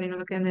പാറ്റേണും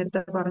കാര്യങ്ങളൊക്കെ ഞാൻ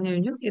നേരത്തെ പറഞ്ഞു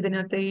കഴിഞ്ഞു.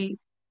 ഇതിനകത്ത് ഈ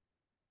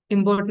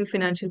ഇമ്പോർട്ടൻറ്റ്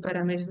ഫിനാൻഷ്യൽ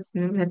പാരാമീറ്റേഴ്സ്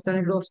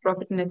നേരത്തെ gross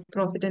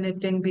profit,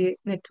 net N B A,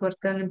 net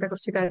worth, അങ്ങനത്തെ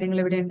കുറച്ച് കാര്യങ്ങൾ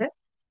ഇവിടെയുണ്ട്.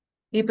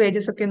 ഈ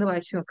പേജസ് ഒക്കെ ഒന്ന്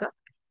വായിച്ചു നോക്കാം.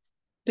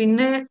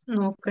 പിന്നെ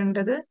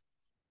നോക്കേണ്ടത്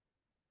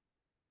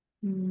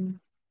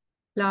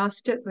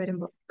ലാസ്റ്റ്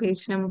വരുമ്പോൾ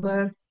പേജ് നമ്പർ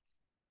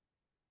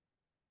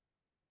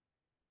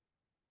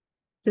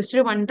ജസ്റ്റ്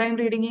ഒരു വൺ ടൈം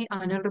റീഡിങ് ഈ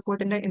ആനുവൽ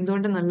റിപ്പോർട്ടിന്റെ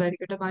എന്തുകൊണ്ട്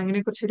നല്ലതായിരിക്കും കേട്ടോ.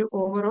 ബാങ്കിനെ കുറിച്ചൊരു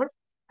ഓവറോൾ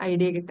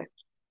ഐഡിയ കിട്ടാൻ.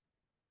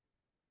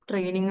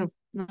 ട്രെയിനിങ്ങും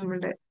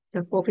നമ്മളുടെ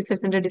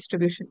ഓഫീസേഴ്സിന്റെ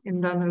ഡിസ്ട്രിബ്യൂഷൻ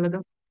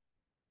എന്താന്നുള്ളതും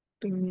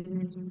പിന്നെ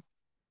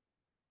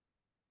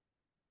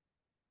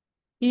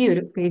ഈ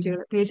ഒരു പേജുകൾ,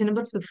 പേജ്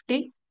നമ്പർ 50,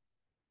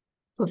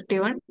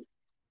 51,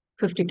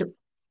 52,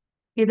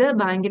 ഇത്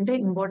ബാങ്കിന്റെ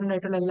ഇമ്പോർട്ടന്റ്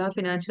ആയിട്ടുള്ള എല്ലാ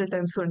ഫിനാൻഷ്യൽ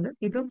ടേംസും ഉണ്ട്.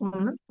 ഇത്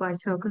ഒന്ന്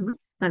വായിച്ചു നോക്കുന്നത്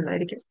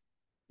നല്ലതായിരിക്കും.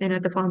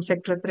 ഇതിനകത്ത് ഫാം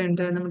സെക്ടർ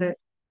എത്രയുണ്ട്, നമ്മുടെ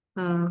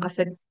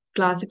asset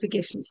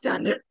classification,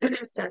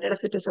 standard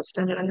asset, sub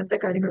standard, അങ്ങനത്തെ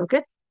കാര്യങ്ങളൊക്കെ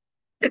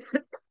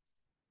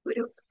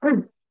ഒരു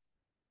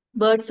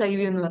ബേർഡ്സ് ഐ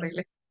വ്യൂ എന്ന്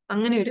പറയില്ലേ,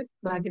 അങ്ങനെ ഒരു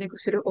ബാങ്കിനെ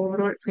കുറിച്ചൊരു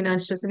ഓവറോൾ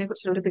ഫിനാൻഷ്യൽസിനെ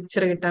കുറിച്ചുള്ള ഒരു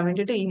പിക്ചർ കിട്ടാൻ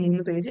വേണ്ടിയിട്ട് ഈ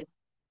 3 പേജ്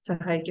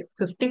സഹായിക്കും.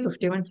 50,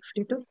 51,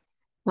 52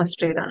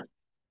 മസ്റ്റ് റീഡ് ആണ്.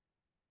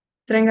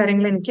 ഇത്രയും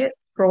കാര്യങ്ങൾ എനിക്ക്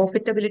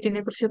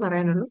പ്രോഫിറ്റബിലിറ്റിനെ കുറിച്ച്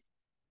പറയാനുള്ളൂ.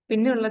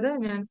 പിന്നെ ഉള്ളത്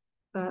ഞാൻ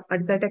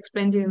അടുത്തായിട്ട്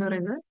എക്സ്പ്ലെയിൻ ചെയ്യുന്ന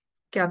പറയുന്നത്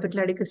ക്യാപിറ്റൽ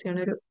അഡിക്വസി ആണ്.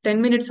 ഒരു 10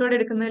 മിനിറ്റ്സോടെ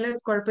എടുക്കുന്നതിൽ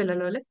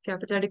കുഴപ്പമില്ലല്ലോ അല്ലെ?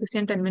 ക്യാപിറ്റൽ അഡിക്വസി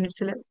ഞാൻ 10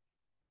 മിനിറ്റ്സിൽ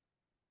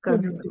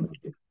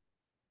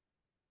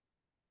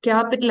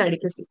ക്യാപിറ്റൽ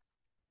അഡിക്വസി.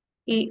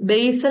 ഈ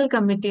ബേസൽ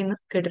കമ്മിറ്റി എന്ന്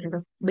കേട്ടിട്ടുണ്ടോ?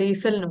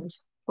 Basal norms.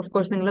 ഓഫ്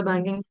കോഴ്സ് നിങ്ങൾ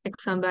ബാങ്ക്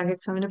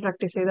എക്സാമിന്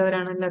പ്രാക്ടീസ്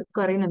ചെയ്തവരാണ്,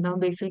 എല്ലാവർക്കും അറിയുന്നുണ്ടാവും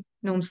ബേസൽ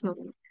നോംസ് എന്ന്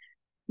പറയുന്നത്.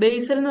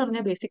 ബേസൽ എന്ന്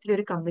പറഞ്ഞാൽ ബേസിക്കലി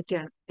ഒരു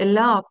കമ്മിറ്റിയാണ്.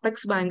 എല്ലാ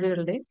അപ്പെക്സ്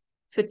ബാങ്കുകളുടെയും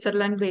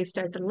സ്വിറ്റ്സർലാൻഡ്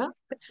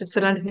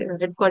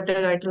ഹെഡ്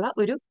ക്വാർട്ടേഡ് ആയിട്ടുള്ള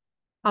ഒരു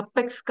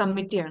അപ്പെക്സ്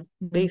കമ്മിറ്റിയാണ്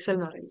ബേസൽ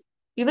എന്ന് പറയുന്നത്.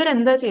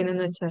 ഇവരെന്താ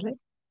ചെയ്യുന്നതെന്ന് വെച്ചാൽ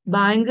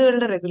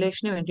ബാങ്കുകളുടെ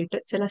റെഗുലേഷന് വേണ്ടിയിട്ട്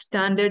ചില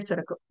സ്റ്റാൻഡേർഡ്സ്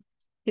ഇറക്കും.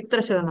 ഇത്ര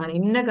ശതമാനം,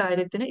 ഇന്ന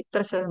കാര്യത്തിന്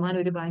ഇത്ര ശതമാനം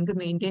ഒരു ബാങ്ക്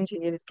മെയിൻറ്റെയിൻ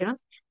ചെയ്തിരിക്കണം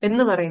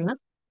എന്ന് പറയുന്ന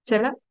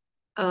ചില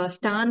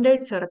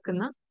സ്റ്റാൻഡേർഡ്സ്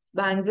ഇറക്കുന്ന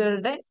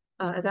ബാങ്കുകളുടെ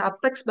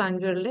അപ്പെക്സ്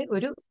ബാങ്കുകളുടെ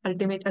ഒരു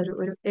അൾട്ടിമേറ്റ്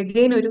ഒരു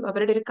എഗെയിൻ ഒരു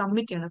അവരുടെ ഒരു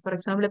കമ്മിറ്റിയാണ്. ഫോർ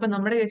എക്സാമ്പിൾ ഇപ്പൊ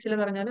നമ്മുടെ കേസിൽ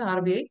പറഞ്ഞാൽ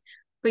RBI,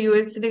 ഇപ്പൊ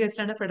US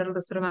കേസിലാണ് ഫെഡറൽ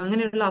റിസർവ്,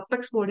 അങ്ങനെയുള്ള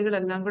അപ്പെക്സ്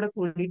ബോഡികളെല്ലാം കൂടെ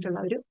കൂടിയിട്ടുള്ള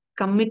ഒരു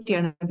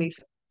കമ്മിറ്റിയാണ്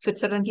ബേസൽ.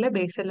 സ്വിറ്റ്സർലൻഡിലെ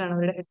ബേസലിലാണ്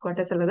അവരുടെ ഹെഡ്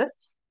ക്വാർട്ടേഴ്സ് ഉള്ളത്.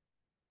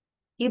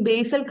 ഈ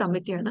ബേസൽ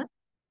കമ്മിറ്റിയാണ്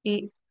ഈ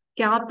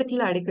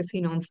ക്യാപിറ്റൽ അഡിക്വസി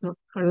നോംസ്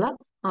ഉള്ള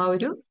ആ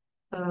ഒരു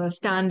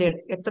സ്റ്റാൻഡേർഡ്,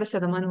 എത്ര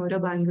ശതമാനം ഓരോ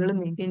ബാങ്കുകളും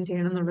മെയിൻറ്റെയിൻ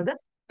ചെയ്യണം എന്നുള്ളത്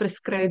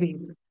പ്രിസ്ക്രൈബ്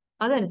ചെയ്യുന്നത്.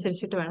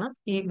 അതനുസരിച്ചിട്ട് വേണം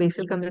ഈ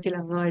ബേസൽ കമ്മിറ്റിയിൽ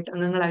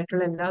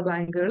അംഗങ്ങളായിട്ടുള്ള എല്ലാ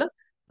ബാങ്കുകളും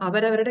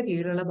അവരവരുടെ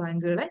കീഴിലുള്ള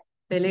ബാങ്കുകളെ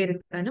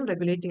വിലയിരുത്താനും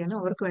റെഗുലേറ്റ് ചെയ്യാനും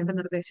അവർക്ക് വേണ്ട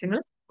നിർദ്ദേശങ്ങൾ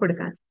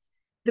കൊടുക്കാനും.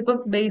 ഇതിപ്പോ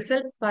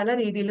ബേസൽ പല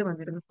രീതിയിൽ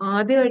വന്നിരുന്നു.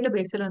 ആദ്യമായിട്ട്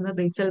ബേസൽ വന്ന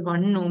ബേസൽ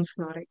 1 നോംസ്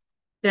എന്ന് പറയും.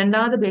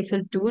 രണ്ടാമത്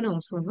ബേസൽ 2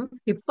 നോംസ് വന്നു.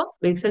 ഇപ്പൊ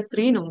ബേസൽ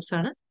 3 നോംസ്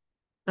ആണ്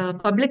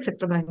പബ്ലിക്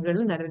സെക്ടർ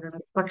ബാങ്കുകളിൽ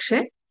നിലവിലുള്ളത്. പക്ഷെ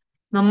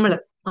നമ്മൾ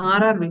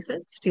ബേസൽ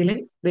സ്റ്റിൽ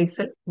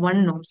ബേസൽ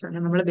 1 നോംസ് ആണ്.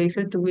 നമ്മൾ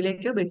ബേസൽ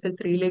 2ലേക്കോ ബേസൽ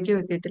 3ലേക്കോ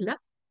എത്തിയിട്ടില്ല.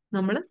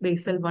 നമ്മൾ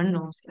ബേസൽ 1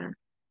 നോംസിലാണ്.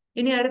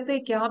 ഇനി അടുത്ത ഈ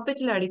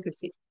ക്യാപിറ്റൽ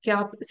അഡിക്വസി,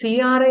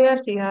 CRAR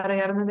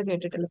എന്നത്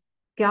കേട്ടിട്ടില്ല.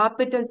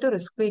 Capital to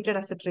risk weighted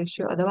asset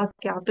ratio അഥവാ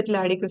ക്യാപിറ്റൽ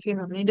അഡിക്വസി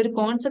എന്ന് പറഞ്ഞാൽ ഇതിന്റെ ഒരു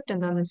കോൺസെപ്റ്റ്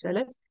എന്താണെന്ന് വെച്ചാൽ,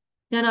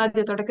 ഞാൻ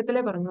ആദ്യം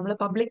തുടക്കത്തിലേ പറഞ്ഞു, നമ്മൾ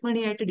പബ്ലിക്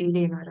മണി ആയിട്ട് ഡീൽ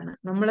ചെയ്യുന്നവരാണ്.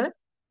 നമ്മൾ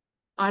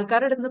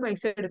ആൾക്കാരുടെ അടുത്ത് നിന്ന്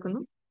പൈസ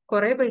എടുക്കുന്നു,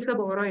 കുറെ പൈസ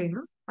ബോറോ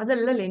ചെയ്യുന്നു,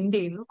 അതെല്ലാം ലെൻഡ്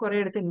ചെയ്യുന്നു, കുറെ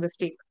അടുത്ത്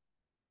ഇൻവെസ്റ്റ് ചെയ്യുന്നു.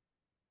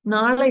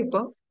 നാളെ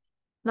ഇപ്പൊ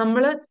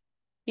നമ്മള്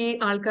ഈ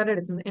ആൾക്കാരുടെ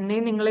അടുത്തുനിന്ന്,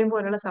 എന്നെയും നിങ്ങളെയും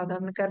പോലുള്ള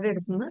സാധാരണക്കാരുടെ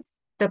അടുത്തുനിന്ന്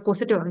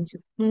ഡെപ്പോസിറ്റ് വാങ്ങിച്ചു,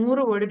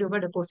 100 കോടി രൂപ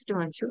ഡെപ്പോസിറ്റ്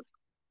വാങ്ങിച്ചു,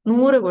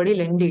 100 കോടി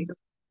ലെൻഡ് ചെയ്തു.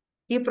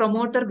 ഈ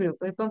പ്രൊമോട്ടർ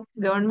ഗ്രൂപ്പ് ഇപ്പം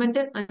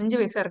ഗവൺമെന്റ് 5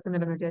 പൈസ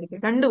ഇറക്കുന്നുണ്ടെന്ന് വിചാരിക്കുക,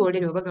 2 കോടി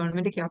രൂപ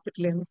ഗവൺമെന്റ്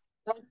ക്യാപിറ്റൽ ചെയ്യുന്നു.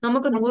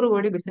 നമുക്ക് 100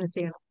 കോടി ബിസിനസ്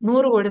ചെയ്യണം.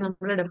 100 കോടി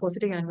നമ്മുടെ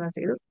ഡെപ്പോസിറ്റ് ക്യാൻവാസ്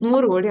ചെയ്തു,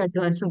 100 കോടി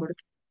അഡ്വാൻസും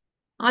കൊടുത്തു.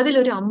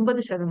 അതിലൊരു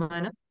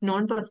 50%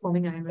 നോൺ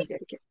പെർഫോമിംഗ് ആയെന്ന്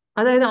വിചാരിക്കുക.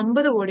 അതായത്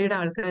 50 കോടിയുടെ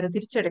ആൾക്കാർ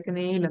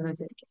തിരിച്ചടക്കുന്നേ ഇല്ലെന്ന്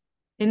വിചാരിക്കുക.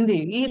 എന്ത്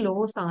ചെയ്യും? ഈ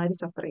ലോസ് ആര്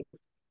സഫർ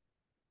ചെയ്യും?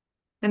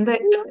 എന്താ,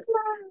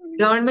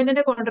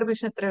 ഗവൺമെന്റിന്റെ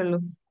കോൺട്രിബ്യൂഷൻ എത്രയേ ഉള്ളൂ?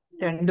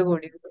 2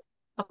 കോടി രൂപ.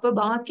 അപ്പൊ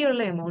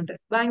ബാക്കിയുള്ള എമൗണ്ട്,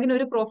 ബാങ്കിന്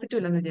ഒരു പ്രോഫിറ്റും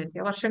ഇല്ലെന്ന്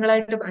വിചാരിക്കുക,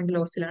 വർഷങ്ങളായിട്ട് ബാങ്ക്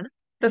ലോസിലാണ്,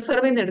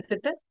 റിസർവിൽ നിന്ന്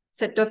എടുത്തിട്ട്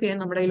സെറ്റ് ഓഫ് ചെയ്യാൻ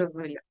നമ്മുടെ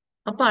കയ്യിലൊന്നുമില്ല.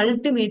 അപ്പൊ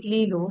അൾട്ടിമേറ്റ്ലി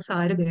ഈ ലോസ്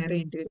ആര് ബെയർ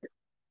ചെയ്യേണ്ടി വരും?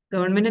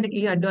 ഗവൺമെന്റ്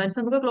ഈ അഡ്വാൻസ്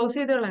നമുക്ക് ക്ലോസ്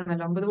ചെയ്ത്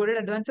കളയണമല്ലോ, 50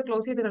 കോടിയുടെ അഡ്വാൻസ്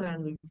ക്ലോസ് ചെയ്ത്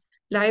കളയണമല്ലോ.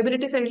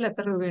 ലയബിലിറ്റി സൈഡിൽ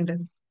എത്ര രൂപയുണ്ട്?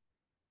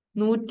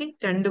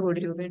 102 കോടി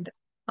രൂപയുണ്ട്.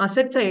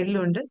 അസറ്റ്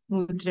സൈഡിലുണ്ട്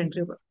 102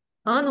 രൂപ.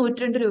 ആ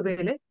 102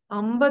 രൂപയില്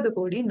 50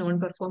 കോടി നോൺ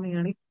പെർഫോമിംഗ്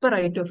ആണ്. ഇപ്പൊ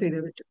റൈറ്റ് ഓഫ്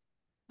ചെയ്തേ പറ്റും.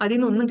 അതിൽ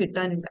നിന്നൊന്നും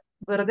കിട്ടാനില്ല.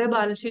 വെറുതെ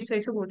ബാലൻസ് ഷീറ്റ്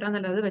സൈസ്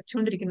കൂട്ടാന്നല്ലാതെ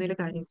വെച്ചുകൊണ്ടിരിക്കുന്നതിൽ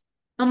കാര്യം.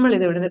 നമ്മൾ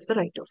ഇത് ഇവിടെ നിർത്ത്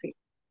റൈറ്റ് ഓഫ് ചെയ്യും.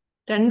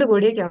 2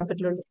 കോടിയെ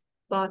ക്യാപിറ്റലുള്ളൂ.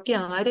 ബാക്കി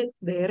ആര്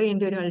ബെയർ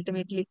ചെയ്യേണ്ടി വരും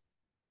അൾട്ടിമേറ്റ്ലി?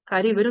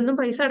 കാര്യം ഇവരൊന്നും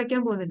പൈസ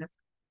അടയ്ക്കാൻ പോകുന്നില്ല.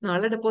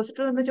 നാളെ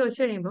ഡെപ്പോസിറ്റർ വന്ന്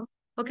ചോദിച്ചു കഴിയുമ്പോൾ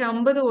ഓക്കെ,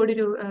 50 കോടി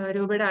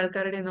രൂപയുടെ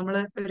ആൾക്കാരുടെ നമ്മൾ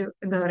ഒരു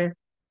എന്താ പറയാ,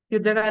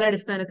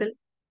 യുദ്ധകാലാടിസ്ഥാനത്തിൽ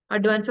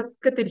അഡ്വാൻസ്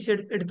ഒക്കെ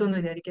തിരിച്ചെടുത്തു എന്ന്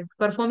വിചാരിക്കും.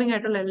 പെർഫോമിംഗ്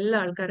ആയിട്ടുള്ള എല്ലാ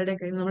ആൾക്കാരുടെയും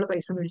കയ്യിൽ നമ്മൾ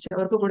പൈസ മേടിച്ചു,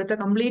 അവർക്ക് കൊടുത്ത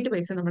കംപ്ലീറ്റ്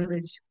പൈസ നമ്മൾ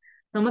മേടിച്ചു.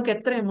 നമുക്ക്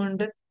എത്ര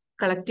എമൗണ്ട്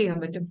കളക്ട് ചെയ്യാൻ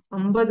പറ്റും?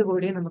 50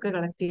 കോടിയെ നമുക്ക്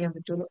കളക്ട് ചെയ്യാൻ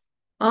പറ്റുള്ളൂ.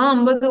 ആ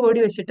 50 കോടി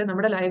വെച്ചിട്ട്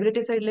നമ്മുടെ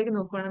ലയബിലിറ്റി സൈഡിലേക്ക്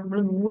നോക്കുകയാണെങ്കിൽ നമ്മൾ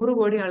 100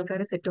 കോടി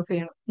ആൾക്കാരെ സെറ്റ് ഓഫ്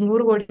ചെയ്യണം.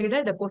 100 കോടിയുടെ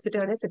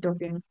ഡെപ്പോസിറ്റുകളെ സെറ്റ് ഓഫ്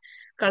ചെയ്യണം.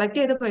 കളക്ട്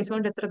ചെയ്ത പൈസ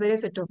കൊണ്ട് എത്ര പേരെ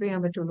സെറ്റ് ഓഫ് ചെയ്യാൻ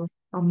പറ്റുള്ളൂ?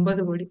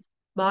 50 കോടി.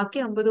 ബാക്കി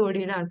 50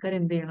 കോടിയുടെ ആൾക്കാർ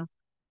എന്ത് ചെയ്യണം?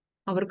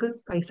 അവർക്ക്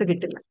പൈസ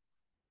കിട്ടില്ല.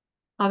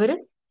 അവര്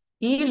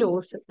ഈ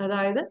ലോസ്,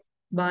 അതായത്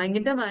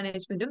ബാങ്കിന്റെ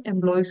മാനേജ്മെന്റും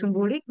എംപ്ലോയീസും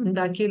കൂടി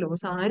ഉണ്ടാക്കിയ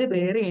ലോസ് ആര്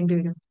ബെയർ ചെയ്യേണ്ടി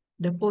വരും?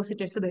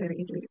 ഡെപ്പോസിറ്റേഴ്സ് ബെയർ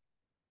ചെയ്യേണ്ടി വരും.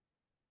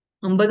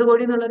 50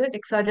 കോടി എന്നുള്ളത്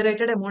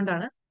എക്സാജറേറ്റഡ് എമൗണ്ട്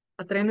ആണ്,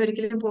 അത്രയൊന്നും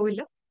ഒരിക്കലും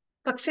പോവില്ല.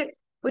 പക്ഷെ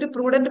ഒരു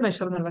പ്രൂഡന്റ്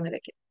മെഷർ എന്നുള്ള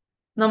നിലയ്ക്ക്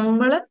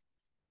നമ്മൾ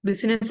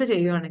ബിസിനസ്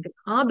ചെയ്യുകയാണെങ്കിൽ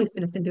ആ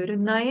ബിസിനസിന്റെ ഒരു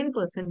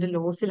 9%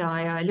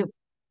 ലോസിലായാലും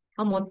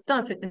ആ മൊത്തം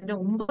അസറ്റിന്റെ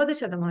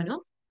 9%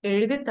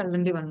 എഴുതി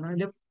തള്ളേണ്ടി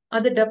വന്നാലും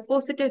അത്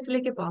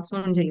ഡെപ്പോസിറ്റേഴ്സിലേക്ക് പാസ്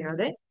ഓൺ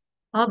ചെയ്യാതെ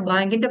ആ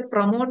ബാങ്കിന്റെ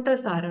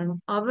പ്രൊമോട്ടേഴ്സ് ആരാണോ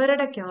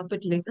അവരുടെ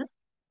ക്യാപിറ്റലിലേക്ക്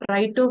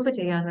റൈറ്റ് ഓഫ്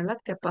ചെയ്യാനുള്ള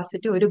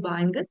കപ്പാസിറ്റി ഒരു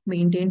ബാങ്ക്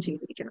മെയിൻറ്റെയിൻ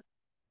ചെയ്തിരിക്കണം.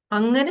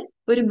 അങ്ങനെ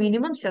ഒരു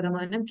മിനിമം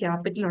ശതമാനം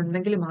ക്യാപിറ്റൽ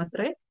ഉണ്ടെങ്കിൽ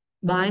മാത്രമേ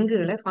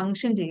ബാങ്കുകളെ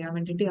ഫംഗ്ഷൻ ചെയ്യാൻ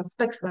വേണ്ടിയിട്ട്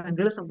അപ്പെക്സ്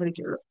ബാങ്കുകൾ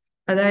സമ്മതിക്കുള്ളൂ.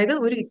 അതായത്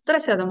ഒരു ഇത്ര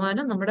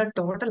ശതമാനം നമ്മുടെ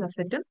ടോട്ടൽ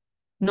അസറ്റ്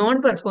നോൺ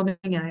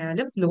പെർഫോമിംഗ്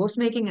ആയാലും ലോസ്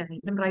മേക്കിംഗ്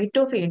ആയാലും റൈറ്റ്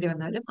ഓഫ് ചെയ്യേണ്ടി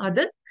വന്നാലും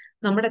അത്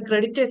നമ്മുടെ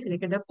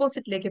ക്രെഡിറ്റേഴ്സിലേക്ക്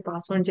ഡെപ്പോസിറ്റിലേക്ക്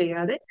പാസ് ഓൺ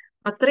ചെയ്യാതെ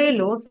അത്രയും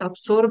ലോസ്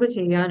അബ്സോർബ്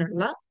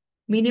ചെയ്യാനുള്ള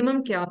മിനിമം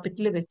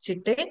ക്യാപിറ്റൽ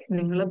വെച്ചിട്ടേ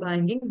നിങ്ങൾ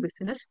ബാങ്കിങ്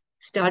ബിസിനസ്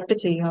സ്റ്റാർട്ട്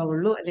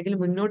ചെയ്യാവുള്ളൂ അല്ലെങ്കിൽ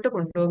മുന്നോട്ട്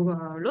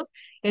കൊണ്ടുപോകുകയുള്ളൂ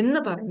എന്ന്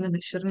പറയുന്ന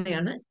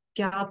മെഷറിനെയാണ്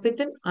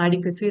ക്യാപിറ്റൽ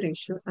ആഡിക്വസി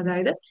റേഷ്യോ,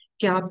 അതായത്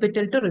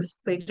capital to risk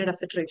weighted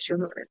asset ratio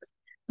എന്ന് പറയുന്നത്.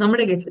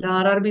 നമ്മുടെ കേസിൽ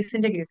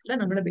RRBസിന്റെ കേസിൽ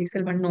നമ്മുടെ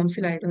ബേസൽ 1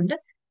 നോംസിലായതുകൊണ്ട്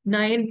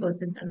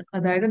 9% ആണ്.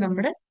 അതായത്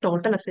നമ്മുടെ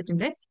ടോട്ടൽ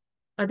അസറ്റിന്റെ,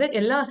 അത്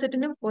എല്ലാ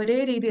അസറ്റിനും ഒരേ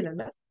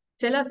രീതിയിലല്ല.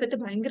 ചില അസറ്റ്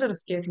ഭയങ്കര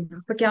റിസ്ക് ആയിട്ടുണ്ട്.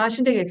 ഇപ്പൊ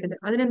ക്യാഷിന്റെ കേസിൽ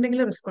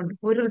അതിനെന്തെങ്കിലും റിസ്ക് ഉണ്ട്?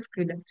 ഒരു റിസ്ക്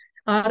ഇല്ല.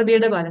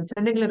 RBIയുടെ ബാലൻസ്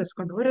എന്തെങ്കിലും റിസ്ക്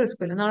ഉണ്ട്? ഒരു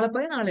റിസ്ക് ഇല്ല. നാളെ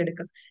പോയി നാളെ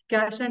എടുക്കാം.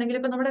 ക്യാഷ് ആണെങ്കിൽ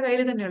ഇപ്പൊ നമ്മുടെ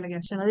കയ്യിൽ തന്നെയുള്ള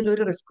ക്യാഷ് ആണ്,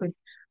 അതിലൊരു റിസ്ക് ഇല്ല.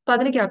 അപ്പൊ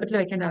അതിന് ക്യാപിറ്റൽ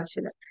വെക്കേണ്ട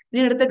ആവശ്യമില്ല.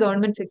 ഇനി അടുത്ത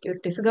ഗവൺമെന്റ്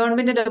സെക്യൂരിറ്റീസ്,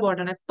 ഗവൺമെന്റിന്റെ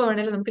ബോർഡാണ്, എപ്പോ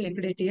വേണേലും നമുക്ക്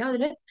ലിക്വിഡേറ്റ് ചെയ്യാം.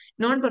 അതിൽ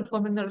നോൺ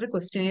പെർഫോമിംഗ് എന്നുള്ളൊരു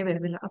ക്വസ്റ്റ്യനേ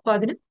വരുന്നില്ല. അപ്പൊ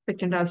അതിന്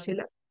വെക്കേണ്ട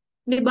ആവശ്യമില്ല.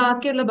 ഇനി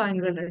ബാക്കിയുള്ള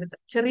ബാങ്കുകളുടെ അടുത്ത്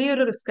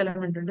ചെറിയൊരു റിസ്ക്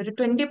എലമെന്റ് ഉണ്ട്, ഒരു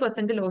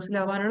 20%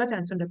 ലോസിലാവാനുള്ള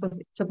ചാൻസ് ഉണ്ട്. ഇപ്പൊ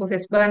സപ്പോസ്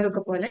യെസ് ബാങ്ക്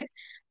ഒക്കെ പോലെ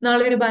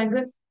നാളെ ഒരു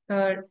ബാങ്ക്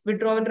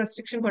വിഡ്രോവൽ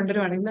റെസ്ട്രിക്ഷൻ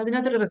കൊണ്ടുവരുവാണെങ്കിൽ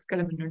അതിനകത്തൊരു റിസ്ക്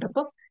എലമെന്റ് ഉണ്ട്.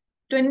 അപ്പോൾ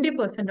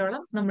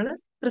 20%ഓളം നമ്മൾ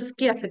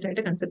റിസ്കി അസറ്റ്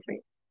ആയിട്ട് കൺസിഡർ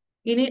ചെയ്യും.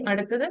 ഇനി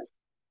അടുത്തത്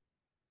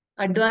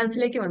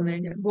അഡ്വാൻസിലേക്ക് വന്നു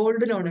കഴിഞ്ഞാൽ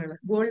ഗോൾഡ് ലോണുകൾ,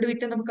 ഗോൾഡ്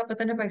വിറ്റ് നമുക്ക് അപ്പൊ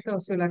തന്നെ പൈസ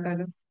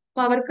വസൂലാക്കാമല്ലോ.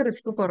 അപ്പൊ അവർക്ക്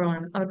റിസ്ക്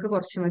കുറവാണ്, അവർക്ക്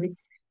കുറച്ച് മതി.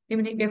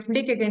 ഇനി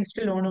FDക്ക്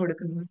അഗേൻസ്റ്റ് ലോൺ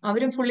കൊടുക്കുന്നത്,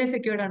 അവരും ഫുള്ളി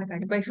സെക്യൂർഡ് ആണ്,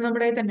 കാര്യം പൈസ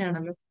നമ്മുടെ കയ്യിൽ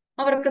തന്നെയാണല്ലോ,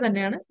 അവർക്ക്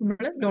തന്നെയാണ്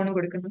നമ്മൾ ലോൺ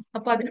കൊടുക്കുന്നത്.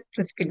 അപ്പൊ അതിന്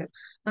റിസ്ക് ഇല്ല.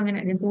 അങ്ങനെ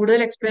ഞാൻ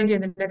കൂടുതൽ എക്സ്പ്ലെയിൻ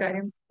ചെയ്യുന്നതിന്റെ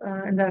കാര്യം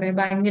എന്താ പറയാ,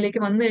 ബാങ്കിലേക്ക്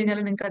വന്നു കഴിഞ്ഞാൽ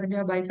നിങ്ങൾക്ക്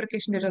അതിന്റെ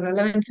ബൈഫർക്കേഷന്റെ ഒരു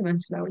റെലവൻസ്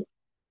മനസ്സിലാവുള്ളൂ.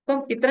 അപ്പം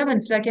ഇത്ര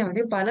മനസ്സിലാക്കിയാൽ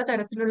മതി.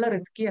 പലതരത്തിലുള്ള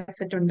റിസ്കി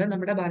അസറ്റ് ഉണ്ട്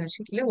നമ്മുടെ ബാലൻസ്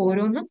ഷീറ്റിൽ.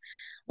 ഓരോന്നും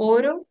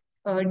ഓരോ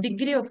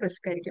ഡിഗ്രി ഓഫ്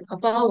റിസ്ക് ആയിരിക്കും.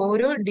 അപ്പൊ ആ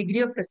ഓരോ ഡിഗ്രി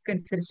ഓഫ് റിസ്ക്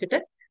അനുസരിച്ചിട്ട്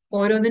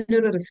ഓരോന്നിനും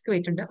ഒരു റിസ്ക്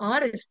വെയിറ്റ് ഉണ്ട്. ആ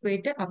റിസ്ക്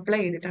വെയിറ്റ് അപ്ലൈ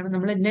ചെയ്തിട്ടാണ്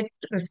നമ്മൾ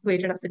നെറ്റ് റിസ്ക്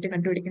വെയിറ്റഡ് അസറ്റ്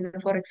കണ്ടുപിടിക്കുന്നത്.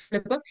 ഫോർ എക്സാമ്പിൾ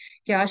ഇപ്പൊ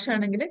ക്യാഷ്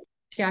ആണെങ്കിൽ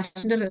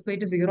ക്യാഷിന്റെ റിസ്ക്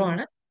വെയിറ്റ് 0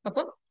 ആണ്.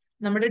 അപ്പം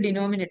നമ്മുടെ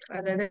ഡിനോമിനേറ്റർ,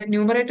 അതായത്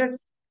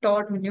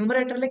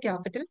ന്യൂമറേറ്ററിലെ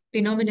ക്യാപിറ്റൽ,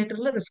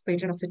 ഡിനോമിനേറ്ററിൽ risk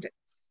weighted asset.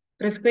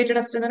 Risk weighted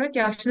asset എന്ന് പറഞ്ഞാൽ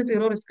ക്യാഷിന്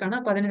 0 റിസ്ക് ആണ്,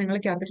 അപ്പൊ അതിന് നിങ്ങൾ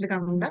ക്യാപിറ്റൽ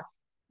കാണണ്ട.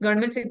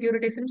 ഗവൺമെന്റ്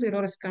സെക്യൂരിറ്റീസിനും 0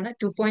 റിസ്ക് ആണ്,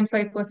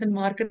 2.5%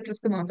 മാർക്കറ്റ്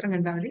റിസ്ക് മാത്രം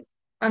കണ്ടാൽ മതി.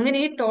 അങ്ങനെ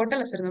ഈ ടോട്ടൽ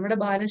അസറ്റ് നമ്മുടെ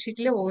ബാലൻസ്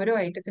ഷീറ്റിലെ ഓരോ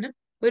ഐറ്റത്തിനും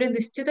ഒരു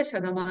നിശ്ചിത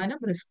ശതമാനം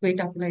റിസ്ക്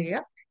വെയിറ്റ് അപ്ലൈ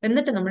ചെയ്യുക.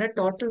 എന്നിട്ട് നമ്മുടെ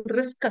ടോട്ടൽ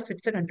റിസ്ക്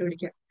അസറ്റ്സ്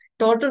കണ്ടുപിടിക്കുക.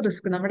 ടോട്ടൽ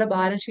റിസ്ക്, നമ്മുടെ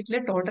ബാലൻസ്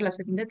ഷീറ്റിലെ ടോട്ടൽ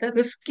അസറ്റിന്റെ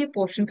റിസ്കി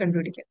പോർഷൻ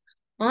കണ്ടുപിടിക്കുക.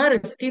 ആ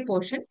റിസ്കി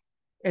പോർഷൻ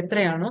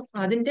എത്രയാണോ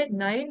അതിന്റെ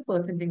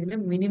 9%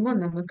 മിനിമം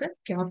നമുക്ക്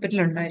ക്യാപിറ്റൽ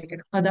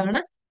ഉണ്ടായിരിക്കണം. അതാണ്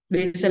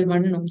ബേസൽ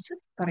 1 നോംസ്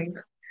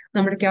പറയുന്നത്.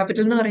 നമ്മുടെ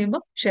ക്യാപിറ്റൽ എന്ന്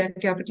പറയുമ്പോൾ ഷെയർ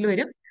ക്യാപിറ്റൽ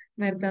വരും,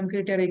 നേരത്തെ നമുക്ക്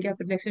കിട്ടിയ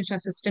റീക്യാപിറ്റലൈസേഷൻ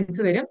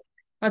അസിസ്റ്റൻസ് വരും,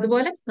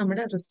 അതുപോലെ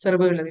നമ്മുടെ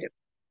റിസർവുകൾ വരും.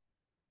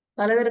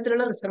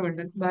 പലതരത്തിലുള്ള റിസർവ്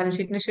ഉണ്ട്. ബാലൻസ്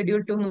ഷീറ്റിന്റെ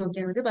ഷെഡ്യൂൾ 2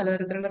 നോക്കിയാൽ മതി,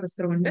 പലതരത്തിലുള്ള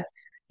റിസർവ് ഉണ്ട്.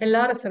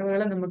 എല്ലാ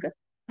റിസർവുകളും നമുക്ക്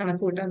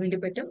കണക്ക് കൂട്ടാൻ വേണ്ടി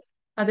പറ്റും.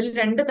 അതിൽ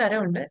 2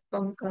 തരമുണ്ട്.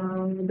 ഇപ്പം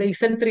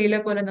ബേസൽ 3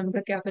 പോലെ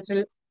നമുക്ക് ക്യാപിറ്റൽ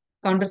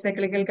കൗണ്ടർ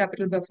സൈക്ലിക്കൽ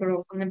ക്യാപിറ്റൽ ബഫറോ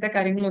അങ്ങനത്തെ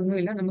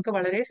കാര്യങ്ങളൊന്നുമില്ല. നമുക്ക്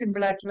വളരെ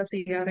സിമ്പിൾ ആയിട്ടുള്ള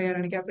CRAR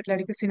ആണ്, ക്യാപിറ്റൽ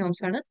അഡിക്വസി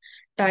നോംസ് ആണ്.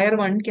 ടയർ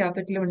 1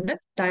 ക്യാപിറ്റലും ഉണ്ട്,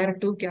 ടയർ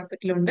 2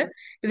 ക്യാപിറ്റലും ഉണ്ട്.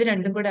 ഇത്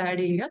രണ്ടും കൂടെ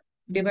ആഡ് ചെയ്യുക,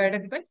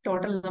 ഡിവൈഡഡ് ബൈ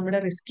ടോട്ടൽ നമ്മുടെ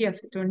റിസ്കി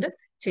അസറ്റ് കൊണ്ട്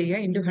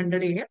ചെയ്യുക, ഇൻറ്റു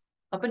 100 ചെയ്യുക.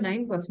 അപ്പൊ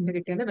 9%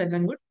 കിട്ടിയാൽ വെൽ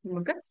ആൻഡ് ഗുഡ്,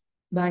 നമുക്ക്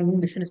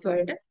ബാങ്കിങ്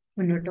ബിസിനസ്സുമായിട്ട്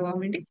മുന്നോട്ട് പോകാൻ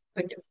വേണ്ടി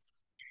പറ്റും.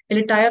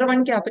 ഇതിൽ ടയർ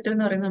 1 ക്യാപിറ്റൽ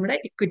എന്ന് പറയുന്നത് നമ്മുടെ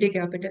ഇക്വിറ്റി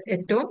ക്യാപിറ്റൽ,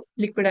 ഏറ്റവും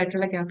ലിക്വിഡ്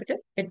ആയിട്ടുള്ള ക്യാപിറ്റൽ,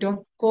 ഏറ്റവും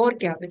കോർ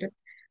ക്യാപിറ്റൽ.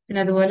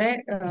 പിന്നെ അതുപോലെ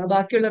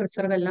ബാക്കിയുള്ള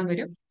റിസർവ് എല്ലാം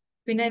വരും.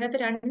 പിന്നെ അതിനകത്ത്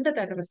 2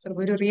 തരം റിസർവ്,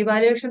 ഒരു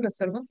റീവാലുവേഷൻ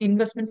റിസർവും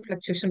ഇൻവെസ്റ്റ്മെന്റ്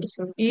ഫ്ലക്ച്വേഷൻ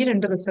റിസർവും. ഈ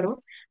 2 റിസർവും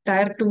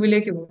ടയർ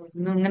 2 പോകും.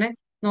 ഒന്നും അങ്ങനെ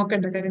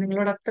നോക്കേണ്ട കാര്യം,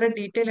 നിങ്ങളോട് അത്ര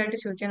ഡീറ്റെയിൽ ആയിട്ട്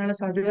ചോദിക്കാനുള്ള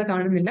സാധ്യത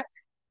കാണുന്നില്ല.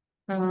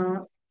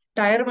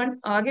 ടയർ 1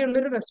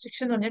 ആകെയുള്ളൊരു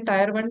റെസ്ട്രിക്ഷൻ എന്ന് പറഞ്ഞാൽ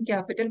tyre 1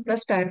 capital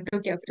plus tyre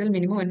 2 capital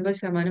minimum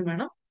 9%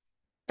 വേണം.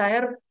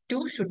 Tyre 2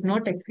 should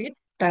not exceed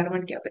tyre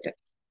 1 capital.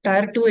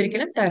 Tyre 2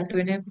 ഒരിക്കലും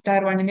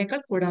ടയർ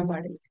 1നേക്കാൾ കൂടാൻ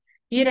പാടില്ല.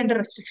 ഈ 2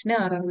 റെസ്ട്രിക്ഷനെ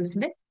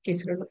RRBസിന്റെ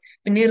കേസിലുള്ളൂ.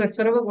 പിന്നെ ഈ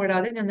റിസർവ്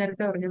കൂടാതെ ഞാൻ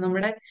നേരത്തെ പറഞ്ഞു,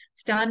 നമ്മുടെ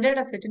സ്റ്റാൻഡേർഡ്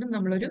അസറ്റിനും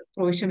നമ്മളൊരു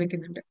പ്രൊവിഷൻ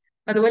വെക്കുന്നുണ്ട്.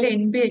 അതുപോലെ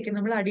NBIക്ക്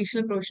നമ്മൾ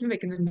അഡീഷണൽ പ്രൊവിഷൻ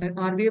വെക്കുന്നുണ്ട്.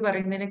 RBI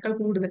പറയുന്നതിനേക്കാൾ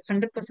കൂടുതൽ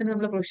 100%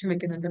 നമ്മൾ പ്രൊവിഷൻ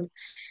വെക്കുന്നുണ്ട്.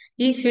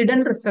 ഈ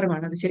ഹിഡൻ റിസർവ്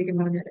ആണ് അത്, ശരിക്കും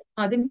പറഞ്ഞാൽ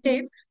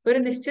അതിന്റെയും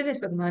ഒരു നിശ്ചിത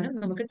ശതമാനം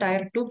നമുക്ക്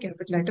ടയർ 2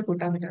 ക്യാപിറ്റലായിട്ട്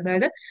കൂട്ടാൻ പറ്റും.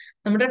 അതായത്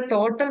നമ്മുടെ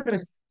ടോട്ടൽ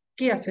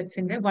റിസ്കി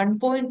അസറ്റ്സിന്റെ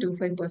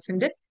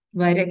 1.25%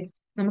 വരെ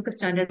നമുക്ക്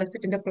സ്റ്റാൻഡേർഡ്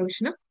അസറ്റിന്റെ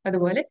പ്രൊവിഷനും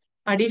അതുപോലെ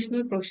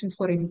അഡീഷണൽ പ്രൊവിഷൻ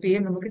ഫോർ NPA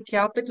നമുക്ക്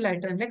ക്യാപിറ്റൽ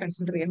ആയിട്ട് തന്നെ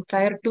കൺസിഡർ ചെയ്യാം.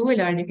 ടയർ 2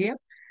 ആഡ് ചെയ്യാം.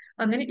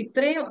 അങ്ങനെ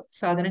ഇത്രയും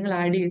സാധനങ്ങൾ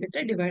ആഡ് ചെയ്തിട്ട്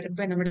ഡിവൈഡഡ്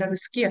ബൈ നമ്മുടെ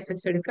റിസ്കി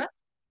അസറ്റ്സ് എടുക്കുക.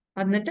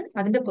 എന്നിട്ട്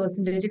അതിന്റെ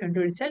പെർസെന്റേജ്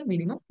കണ്ടുപിടിച്ചാൽ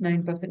മിനിമം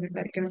 9%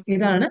 ഉണ്ടായിരിക്കണം.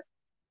 ഇതാണ്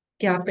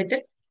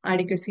ക്യാപിറ്റൽ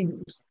അഡിക്വസി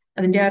നോംസ്.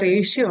 അതിന്റെ ആ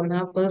റേഷ്യോ ആണ്,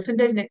 ആ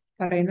പെർസെന്റേജിനെ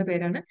പറയുന്ന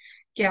പേരാണ്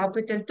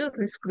capital to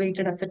risk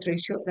weighted asset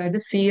ratio, അതായത്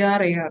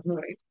CRAR എന്ന്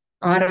പറയും.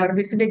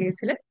 RRBസിന്റെ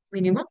കേസിൽ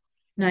മിനിമം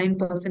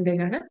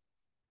 9% ആണ്.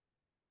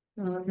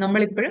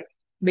 നമ്മളിപ്പോഴും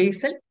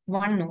ബേസൽ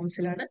 1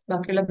 നോംസിലാണ്.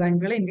 ബാക്കിയുള്ള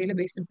ബാങ്കുകൾ ഇന്ത്യയിൽ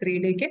ബേസൽ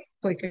 3യിലേക്ക്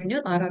പോയി കഴിഞ്ഞു.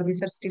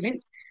 RRBs are still in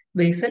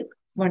basal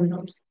 1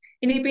 norms.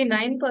 ഇനിയിപ്പോ ഈ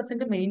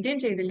 9% മെയിൻറ്റെയിൻ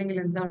ചെയ്തില്ലെങ്കിൽ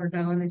എന്താണ്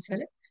ഉണ്ടാവുക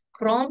വെച്ചാൽ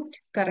പ്രോംപ്റ്റ്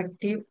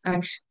കറക്റ്റീവ്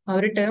ആക്ഷൻ. ആ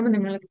ഒരു ടേം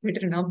നിങ്ങൾ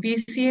കേട്ടിട്ടുണ്ടാവും,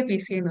 PCA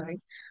എന്ന്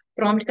പറയും.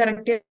 പ്രോംപ്റ്റ്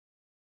കറക്റ്റീവ്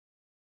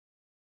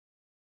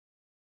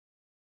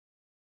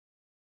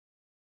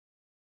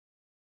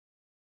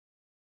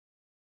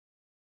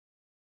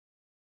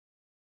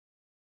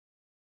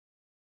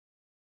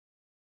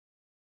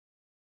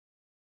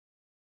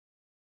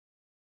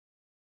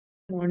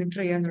മോണിറ്റർ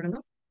ചെയ്യാൻ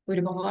തുടങ്ങും.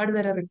 ഒരുപാട്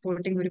തരം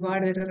റിപ്പോർട്ടിംഗ്,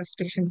 ഒരുപാട് തരം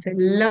റെസ്ട്രിക്ഷൻസ്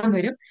എല്ലാം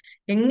വരും.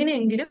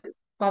 എങ്ങനെയെങ്കിലും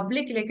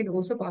പബ്ലിക്കിലേക്ക്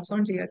ലോസ് പാസ്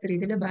ഓൺ ചെയ്യാത്ത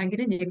രീതിയിൽ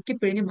ബാങ്കിനെ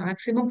ഞെക്കിപ്പിഴിഞ്ഞ്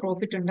മാക്സിമം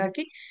പ്രോഫിറ്റ്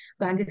ഉണ്ടാക്കി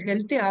ബാങ്ക്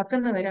ഹെൽത്തി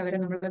ആക്കുന്നവരെ അവരെ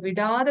നമ്മൾ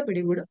വിടാതെ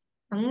പിടികൂടും.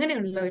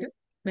 അങ്ങനെയുള്ള ഒരു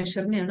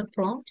മെഷറിനെയാണ്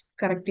പ്രോംപ്റ്റ്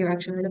കറക്റ്റീവ്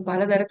ആക്ഷൻ. അതിൽ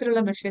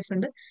പലതരത്തിലുള്ള മെഷേഴ്സ്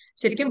ഉണ്ട്.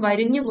 ശരിക്കും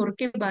വരിഞ്ഞു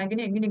മുറുക്കി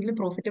ബാങ്കിനെ എങ്ങനെയെങ്കിലും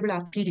പ്രോഫിറ്റബിൾ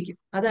ആക്കിയിരിക്കും.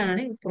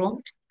 അതാണ് ഈ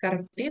പ്രോംപ്റ്റ്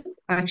കറക്റ്റീവ്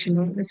ആക്ഷൻ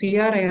എന്ന് പറയുന്നത്.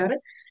 CRAR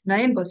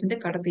 9%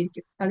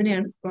 കടത്തിയിരിക്കും.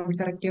 അതിനെയാണ് പ്രോംപ്റ്റ്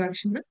കറക്റ്റീവ്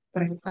ആക്ഷൻ എന്ന്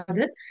പറയുന്നത്.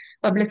 അത്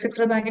പബ്ലിക്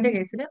സെക്ടർ ബാങ്കിന്റെ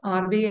കേസിൽ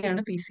RBI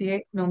ആണ് PCA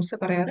നോംസ്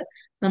പറയാറ്.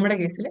 നമ്മുടെ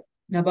കേസിൽ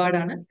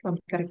നബാർഡാണ്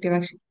പ്രോംപ്റ്റ് കറക്റ്റീവ്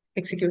ആക്ഷൻ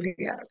എക്സിക്യൂട്ട്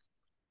ചെയ്യാറ്.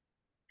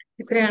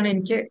 ഇത്രയാണ്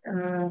എനിക്ക്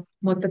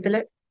മൊത്തത്തില്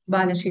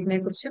ബാലൻസ് ഷീറ്റിനെ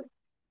കുറിച്ചും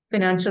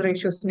ഫിനാൻഷ്യൽ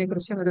റേഷ്യോസിനെ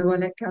കുറിച്ചും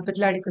അതുപോലെ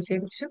ക്യാപിറ്റൽ അഡിക്വസിയെ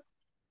കുറിച്ചും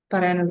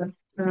പറയാനുള്ളത്.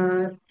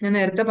 ഞാൻ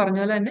നേരത്തെ പറഞ്ഞ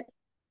പോലെ തന്നെ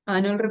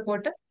ആനുവൽ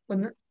റിപ്പോർട്ട്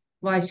ഒന്ന്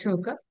വായിച്ചു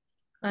നോക്കുക.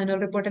 ആനുവൽ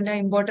റിപ്പോർട്ടിന്റെ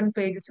ഇമ്പോർട്ടന്റ്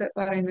പേജസ്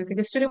പറയുന്നത്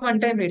ജസ്റ്റ് ഒരു 1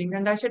 ടൈം റീഡിങ്,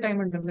 2 ആഴ്ച ടൈം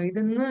ഉണ്ടല്ലോ,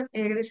 ഇതിന്ന്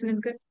ഏകദേശം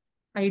നിങ്ങൾക്ക്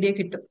ഐഡിയ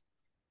കിട്ടും.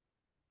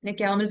 പിന്നെ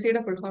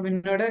ക്യാമൽസിയുടെ ഫുൾ ഫോം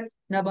എന്നോട്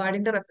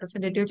നബാർഡിന്റെ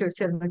റെപ്രസെന്റേറ്റീവ്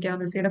ചോദിച്ചിരുന്നു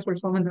ക്യാമൽസിയുടെ ഫുൾ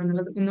ഫോം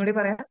എന്താണെന്നുള്ളത്. ഇന്നോട്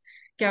പറയാം,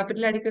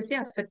 capital adequacy,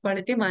 asset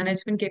quality,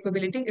 management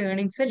capability,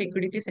 earnings,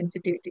 liquidity,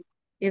 sensitivity.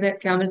 ഇത്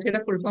ക്യാമൽസിയുടെ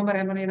ഫുൾ ഫോം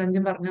പറയാൻ പറഞ്ഞാൽ ഇത്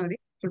 5 പറഞ്ഞാൽ മതി,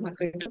 ഫുൾ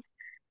മാർക്ക് കിട്ടും.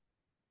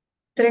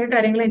 ഇത്രയൊക്കെ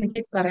കാര്യങ്ങൾ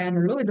എനിക്ക്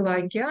പറയാനുള്ളൂ. ഇത്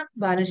വായിക്കുക.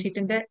 ബാലൻസ്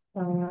ഷീറ്റിന്റെ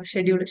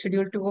schedule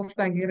 2 of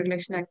banking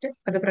regulation act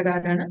അത്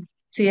പ്രകാരമാണ്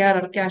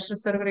CRR ക്യാഷ്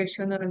റിസർവ്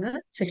റേഷ്യോ എന്ന് പറയുന്നത്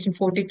section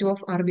 42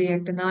 of RBI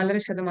act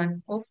 4%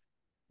 of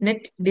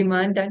net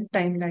demand and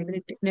time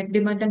liability. Net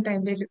demand and time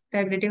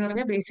liability എന്ന്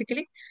പറഞ്ഞാൽ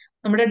ബേസിക്കലി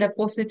നമ്മുടെ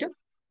ഡെപ്പോസിറ്റും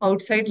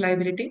ഔട്ട്സൈഡ്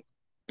ലയബിലിറ്റി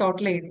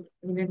ടോട്ടൽ ചെയ്യുന്നത്.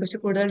 ഇതിനെക്കുറിച്ച്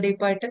കൂടുതൽ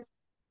ഡീപ്പായിട്ട്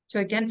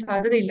ചോദിക്കാൻ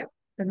സാധ്യതയില്ല.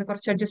 അതിന്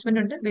കുറച്ച്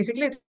അഡ്ജസ്റ്റ്മെന്റ് ഉണ്ട്.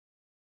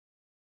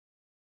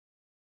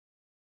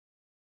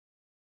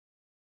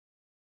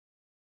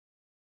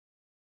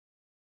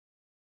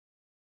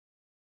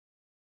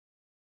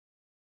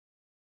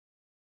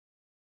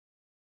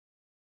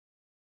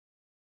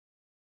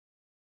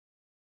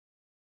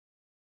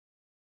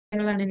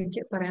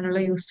 എനിക്ക് പറയാനുള്ള.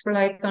 യൂസ്ഫുൾ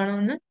ആയി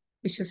കാണുമെന്ന്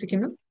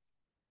വിശ്വസിക്കുന്നു.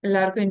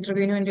 എല്ലാവർക്കും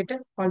ഇന്റർവ്യൂവിന് വേണ്ടിയിട്ട്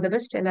ഓൾ ദ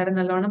ബെസ്റ്റ്. എല്ലാവരും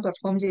നല്ലോണം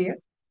പെർഫോം ചെയ്യുക.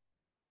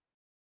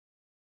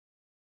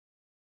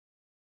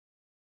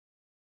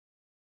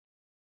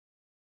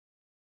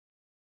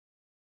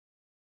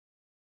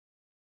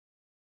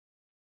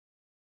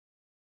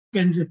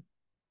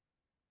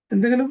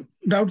 എന്തെങ്കിലും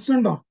ഡൗട്ട്സ്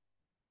ഉണ്ടോ?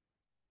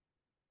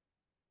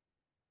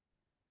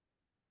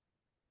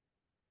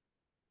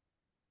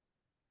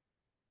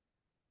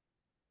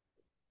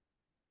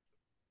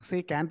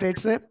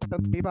 കാൻഡിഡേറ്റ്സ്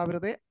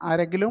ആവരുത്.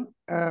 ആരെങ്കിലും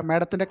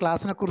മാഡത്തിന്റെ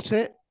ക്ലാസ്സിനെ കുറിച്ച്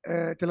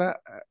ചില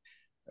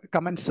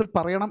കമന്റ്സ്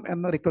പറയണം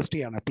എന്ന് റിക്വസ്റ്റ്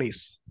ചെയ്യാണ്,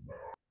 പ്ലീസ്.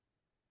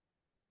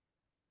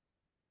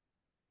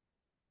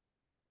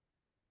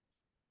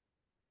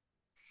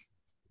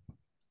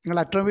 നിങ്ങൾ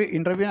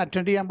ഇന്റർവ്യൂ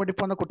അറ്റൻഡ് ചെയ്യാൻ വേണ്ടി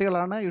പോകുന്ന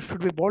കുട്ടികളാണ്. You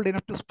should be bold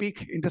enough to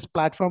speak in this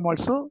platform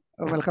also.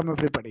 Welcome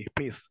everybody,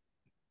 please.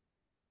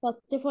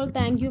 First of all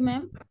thank you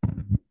ma'am.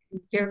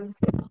 എനിക്ക്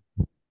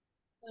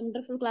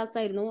വണ്ടർഫുൾ ക്ലാസ്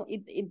ആയിരുന്നു.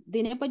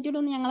 ഇതിനെ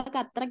പറ്റിയിട്ടൊന്നും ഞങ്ങൾക്ക്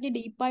അത്രയ്ക്ക്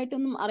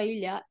ഡീപ്പായിട്ടൊന്നും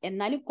അറിയില്ല,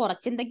 എന്നാലും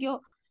കുറച്ചെന്തൊക്കെയോ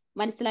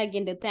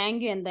മനസ്സിലാക്കിയിട്ടുണ്ട്.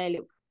 താങ്ക് യു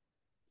എന്തായാലും.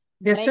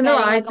 കുറെ ജസ്റ്റ് ഒന്ന്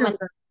കാര്യങ്ങളൊക്കെ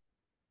വായിച്ചു.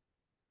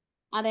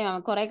 അതെ മാം,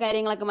 കുറെ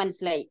കാര്യങ്ങളൊക്കെ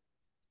മനസ്സിലായി.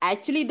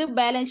 ആക്ച്വലി ഇത്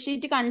ബാലൻസ്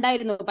ഷീറ്റ്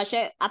കണ്ടായിരുന്നു,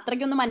 പക്ഷെ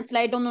അത്രയ്ക്കൊന്നും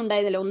മനസ്സിലായിട്ടൊന്നും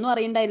ഉണ്ടായിരുന്നില്ല, ഒന്നും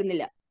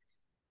അറിയണ്ടായിരുന്നില്ല.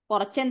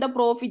 കുറച്ചെന്തോ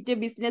പ്രോഫിറ്റ്,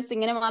 ബിസിനസ്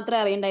ഇങ്ങനെ മാത്രമേ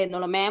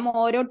അറിയണ്ടായിരുന്നുള്ളൂ. മാം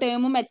ഓരോ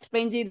ടേമും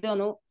എക്സ്പ്ലെയിൻ ചെയ്തു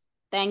തന്നു.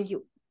 Thank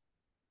you.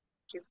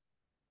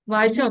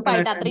 വായിച്ചു നോക്കണം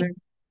ഡീപ്പായിട്ട് കേട്ടോ. അത്രയും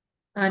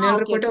annual okay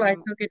report okay ma'am,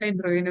 വായിച്ചു നോക്കിയിട്ട്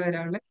ഇന്റർവ്യൂവിന്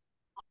വരാനുള്ളത്.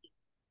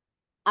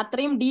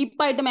 അത്രയും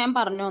ഡീപ്പായിട്ട് മാം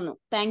പറഞ്ഞു തന്നു.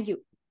 Thank you.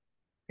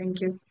 Thank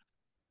you.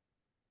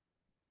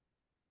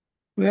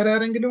 വേറെ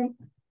ആരെങ്കിലും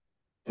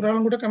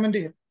ഒരാളും കൂടെ കമന്റ്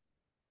ചെയ്യാം.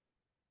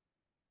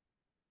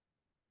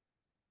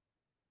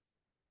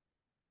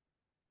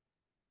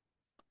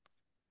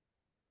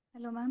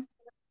 Hello, ma'am.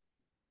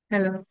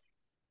 Hello.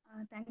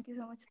 Thank you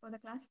so much for the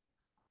class.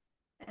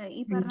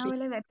 ഈ പറഞ്ഞ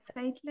പോലെ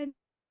വെബ്സൈറ്റിൽ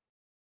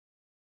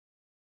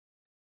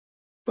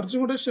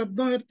കുറച്ചും കൂടെ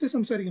ശബ്ദം ഉയർത്തി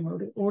സംസാരിക്കും.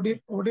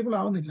 ഓഡിയബിൾ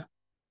ആവുന്നില്ല.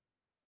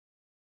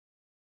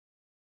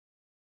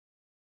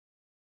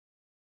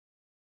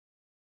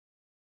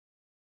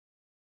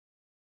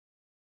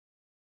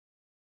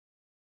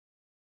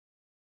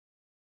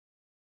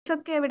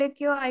 ഒക്കെ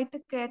എവിടേക്കോ ആയിട്ട്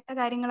കേട്ട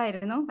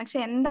കാര്യങ്ങളായിരുന്നു. പക്ഷെ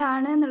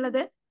എന്താണ്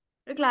എന്നുള്ളത്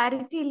ഒരു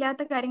ക്ലാരിറ്റി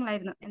ഇല്ലാത്ത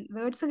കാര്യങ്ങളായിരുന്നു.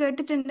 വേർഡ്സ്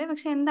കേട്ടിട്ടുണ്ട്,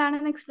 പക്ഷെ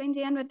എന്താണെന്ന് എക്സ്പ്ലെയിൻ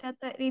ചെയ്യാൻ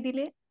പറ്റാത്ത രീതിയിൽ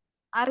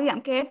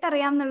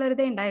കേട്ടറിയാം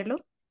എന്നുള്ളൊരിതേ ഉണ്ടായുള്ളൂ.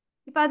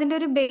 ഇപ്പം അതിൻ്റെ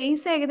ഒരു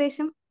ബേസ്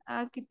ഏകദേശം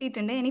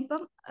കിട്ടിയിട്ടുണ്ട്.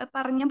 ഇനിയിപ്പം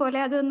പറഞ്ഞ പോലെ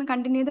അതൊന്ന്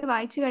കണ്ടിന്യൂ ചെയ്ത്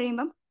വായിച്ചു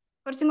കഴിയുമ്പം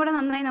കുറച്ചും കൂടെ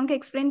നന്നായി നമുക്ക്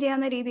എക്സ്പ്ലെയിൻ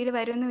ചെയ്യാവുന്ന രീതിയിൽ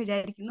വരുമെന്ന്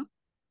വിചാരിക്കുന്നു.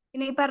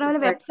 പിന്നെ ഈ പറഞ്ഞ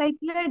പോലെ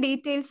വെബ്സൈറ്റിലെ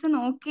ഡീറ്റെയിൽസ്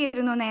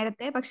നോക്കിയിരുന്നു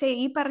നേരത്തെ. പക്ഷേ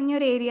ഈ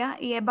പറഞ്ഞൊരു ഏരിയ,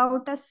 ഈ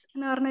എബൌട്ട് അസ്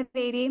എന്ന് പറഞ്ഞൊരു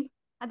ഏരിയയും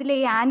അതിൽ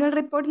ഈ ആനുവൽ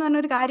റിപ്പോർട്ട് എന്ന്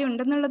പറഞ്ഞൊരു കാര്യം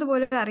ഉണ്ടെന്നുള്ളത്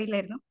പോലും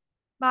അറിയില്ലായിരുന്നു.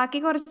 ബാക്കി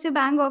കുറച്ച്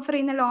ബാങ്ക് ഓഫർ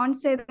ചെയ്യുന്ന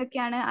ലോൺസ്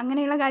ഏതൊക്കെയാണ്,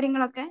 അങ്ങനെയുള്ള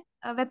കാര്യങ്ങളൊക്കെ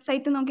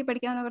വെബ്സൈറ്റ് നോക്കി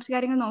പഠിക്കാവുന്ന കുറച്ച്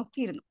കാര്യങ്ങൾ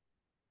നോക്കിയിരുന്നു.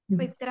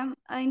 അപ്പൊ ഇത്തരം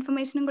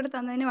ഇൻഫർമേഷനും കൂടെ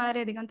തന്നതിന്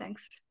വളരെയധികം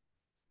താങ്ക്സ്.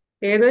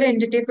 ഏതൊരു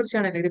എൻറ്റിറ്റിയെ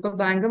കുറിച്ചാണല്ലേ? ഇതിപ്പോ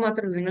ബാങ്ക്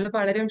മാത്രമല്ല, നിങ്ങൾ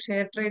പലരും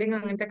ഷെയർ ട്രേഡിംഗ്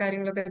അങ്ങനത്തെ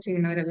കാര്യങ്ങളൊക്കെ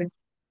ചെയ്യുന്നവരല്ലേ?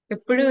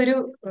 എപ്പോഴും ഒരു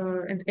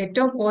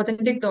ഏറ്റവും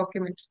ഓതന്റിക്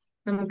ഡോക്യുമെന്റ്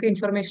നമുക്ക്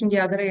ഇൻഫർമേഷൻ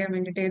ഗ്യാദർ ചെയ്യാൻ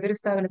വേണ്ടിയിട്ട് ഏതൊരു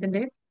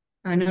സ്ഥാപനത്തിന്റെ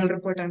ആനുവൽ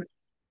റിപ്പോർട്ടാണ്.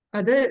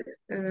 അത്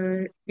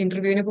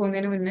ഇന്റർവ്യൂവിന്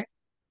പോകുന്നതിന് മുന്നേ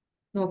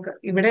നോക്കുക.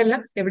 ഇവിടെയല്ല,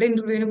 എവിടെ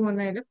ഇന്റർവ്യൂവിന്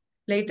പോകുന്നതായാലും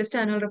ലേറ്റസ്റ്റ്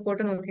ആനുവൽ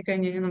റിപ്പോർട്ട്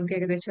നോക്കിക്കഴിഞ്ഞ് കഴിഞ്ഞാൽ നമുക്ക്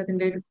ഏകദേശം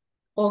അതിന്റെ ഒരു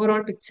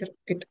ഓവറോൾ പിക്ചർ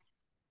കിട്ടും.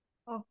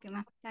 Okay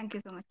ma'am, thank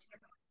you so much.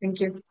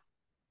 Thank you.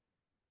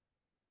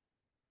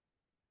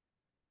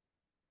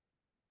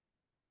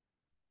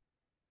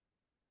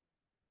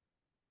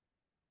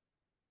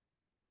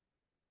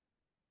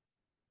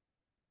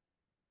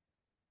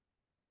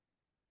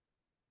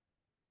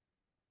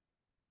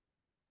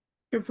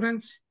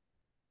 Friends,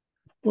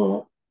 ഇപ്പോൾ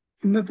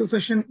ഇന്നത്തെ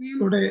സെഷൻ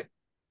ഇവിടെ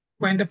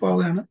വൈൻഡ് അപ്പ്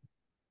ആവുകയാണ്.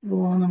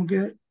 അപ്പോൾ നമുക്ക്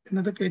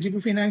ഇന്നത്തെ KGB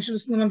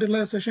ഫിനാൻഷ്യൽസ് എന്ന് പറഞ്ഞിട്ടുള്ള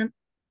സെഷൻ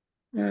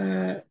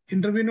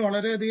ഇന്റർവ്യൂവിന്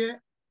വളരെയധികം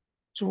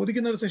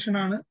ചോദിക്കുന്ന ഒരു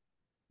സെഷനാണ്.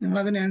 നിങ്ങൾ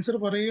അതിന് ആൻസർ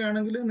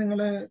പറയുകയാണെങ്കിൽ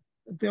നിങ്ങൾ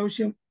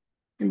അത്യാവശ്യം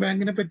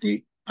ബാങ്കിനെ പറ്റി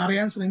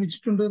അറിയാൻ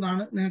ശ്രമിച്ചിട്ടുണ്ട്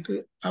എന്നാണ്. നിങ്ങൾക്ക്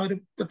ആ ഒരു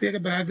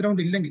പ്രത്യേക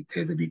ബാക്ക്ഗ്രൗണ്ട് ഇല്ലെങ്കിൽ,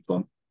 ഏത്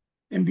BCom,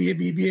 MBA,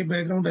 BBA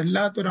ബാക്ക്ഗ്രൗണ്ട്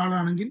അല്ലാത്ത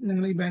ഒരാളാണെങ്കിൽ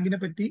നിങ്ങൾ ഈ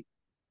ബാങ്കിനെ പറ്റി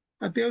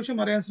അത്യാവശ്യം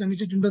അറിയാൻ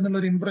ശ്രമിച്ചിട്ടുണ്ട്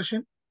എന്നുള്ളൊരു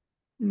ഇംപ്രഷൻ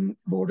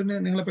ബോർഡിന്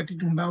നിങ്ങളെ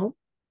പറ്റിയിട്ടുണ്ടാവും.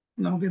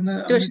 നമുക്ക് ഇന്ന്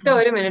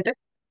ഒരു മിനിറ്റ്,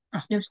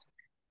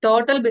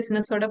 ടോട്ടൽ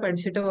ബിസിനസ്സോടെ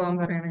പഠിച്ചിട്ട് പോകാൻ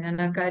പറയണം. ഞാൻ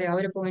ആ കാര്യം, ആ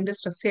ഒരു പോയിന്റ്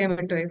സ്ട്രെസ് ചെയ്യാൻ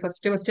പറ്റുമോ?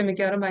 ഫസ്റ്റ് ക്വസ്റ്റ്യൻ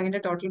മിക്കവാറും ബാങ്കിന്റെ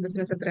ടോട്ടൽ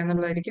ബിസിനസ്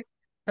എത്രയാണെന്നുള്ളതായിരിക്കും.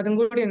 അതും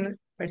കൂടി ഒന്ന്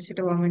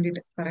പഠിച്ചിട്ട് പോകാൻ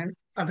വേണ്ടിയിട്ട് പറയണം.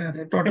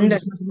 അതെ, ടോട്ടൽ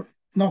ബിസിനസ്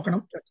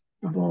നോക്കണം.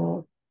 അപ്പോ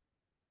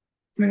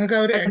നിങ്ങൾക്ക്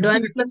ഒരു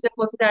അഡ്വാൻസ് പ്ലസ്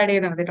ഡെപ്പോസിറ്റ് ആഡ്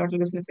ചെയ്താൽ മതി ടോട്ടൽ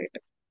ബിസിനസ് ആയിട്ട്.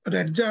 ഒരു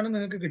എഡ്ജാണ്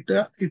നിങ്ങൾക്ക് കിട്ടുക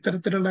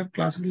ഇത്തരത്തിലുള്ള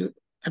ക്ലാസ്സുകൾ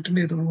അറ്റൻഡ്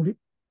ചെയ്തതോടുകൂടി.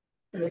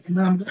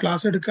 ഇന്ന് നമുക്ക്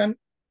ക്ലാസ് എടുക്കാൻ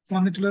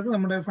വന്നിട്ടുള്ളത്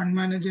നമ്മുടെ ഫണ്ട്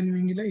മാനേജ്മെന്റ്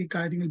വിങ്ങിലെ ഈ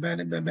കാര്യങ്ങൾ,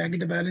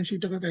 ബാങ്കിന്റെ ബാലൻസ്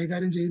ഷീറ്റ് ഒക്കെ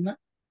കൈകാര്യം ചെയ്യുന്ന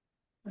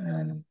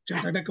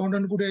ചാർട്ടേഡ്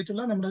അക്കൗണ്ടന്റ് കൂടി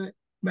ആയിട്ടുള്ള നമ്മുടെ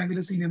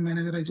ബാങ്കിലെ സീനിയർ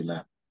മാനേജർ ആയിട്ടുള്ള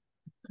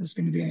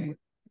ശ്രീമതി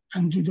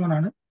അഞ്ജു ജോൺ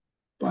ആണ്.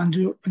 അപ്പൊ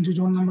അഞ്ജു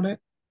ജോൺ നമ്മുടെ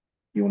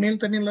യൂണിയനിൽ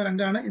തന്നെയുള്ള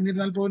രംഗമാണ്.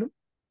 എന്നിരുന്നാൽ പോലും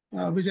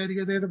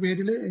ഔപചാരികതയുടെ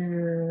പേരിൽ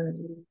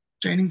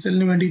ട്രെയിനിങ്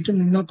സെല്ലിന് വേണ്ടിയിട്ടും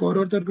നിങ്ങൾക്ക്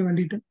ഓരോരുത്തർക്കും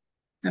വേണ്ടിയിട്ടും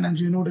ഞാൻ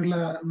അഞ്ജുവിനോടുള്ള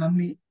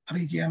നന്ദി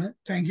അറിയിക്കുകയാണ്.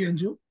 Thank you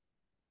Anju.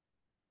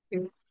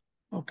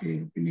 ഓക്കെ,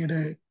 പിന്നീട്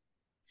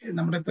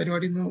നമ്മുടെ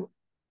പരിപാടി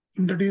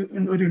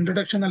ഒരു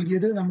ഇൻട്രൊഡക്ഷൻ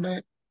നൽകിയത് നമ്മുടെ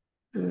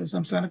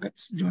സംസ്ഥാന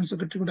ജോയിന്റ്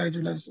സെക്രട്ടറി കൂടെ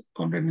ആയിട്ടുള്ള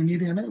കോമ്രേഡ്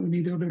വിനീതയാണ്.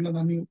 വിനീതയോടുള്ള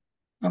നന്ദി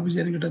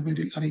ഔപചാരികയുടെ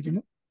പേരിൽ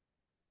അറിയിക്കുന്നു.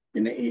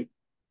 പിന്നെ ഈ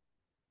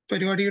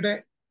പരിപാടിയുടെ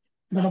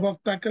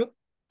ഗുണഭോക്താക്കൾ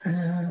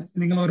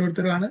നിങ്ങൾ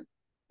ഓരോരുത്തരുമാണ്.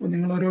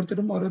 നിങ്ങൾ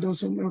ഓരോരുത്തരും ഓരോ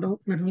ദിവസവും ഇവിടെ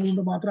വരുന്നത്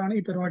കൊണ്ട് മാത്രമാണ്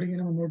ഈ പരിപാടി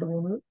ഇങ്ങനെ മുന്നോട്ട്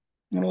പോകുന്നത്.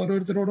 നിങ്ങൾ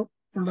ഓരോരുത്തരോടും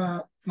ഉള്ള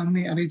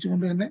നന്ദി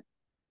അറിയിച്ചുകൊണ്ട് തന്നെ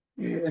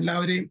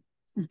എല്ലാവരെയും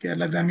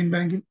കേരള ഗ്രാമീൺ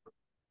ബാങ്കിൽ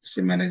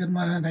ഡിസ്ട്രിക്ട്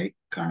മാനേജർമാരായി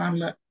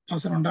കാണാനുള്ള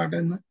അവസരം ഉണ്ടാകട്ടെ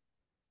എന്ന്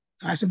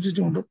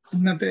ആശംസിച്ചുകൊണ്ടും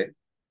ഇന്നത്തെ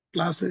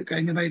ക്ലാസ്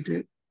കഴിഞ്ഞതായിട്ട്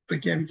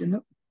പ്രഖ്യാപിക്കുന്നു.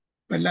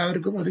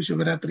 എല്ലാവർക്കും ഒരു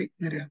ശുഭരാത്രി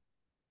നേരുകയാണ്.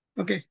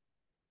 Okay,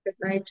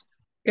 good night.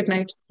 Good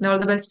night. All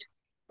the best.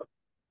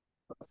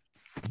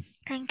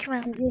 Thank you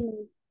ma'am.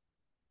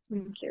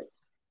 Thank you.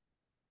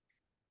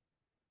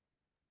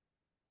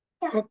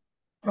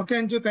 Okay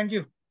Anju, thank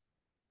you.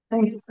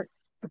 Thank you.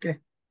 Okay.